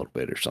on a little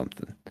bit or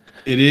something.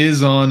 It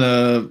is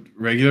on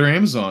regular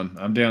Amazon.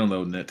 I'm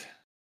downloading it.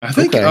 I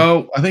think. Okay.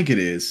 Oh, I think it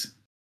is.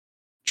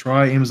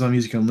 Try Amazon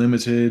Music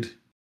Unlimited.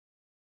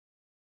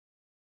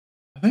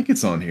 I think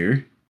it's on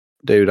here.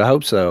 Dude, I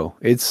hope so.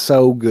 It's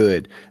so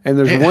good. And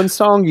there's one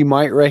song you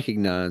might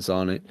recognize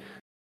on it.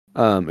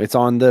 It's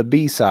on the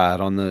B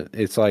side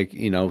it's like,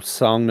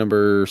 song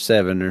number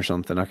 7 or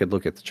something. I could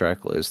look at the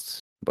track lists,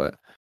 but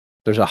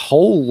there's a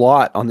whole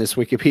lot on this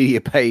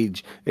Wikipedia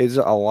page.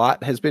 A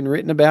lot has been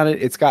written about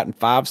it. It's gotten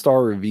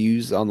 5-star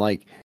reviews on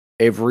like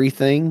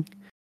everything.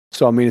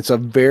 So, I mean, it's a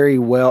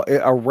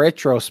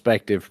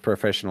retrospective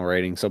professional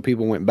rating. So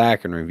people went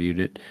back and reviewed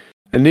it.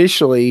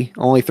 Initially,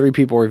 only 3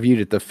 people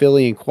reviewed it: the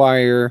Philly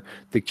Inquirer,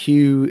 the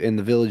Q, and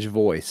the Village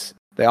Voice.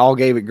 They all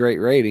gave it great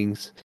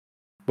ratings,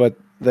 but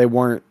they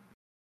weren't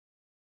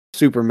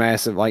super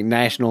massive, like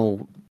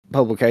national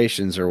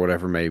publications or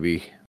whatever,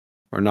 maybe,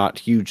 or not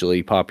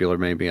hugely popular,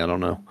 maybe. I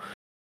don't know.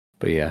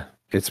 But yeah,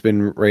 it's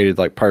been rated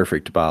like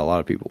perfect by a lot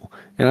of people.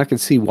 And I can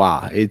see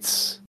why.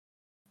 It's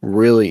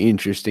really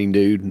interesting,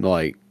 dude.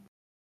 Like,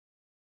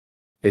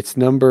 it's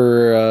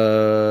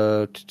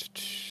number...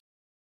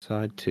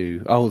 Side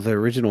 2. Oh, the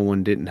original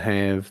one didn't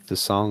have the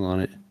song on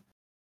it.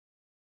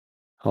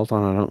 Hold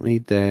on, I don't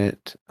need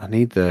that. I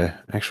need the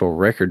actual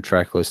record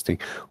track listing.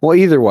 Well,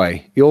 either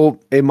way,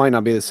 it might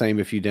not be the same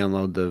if you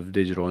download the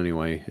digital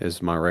anyway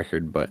as my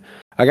record, but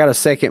I got a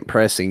second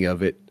pressing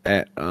of it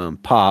at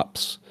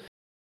Pops.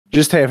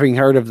 Just having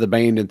heard of the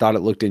band and thought it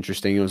looked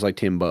interesting, it was like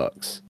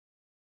 $10.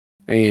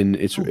 And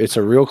it's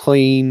a real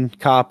clean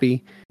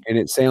copy, and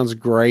it sounds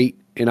great.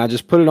 And I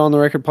just put it on the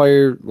record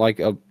player like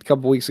a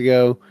couple weeks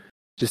ago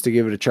just to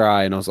give it a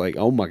try, and I was like,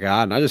 oh my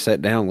God. And I just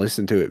sat down and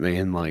listened to it,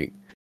 man, like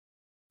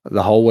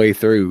the whole way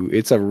through.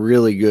 It's a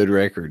really good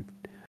record.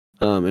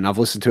 And I've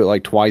listened to it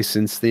like twice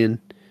since then.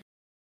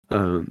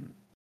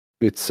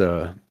 It's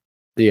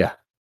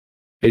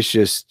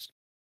just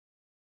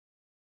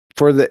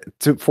for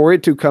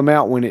it to come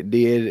out when it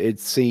did, it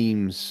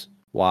seems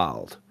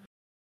wild.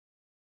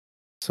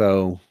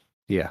 So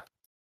yeah.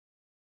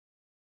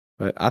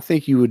 But I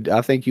think you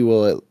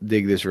will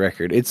dig this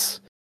record.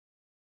 It's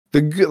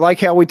like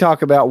how we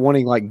talk about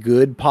wanting like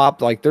good pop.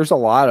 Like there's a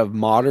lot of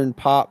modern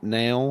pop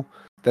now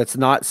that's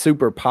not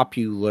super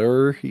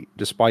popular,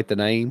 despite the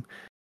name.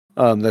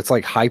 That's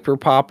like hyper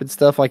pop and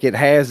stuff. Like it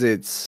has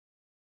its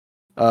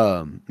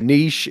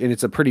niche, and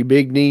it's a pretty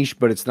big niche,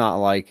 but it's not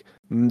like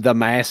the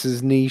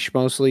masses niche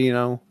mostly,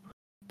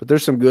 But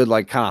there's some good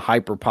like kind of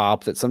hyper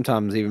pop that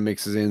sometimes even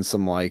mixes in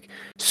some like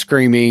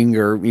screaming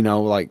or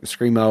like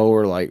screamo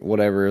or like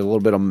whatever, a little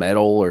bit of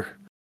metal or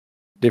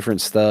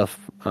different stuff.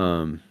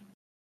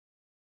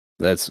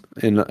 That's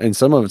and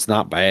some of it's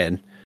not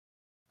bad.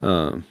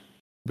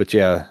 But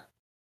yeah,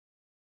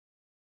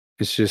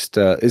 it's just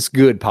it's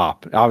good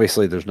pop.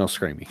 Obviously there's no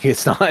screaming.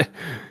 It's not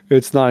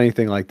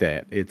anything like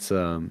that. It's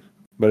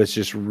but it's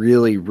just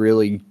really,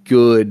 really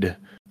good,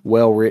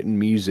 well-written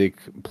music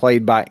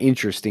played by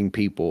interesting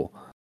people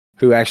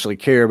who actually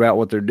care about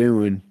what they're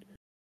doing,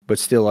 but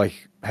still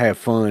like have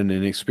fun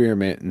and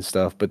experiment and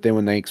stuff. But then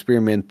when they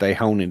experiment, they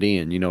hone it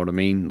in. You know what I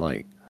mean?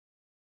 Like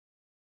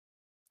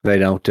they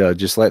don't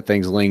just let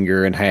things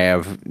linger and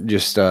have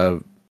just they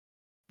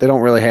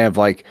don't really have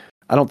like,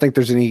 I don't think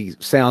there's any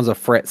sounds of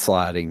fret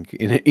sliding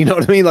in it. You know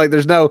what I mean? Like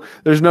there's no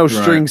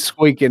string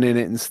squeaking in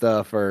it and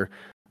stuff, or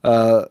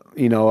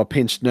a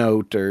pinched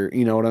note, or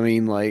you know what I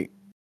mean? Like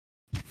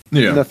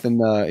nothing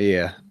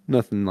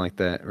like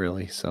that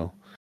really. So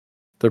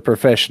they're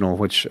professional,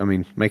 which I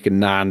mean, making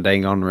 9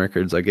 dang on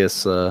records, I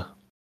guess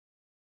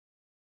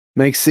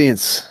makes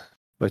sense.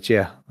 But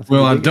yeah.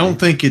 I don't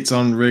think it's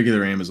on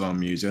regular Amazon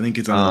Music. I think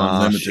it's on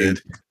Unlimited.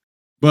 Shoot.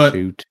 But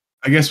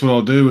I guess what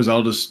I'll do is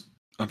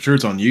I'm sure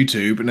it's on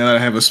YouTube, and now that I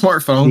have a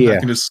smartphone, I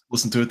can just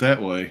listen to it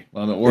that way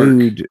while I'm at work.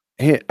 Dude,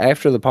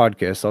 after the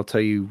podcast, I'll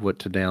tell you what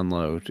to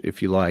download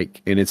if you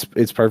like. And it's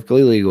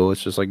perfectly legal.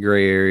 It's just like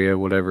gray area,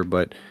 whatever,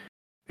 but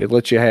it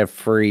lets you have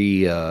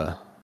free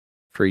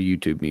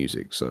YouTube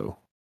music. So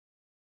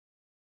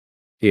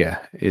yeah,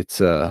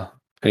 it's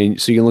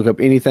and so you can look up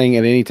anything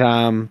at any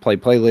time, play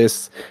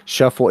playlists,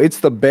 shuffle. It's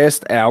the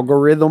best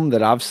algorithm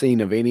that I've seen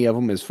of any of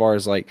them, as far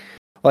as like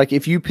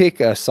if you pick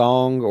a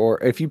song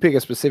or if you pick a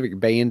specific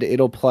band,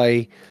 it'll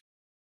play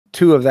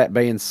two of that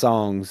band's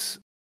songs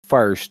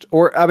first,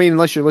 or I mean,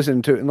 unless you want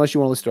to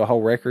listen to a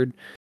whole record,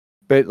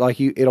 but like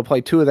it'll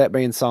play two of that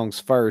band's songs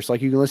first.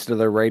 Like you can listen to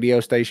their radio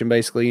station,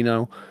 basically, you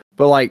know.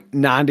 But like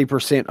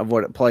 90% of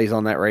what it plays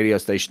on that radio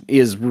station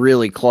is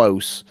really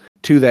close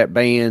to that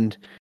band,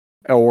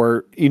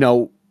 or you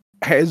know,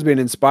 has been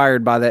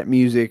inspired by that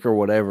music or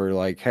whatever.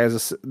 Like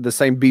has the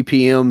same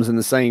BPMs and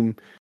the same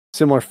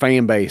similar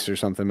fan base or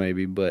something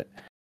maybe. But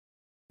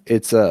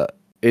it's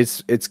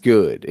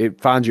good. It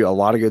finds you a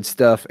lot of good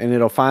stuff, and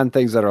it'll find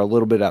things that are a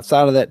little bit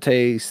outside of that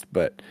taste,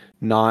 but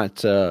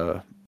not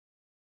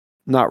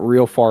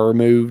real far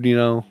removed, you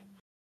know.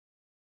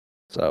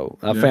 So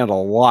I found a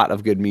lot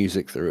of good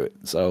music through it.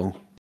 So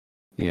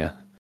yeah.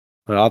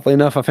 But oddly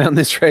enough, I found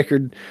this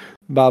record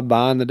by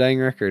buying the dang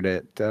record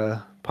at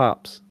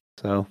Pops.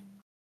 So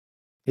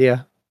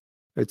yeah,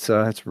 it's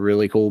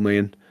really cool,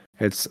 man.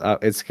 It's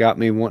got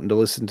me wanting to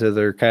listen to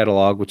their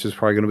catalog, which is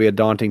probably going to be a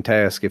daunting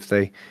task if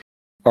they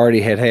already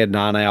had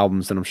 9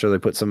 albums, and I'm sure they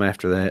put some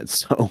after that.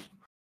 So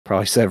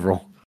probably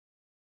several.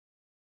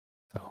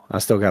 So I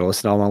still got to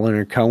listen to all my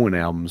Leonard Cohen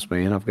albums,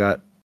 man. I've got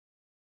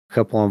a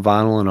couple on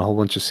vinyl and a whole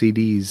bunch of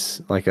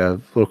CDs, like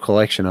a little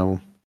collection of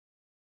them.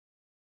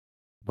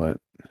 But,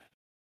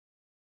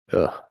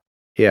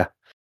 yeah.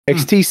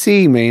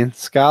 XTC, man.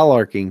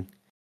 Skylarking.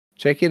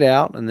 Check it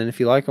out. And then if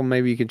you like them,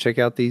 maybe you can check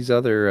out these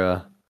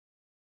other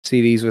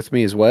CDs with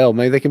me as well.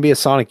 Maybe they can be a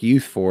Sonic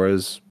Youth for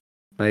us.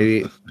 Maybe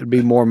it'd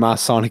be more my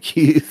Sonic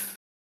Youth.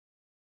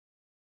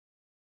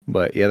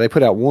 But yeah, they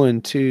put out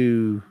 1,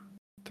 2,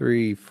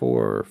 3,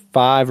 4,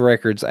 5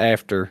 records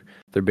after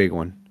their big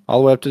one.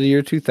 All the way up to the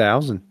year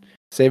 2000.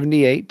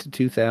 78 to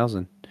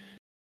 2000.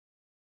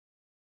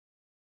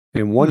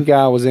 And one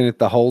guy was in it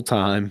the whole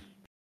time.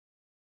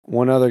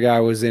 One other guy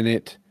was in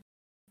it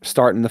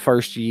starting the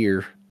first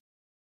year.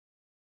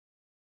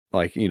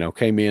 Like, you know,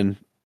 came in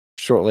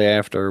shortly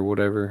after or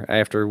whatever.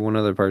 After one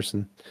other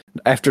person.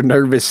 After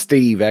Nervous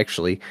Steve,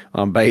 actually,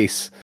 on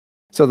bass.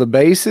 So the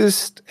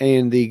bassist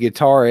and the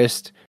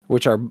guitarist,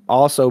 which are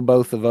also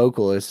both the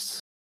vocalists,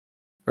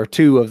 or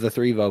 2 of the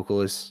 3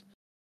 vocalists,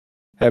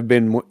 have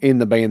been in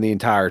the band the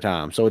entire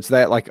time. So it's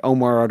that like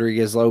Omar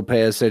Rodriguez,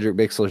 Lopez, Cedric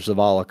Bixler,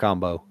 Zavala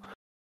combo.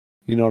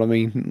 You know what I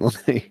mean?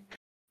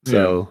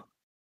 So,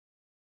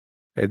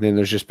 and then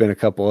there's just been a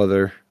couple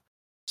other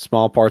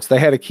small parts. They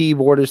had a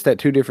keyboardist at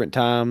 2 different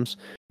times,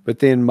 but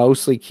then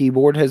mostly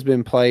keyboard has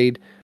been played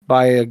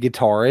by a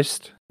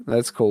guitarist.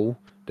 That's cool.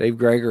 Dave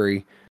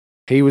Gregory.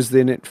 He was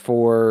in it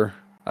for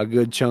a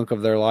good chunk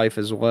of their life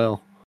as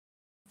well.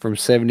 From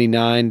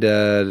 79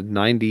 to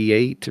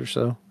 98 or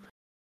so.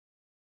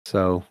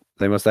 So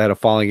they must have had a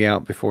falling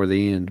out before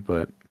the end,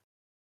 or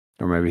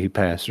maybe he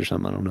passed or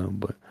something. I don't know,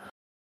 but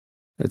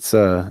it's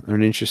they're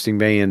an interesting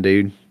band,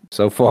 dude.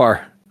 So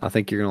far, I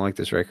think you're gonna like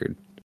this record.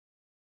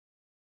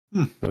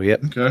 So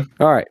yep. Okay.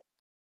 All right.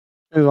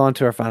 Move on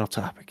to our final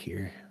topic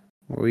here,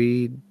 where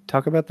we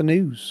talk about the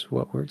news,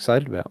 what we're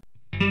excited about.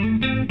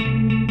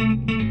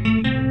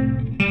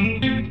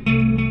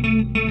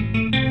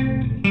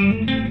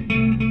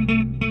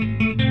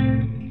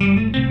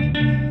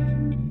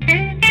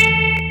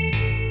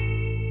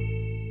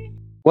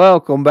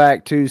 Welcome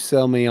back to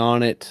Sell Me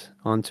On It.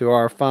 On to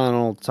our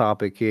final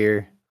topic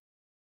here.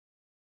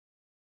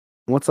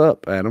 What's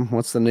up, Adam?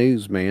 What's the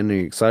news, man? Are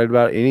you excited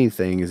about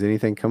anything? Is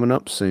anything coming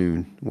up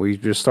soon? We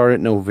just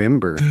started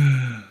November.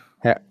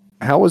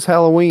 How was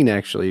Halloween,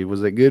 actually?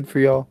 Was it good for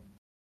y'all?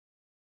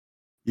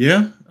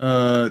 Yeah.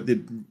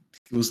 It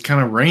was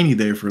kind of rainy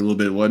there for a little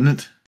bit, wasn't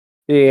it?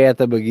 Yeah, at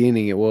the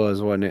beginning it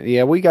was, wasn't it?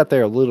 Yeah, we got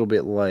there a little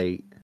bit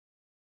late.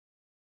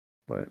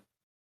 But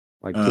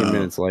like 10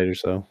 minutes later,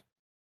 so.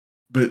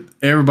 But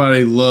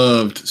everybody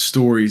loved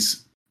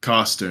Story's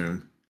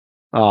costume.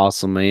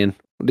 Awesome, man.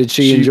 Did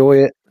she enjoy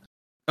it?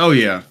 Oh,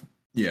 yeah.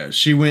 Yeah.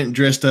 She went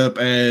dressed up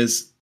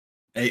as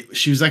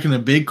she was like in a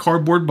big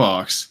cardboard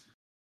box.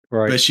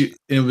 Right. But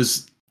it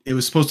was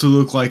supposed to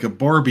look like a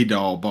Barbie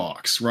doll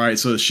box, right?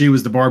 So she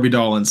was the Barbie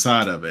doll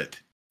inside of it.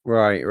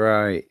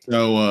 Right.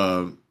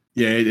 So,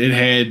 yeah, it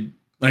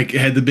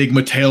had the big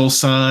Mattel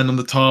sign on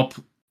the top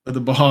of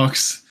the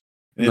box.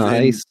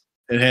 Nice.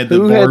 It had the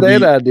Who Barbie.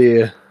 had that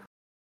idea?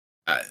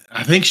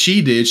 I think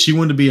she did. She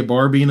wanted to be a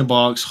Barbie in a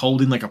box,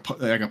 holding like a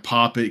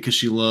poppet because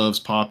she loves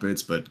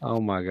poppets. But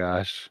oh my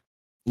gosh,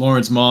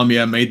 Lauren's mom,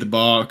 made the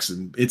box,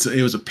 and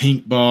it was a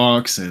pink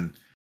box, and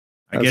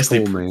I guess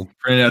cool, they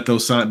printed out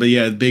those signs. But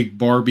yeah, the big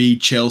Barbie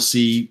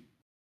Chelsea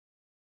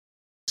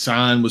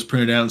sign was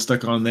printed out and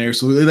stuck on there,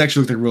 so it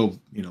actually looked like a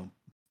real,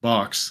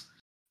 box.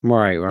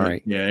 Right.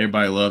 But yeah,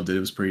 everybody loved it. It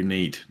was pretty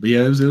neat. But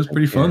yeah, it was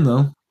pretty fun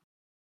though.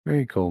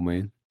 Very cool,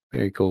 man.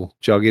 Very cool.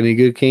 Did y'all get any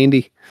good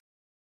candy?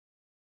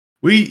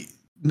 We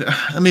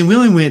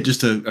only went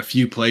just a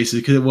few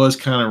places because it was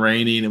kind of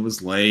rainy and it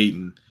was late,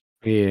 and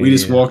we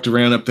just walked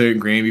around up there in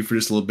Granby for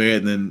just a little bit,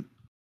 and then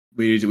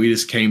we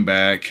just came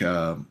back.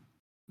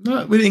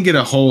 We didn't get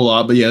a whole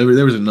lot, but yeah,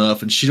 there was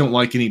enough. And she don't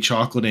like any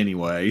chocolate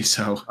anyway,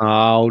 so.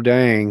 Oh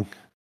dang!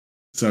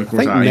 So of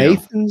course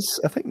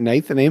I think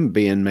Nathan and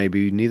Ben,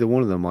 maybe neither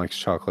one of them likes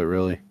chocolate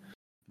really.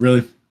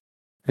 Really?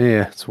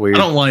 Yeah, it's weird. I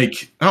don't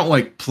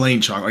like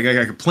plain chocolate.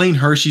 Like a plain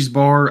Hershey's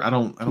bar. I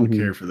don't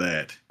care for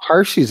that.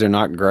 Hershey's are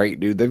not great,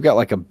 dude. They've got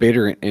like a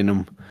bitter in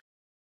them.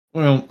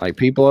 Well, like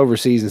people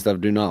overseas and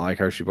stuff do not like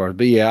Hershey bars,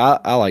 but yeah,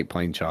 I like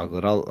plain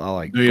chocolate. I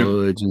like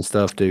fudge and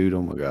stuff, dude.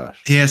 Oh my gosh.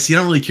 Yeah, see, I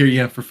don't really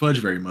care for fudge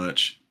very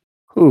much.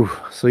 Ooh,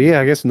 so yeah,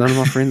 I guess none of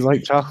my friends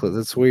like chocolate.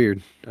 That's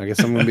weird. I guess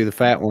I'm gonna be the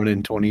fat one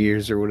in 20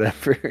 years or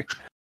whatever.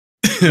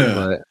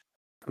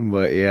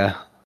 but yeah,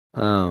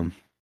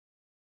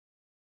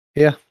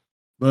 yeah.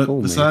 But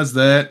cool, besides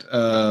that,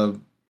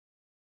 I'm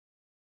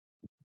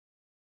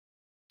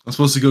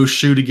supposed to go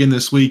shoot again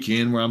this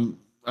weekend.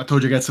 I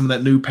told you I got some of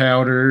that new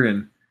powder,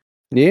 and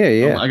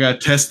yeah. I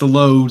got to test the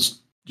loads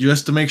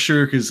just to make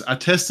sure, because I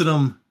tested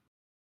them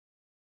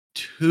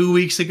 2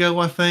 weeks ago,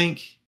 I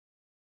think.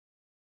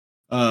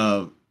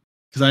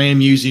 Because I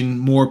am using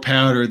more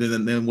powder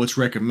than what's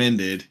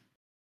recommended,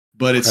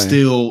 but it's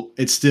still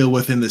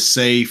within the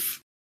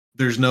safe.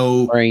 There's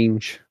no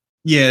range.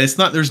 Yeah, it's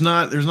not. There's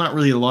not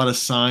really a lot of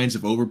signs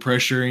of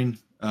overpressuring.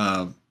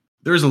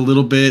 There's a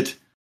little bit.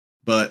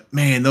 But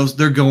man,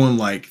 they're going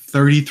like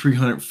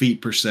 3,300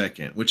 feet per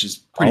second, which is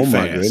pretty fast. Oh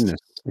my goodness!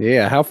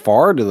 Yeah, how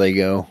far do they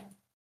go?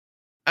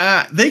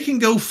 They can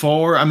go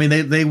far. I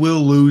mean, they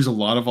will lose a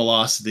lot of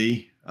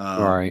velocity.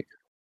 Right.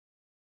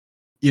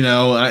 You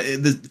know,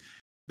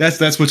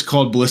 that's what's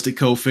called ballistic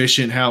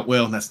coefficient.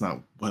 That's not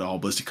what all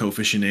ballistic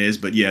coefficient is,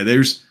 but yeah,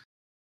 there's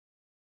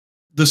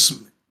the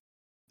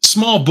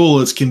small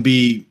bullets can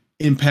be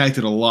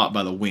impacted a lot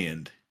by the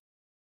wind.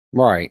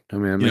 Right. I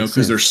mean,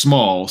 because they're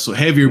small, so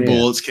heavier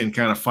bullets can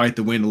kind of fight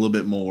the wind a little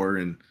bit more.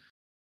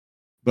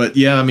 But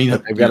yeah, I mean,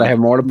 they've got to have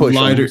more to push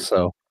lighter. Them,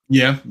 so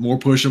yeah, more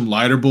push them.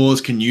 Lighter bullets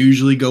can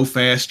usually go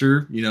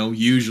faster.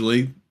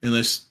 Usually,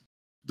 unless,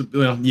 for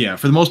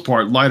the most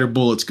part, lighter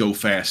bullets go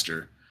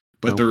faster,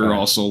 but they're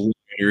also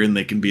lighter and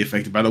they can be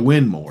affected by the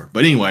wind more.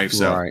 But anyway,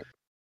 so right.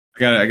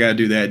 I gotta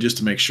do that just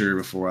to make sure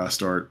before I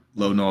start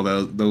loading all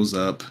those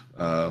up.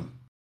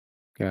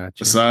 Gotcha.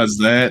 Besides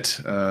that,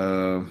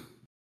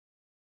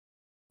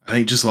 I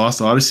think just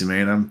Lost Odyssey,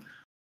 man.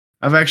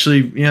 I've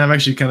actually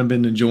kind of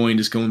been enjoying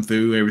just going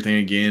through everything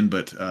again,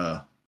 but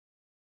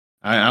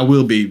I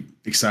will be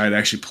excited to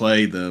actually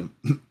play the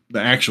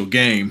actual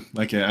game.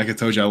 Like I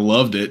told you, I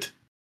loved it.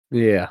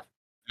 Yeah.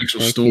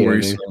 Actual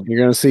story. So you're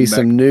gonna see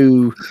some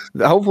new.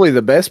 Hopefully,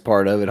 the best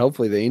part of it.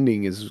 Hopefully, the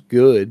ending is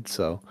good.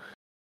 So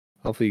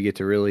hopefully, you get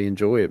to really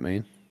enjoy it,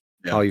 man.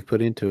 Yeah. All you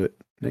put into it.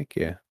 Heck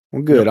yeah.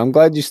 Well, good. Yep. I'm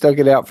glad you stuck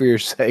it out for your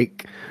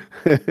sake.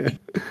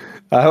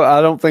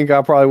 I don't think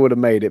I probably would have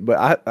made it,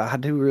 but I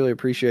do really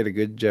appreciate a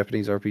good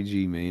Japanese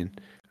RPG, man.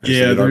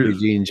 Yeah,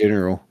 RPG in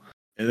general.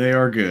 They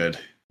are good.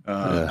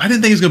 I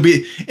didn't think it was going to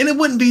be, and it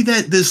wouldn't be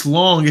this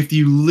long if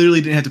you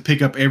literally didn't have to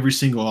pick up every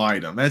single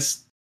item.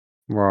 That's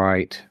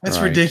right. That's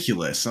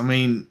ridiculous. I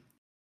mean,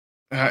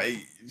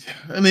 I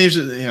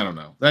don't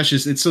know. That's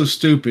just, it's so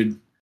stupid.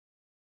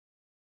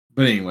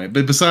 But anyway,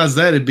 besides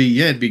that, it'd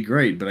be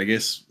great. But I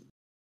guess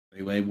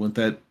they want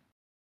that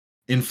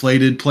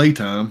inflated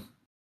playtime.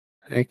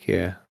 Heck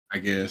yeah. I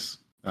guess.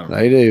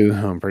 They do.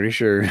 I'm pretty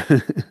sure.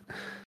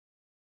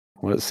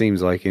 Well, it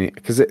seems like,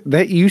 because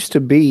that used to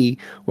be,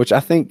 which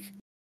I think,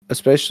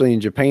 especially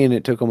in Japan,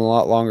 it took them a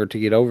lot longer to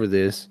get over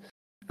this.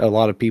 A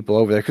lot of people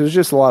over there, because there's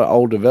just a lot of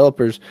old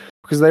developers,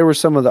 because they were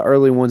some of the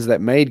early ones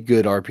that made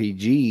good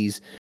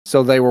RPGs.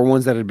 So they were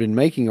ones that had been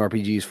making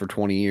RPGs for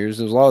 20 years.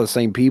 There's a lot of the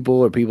same people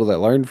or people that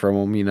learned from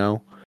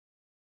them,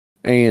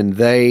 and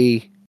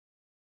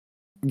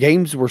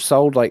games were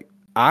sold like,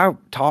 I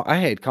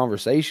had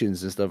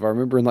conversations and stuff. I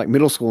remember in like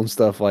middle school and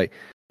stuff, like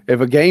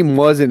if a game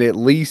wasn't at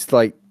least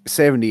like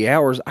 70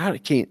 hours, I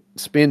can't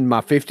spend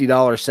my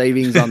 $50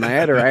 savings on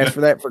that or ask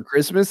for that for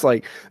Christmas.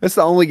 Like that's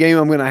the only game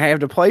I'm going to have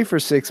to play for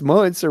 6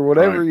 months or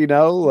whatever,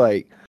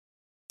 like,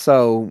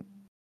 so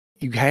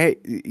you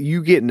get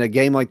in a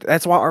game like that.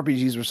 That's why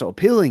RPGs were so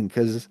appealing,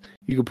 because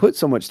you could put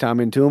so much time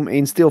into them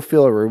and still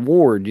feel a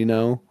reward,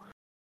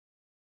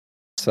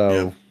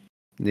 So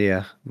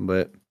yeah,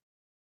 but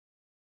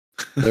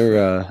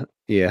they're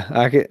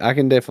I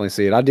can definitely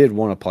see it. I did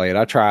want to play it.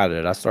 I tried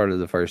it. I started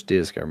the first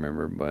disc, I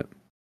remember, but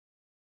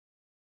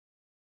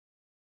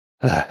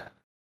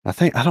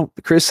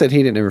Chris said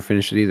he didn't ever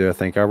finish it either. I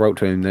think I wrote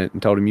to him that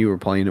and told him you were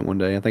playing it one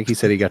day. I think he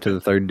said he got to the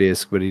third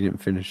disc, but he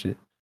didn't finish it.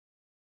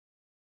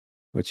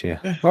 Which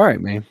all right,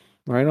 man.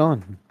 Right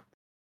on.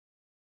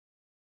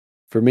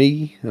 For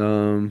me,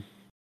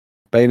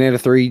 Bayonetta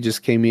 3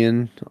 just came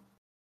in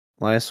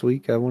last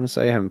week, I want to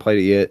say. I haven't played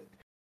it yet.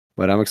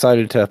 But I'm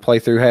excited to play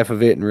through half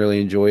of it and really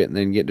enjoy it and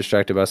then get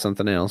distracted by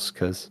something else,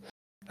 because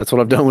that's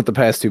what I've done with the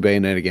past 2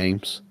 Bayonetta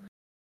games.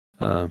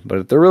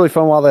 But they're really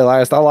fun while they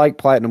last. I like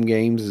Platinum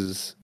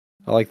Games.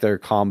 I like their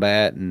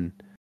combat, and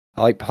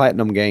I like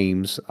Platinum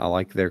Games. I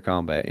like their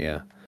combat,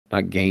 yeah.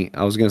 Not game.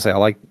 I was going to say I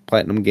like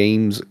Platinum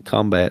Games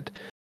combat,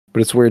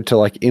 but it's weird to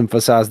like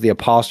emphasize the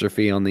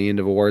apostrophe on the end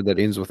of a word that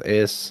ends with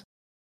S.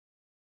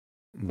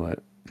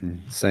 But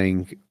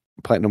saying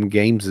Platinum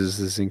Games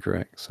is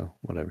incorrect, so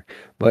whatever.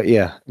 But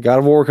yeah, God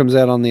of War comes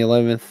out on the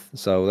 11th,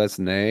 so that's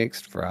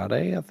next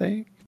Friday, I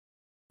think.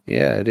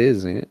 Yeah, it is,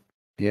 isn't it?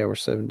 Yeah, we're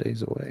 7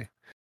 days away.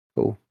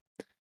 Cool.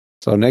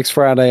 So next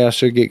Friday, I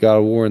should get God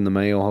of War in the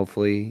mail,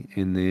 hopefully.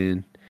 And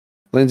then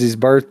Lindsay's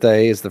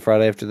birthday is the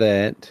Friday after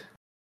that.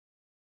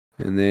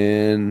 And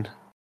then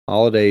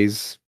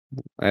holidays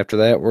after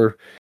that, we're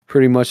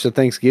pretty much to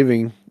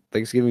Thanksgiving.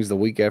 Thanksgiving's the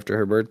week after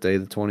her birthday,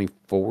 the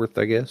 24th,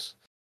 I guess.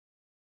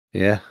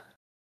 Yeah.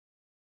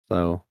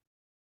 So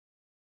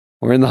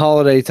we're in the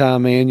holiday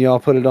time, man. Y'all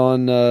put it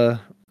on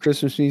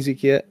Christmas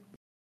music yet?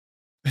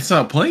 It's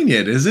not playing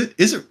yet, is it?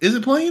 Is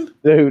it playing?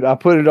 Dude, I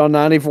put it on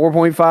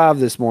 94.5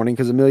 this morning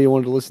because Amelia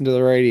wanted to listen to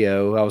the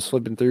radio. I was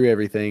flipping through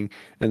everything,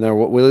 and there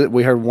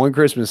we heard one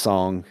Christmas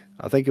song.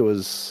 I think it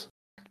was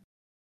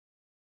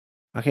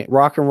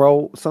rock and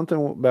roll,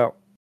 something about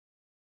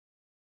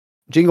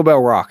Jingle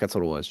Bell Rock. That's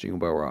what it was, Jingle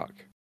Bell Rock.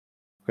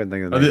 Couldn't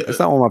think of the name. It's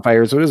not one of my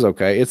favorites, so it is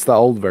okay. It's the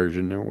old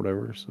version or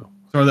whatever. So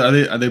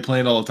are they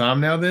playing all the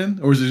time now then,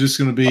 or is it just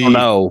going to be? Oh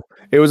no,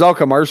 it was all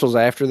commercials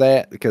after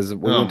that because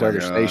we went to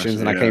other stations,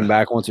 and I came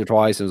back once or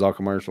twice. It was all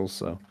commercials,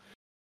 so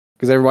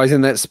because everybody's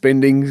in that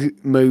spending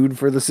mood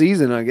for the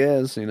season, I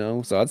guess, you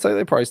know. So I'd say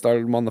they probably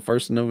started them on the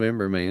 1st of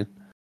November, man.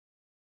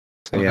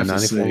 So yeah,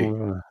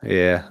 94.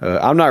 Yeah,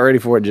 I'm not ready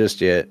for it just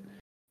yet.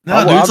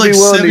 No, dude, it's like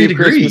 70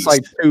 degrees.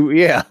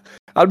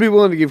 I'd be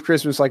willing to give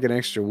Christmas like an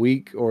extra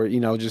week, or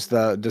just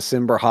the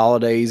December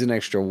holidays an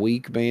extra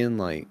week, man.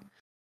 Like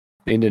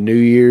into New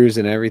Year's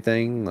and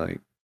everything.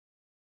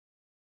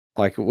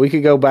 Like we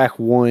could go back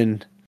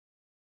one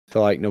to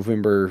like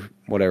November,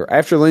 whatever,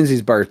 after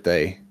Lindsay's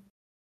birthday.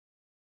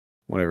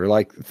 Whatever.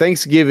 Like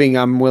Thanksgiving,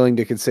 I'm willing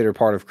to consider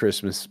part of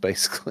Christmas,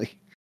 basically.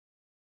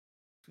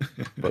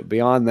 But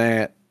beyond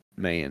that,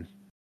 man,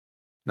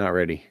 not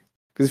ready.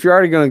 Because if you're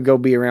already going to go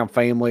be around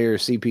family or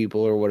see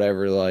people or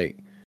whatever, like,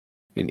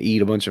 and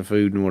eat a bunch of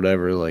food and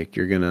whatever, like,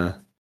 you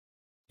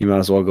might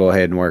as well go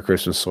ahead and wear a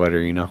Christmas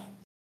sweater, you know?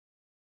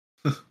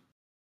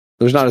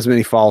 There's not as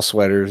many fall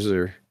sweaters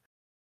or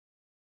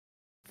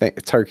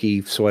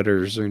turkey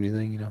sweaters or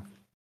anything, you know?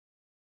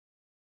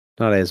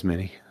 Not as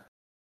many.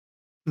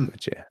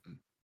 But yeah.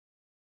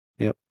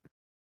 Yep.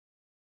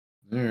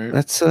 All right.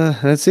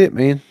 That's it,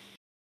 man.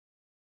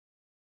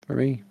 For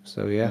me.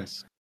 So yeah.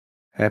 Nice.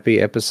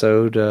 Happy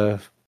episode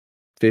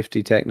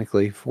 50,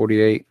 technically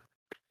 48.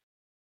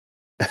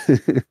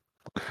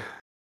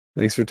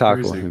 Thanks for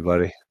talking with me,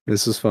 buddy.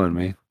 This was fun,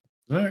 man.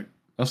 All right.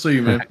 I'll see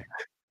you, man.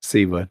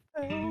 See you, bud.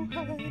 Oh,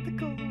 hi, the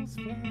gulls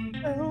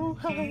fly. Oh,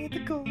 hi, the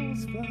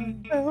gulls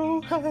fly.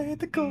 Oh, hi,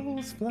 the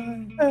gulls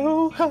fly.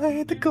 Oh,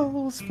 hi, the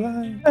gulls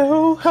fly.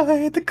 Oh,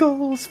 hi, the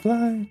gulls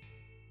fly.